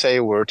say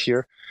a word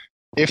here.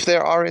 If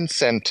there are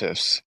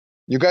incentives,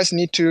 you guys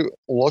need to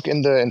look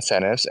in the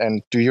incentives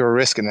and do your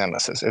risk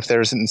analysis. If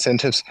there's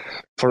incentives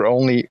for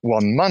only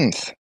 1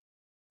 month,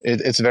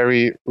 it's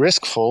very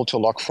riskful to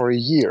lock for a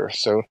year.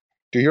 So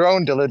do your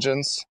own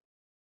diligence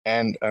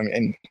and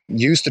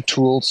use the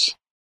tools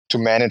to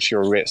manage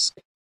your risk.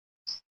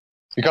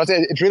 Because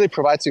it really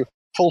provides you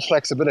full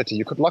flexibility.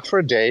 You could lock for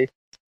a day,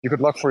 you could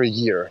lock for a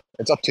year.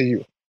 It's up to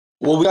you.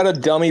 Well, we got to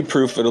dummy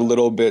proof it a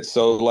little bit.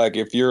 So like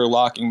if you're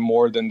locking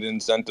more than the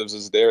incentives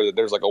is there, that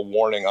there's like a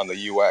warning on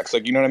the UX.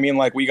 Like, you know what I mean?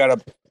 Like we got to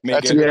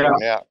make it. Yeah.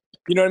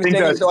 You know what I'm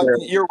saying? So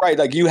you're right.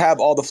 Like you have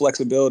all the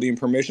flexibility and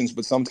permissions,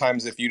 but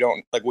sometimes if you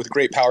don't, like with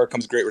great power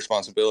comes great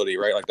responsibility,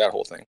 right? Like that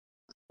whole thing.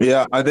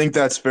 Yeah, I think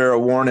that's fair. A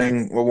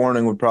warning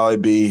would probably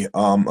be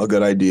a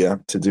good idea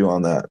to do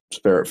on that.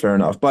 Fair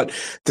enough. But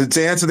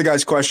to answer the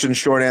guy's question,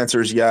 short answer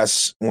is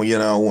yes. Well,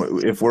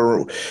 if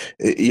we're,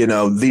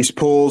 these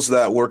pools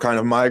that we're kind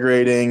of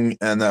migrating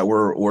and that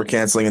we're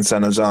canceling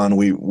incentives on,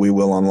 we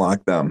will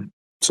unlock them.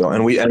 So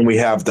and we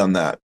have done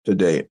that to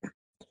date.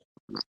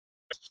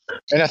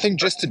 And I think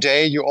just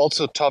today you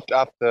also topped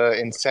up the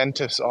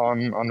incentives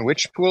on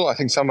which pool? I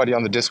think somebody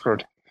on the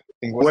Discord. I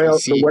think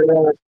was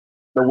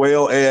the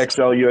Whale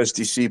AXL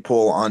USDC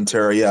pool on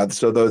Terra, yeah.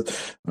 So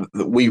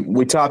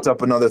we topped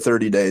up another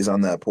 30 days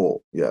on that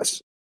pool.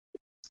 Yes.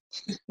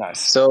 Nice.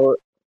 So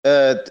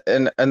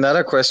and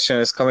another question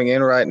is coming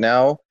in right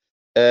now.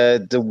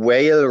 The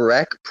Whale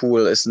rack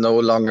pool is no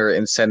longer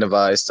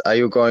incentivized. Are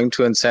you going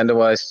to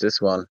incentivize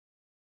this one?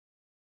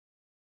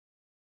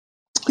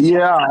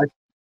 Yeah,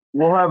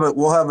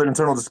 we'll have an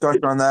internal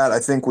discussion on that. I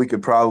think we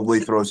could probably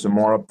throw some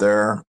more up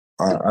there.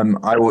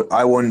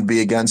 I wouldn't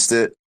be against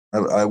it.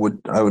 I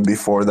would be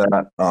for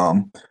that.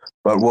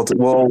 But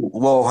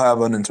we'll have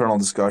an internal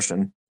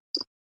discussion.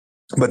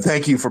 But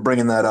thank you for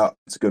bringing that up.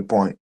 It's a good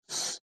point.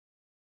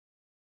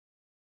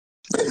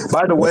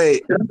 By the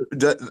way,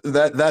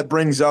 that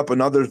brings up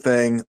another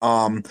thing.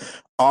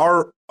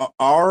 Our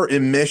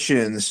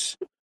emissions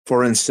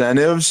for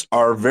incentives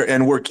are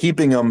and we're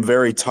keeping them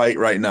very tight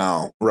right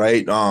now,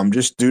 right?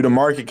 Just due to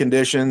market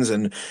conditions,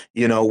 and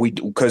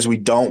because we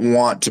don't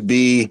want to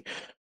be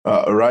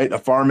right, a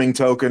farming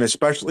token,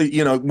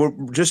 especially we're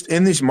just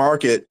in this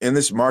market.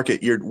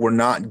 We're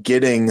not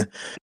getting.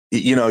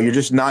 You're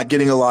just not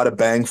getting a lot of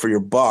bang for your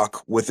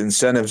buck with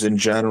incentives in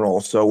general.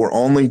 So we're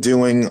only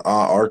doing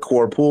our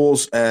core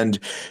pools, and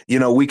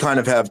we kind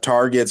of have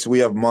targets. We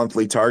have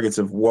monthly targets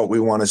of what we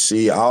want to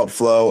see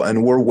outflow,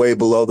 and we're way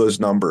below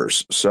those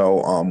numbers.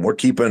 So we're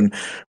keeping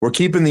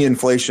the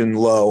inflation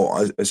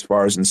low as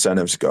far as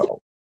incentives go.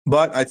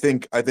 But I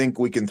think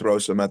we can throw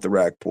some at the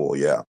rack pool.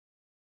 Yeah.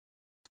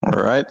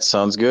 All right,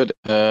 sounds good.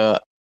 I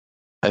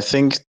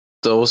think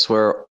these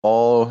were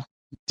all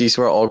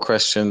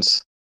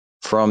questions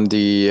from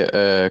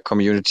the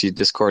community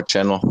Discord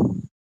channel.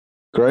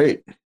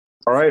 Great.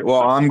 All right.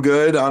 Well, I'm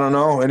good. I don't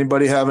know.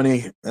 Anybody have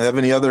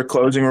any other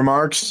closing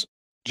remarks?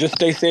 Just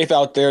stay safe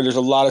out there. There's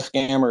a lot of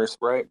scammers,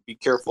 right? Be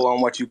careful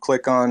on what you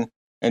click on,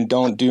 and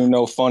don't do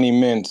no funny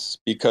mints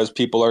because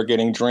people are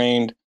getting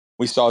drained.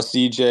 We saw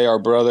CJ, our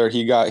brother,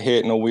 he got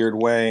hit in a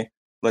weird way.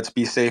 Let's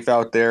be safe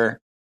out there.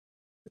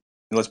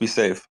 Let's be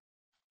safe.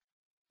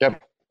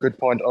 Yep, good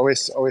point.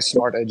 Always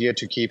smart idea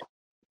to keep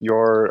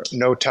your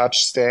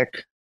no-touch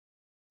stack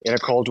in a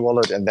cold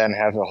wallet and then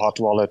have a hot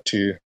wallet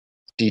to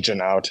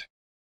degen out.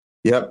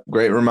 Yep,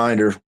 great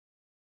reminder.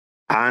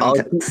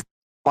 And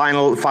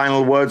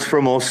final words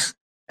from us.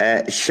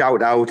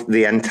 Shout out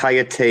the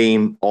entire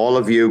team, all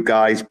of you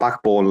guys,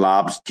 Backbone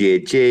Labs,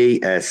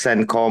 JG,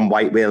 Sencom,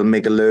 White Whale,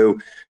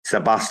 Migaloo,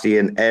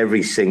 Sebastian,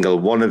 every single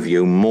one of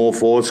you,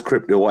 Morphos,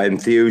 crypto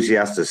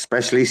enthusiasts,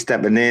 especially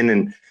stepping in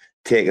and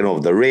taking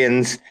over the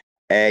reins.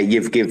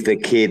 You've given the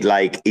kid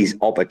like his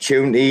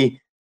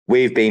opportunity.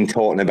 We've been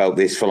talking about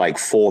this for like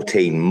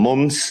 14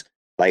 months.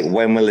 Like,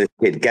 when will this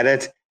kid get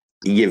it?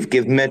 You've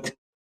given it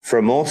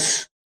from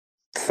us.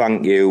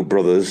 Thank you,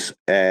 brothers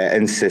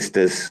and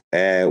sisters.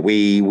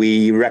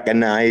 We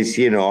recognize,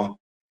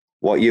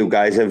 what you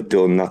guys have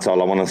done. That's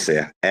all I want to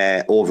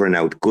say. Over and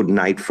out. Good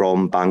night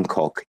from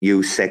Bangkok.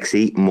 You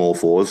sexy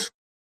morphos.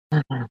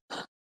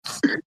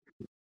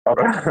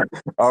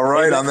 All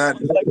right. On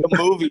that, like a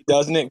movie,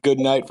 doesn't it? Good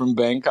Night from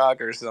Bangkok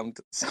or some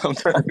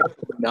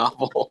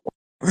novel.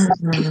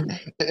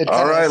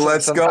 All right,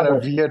 let's go. Kind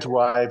of weird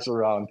vibes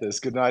around this.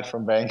 Good night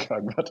from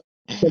Bangkok, but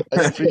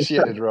I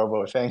appreciate it,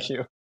 Robo. Thank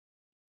you.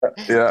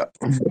 Yeah.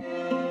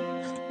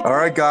 All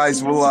right,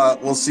 guys.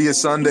 We'll see you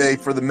Sunday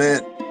for the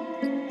mint.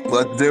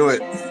 Let's do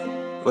it.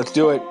 Let's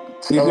do it.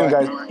 See you soon,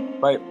 guys.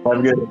 Bye. Have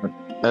a good one.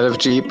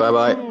 LFG,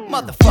 bye-bye.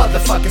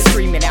 Motherfuckers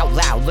screaming out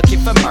loud, looking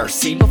for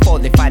mercy before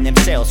they find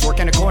themselves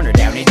working a corner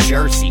down in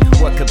Jersey.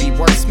 What could be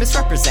worse?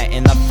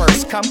 Misrepresenting the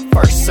first come,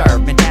 first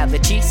serve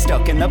mentality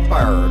stuck in the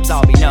burbs.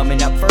 I'll be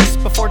numbing up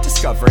first before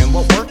discovering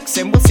what works,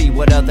 and we'll see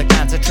what other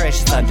kinds of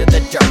trash is under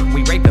the dirt.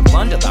 We rape and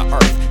plunder the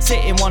earth,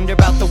 sit and wonder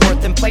about the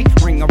worth and play,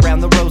 ring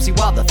around the rosy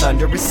while the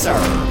thunder is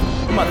served.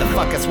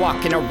 Motherfuckers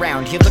walking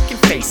around here looking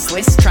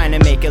faceless, trying to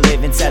make a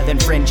living selling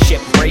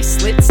friendship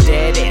bracelets.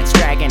 Dead ends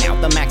dragging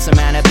out the max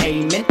amount of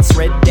payments.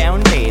 Red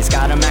down days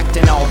got them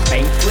acting all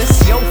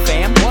bankless. Yo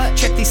fam, what?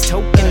 Check these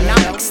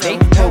tokenomics. They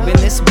probing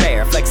this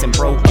bear, flexing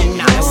broken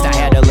honest. I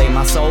had to lay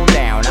my soul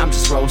down, I'm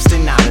just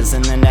roasting nadas.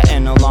 And then to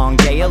end a long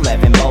day,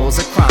 11 bowls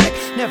of chronic.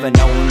 Never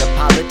known to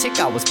politic,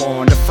 I was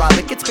born to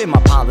frolic. It's been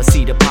my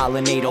policy to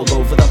pollinate all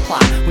over the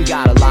plot. We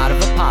got a lot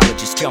of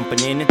apologists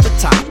jumping in at the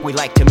top. We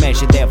like to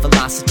measure their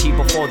velocity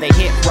before they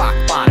hit rock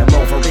bottom.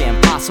 Over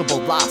impossible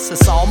loss,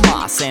 it's all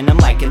moss, and I'm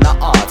liking the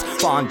odds.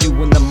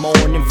 Fondue in the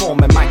morning,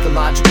 forming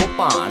mycological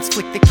bonds.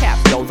 Flick the cap,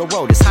 yo, the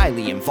road is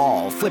highly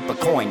involved. Flip a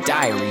coin,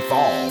 diary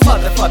evolve.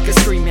 Motherfuckers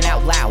screaming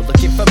out loud,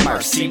 looking for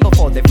mercy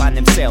before they find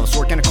themselves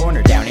working a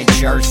corner down in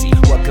Jersey.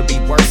 What could be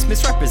worse?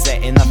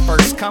 Misrepresenting the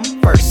first come,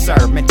 first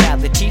serve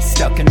mentality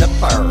stuck in the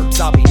burbs.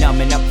 I'll be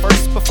numbing up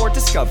first before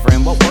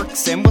discovering what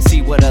works, and we'll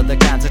see what other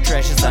kinds of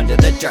trash is under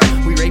the dirt.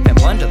 We rape and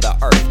plunder the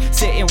earth,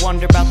 sit and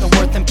wonder about the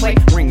worth and play,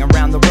 ring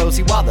around the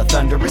rosy while the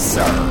thunder is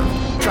served.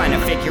 Trying to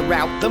figure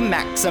out the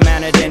max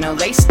amount of dinner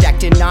lace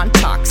stacked in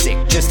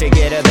non-toxic just to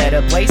get a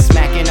better place.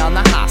 Smacking on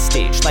the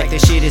hostage like the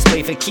shit is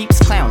play for keeps.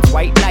 Clowns,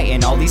 white knight,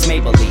 and all these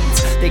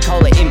Maybellines. They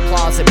call it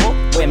implausible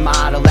when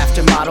model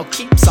after model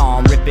keeps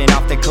on ripping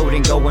off the coat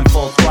and going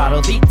full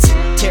throttle beats,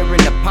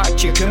 tearing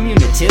apart your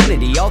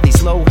community. All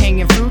these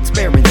low-hanging fruits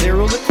bearing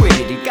zero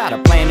liquidity. Got a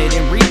planet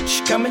in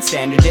reach, coming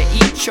standard to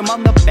each. I'm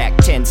on the back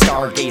 10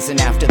 stargazing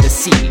after the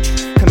siege,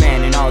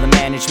 commanding all the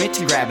management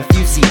to grab a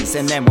few Z's,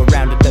 and then we'll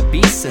round up the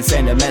beasts and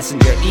send a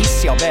messenger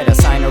east. Y'all better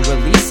sign a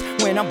release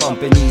when I'm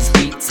bumping these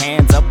beats.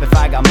 Hands up if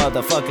I got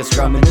motherfuckers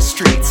drumming the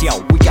streets. Yo,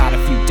 we got a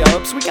few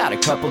dubs, we got a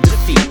couple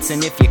defeats,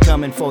 and if you're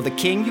coming for the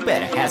king, you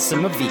better have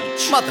some of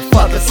each.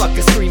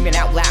 Motherfuckers screaming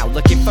out loud,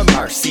 looking for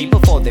mercy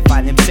before they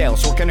find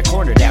themselves working a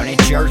corner down in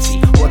Jersey.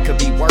 What could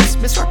be worse?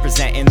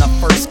 Misrepresenting the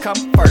first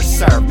come, first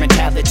serve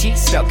mentality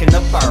stuck in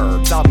the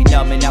burbs. I'll be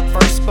numbing up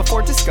first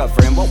before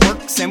discovering what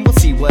works, and we'll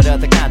see what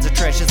other kinds of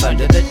trash is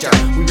under the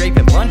dirt. We rape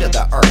and plunder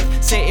the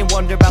earth, sit and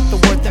wonder about the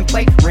worth and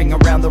play, ring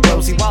around the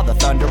rosy while the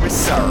thunder is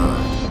served.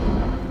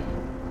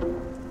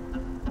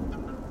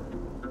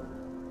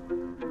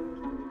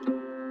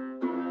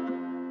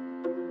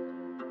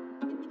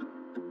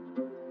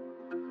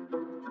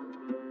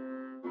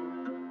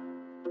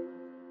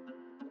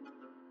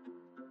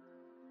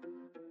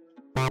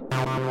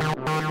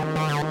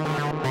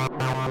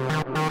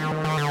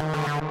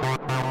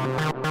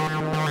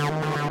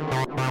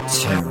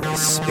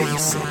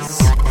 TerraSpaces.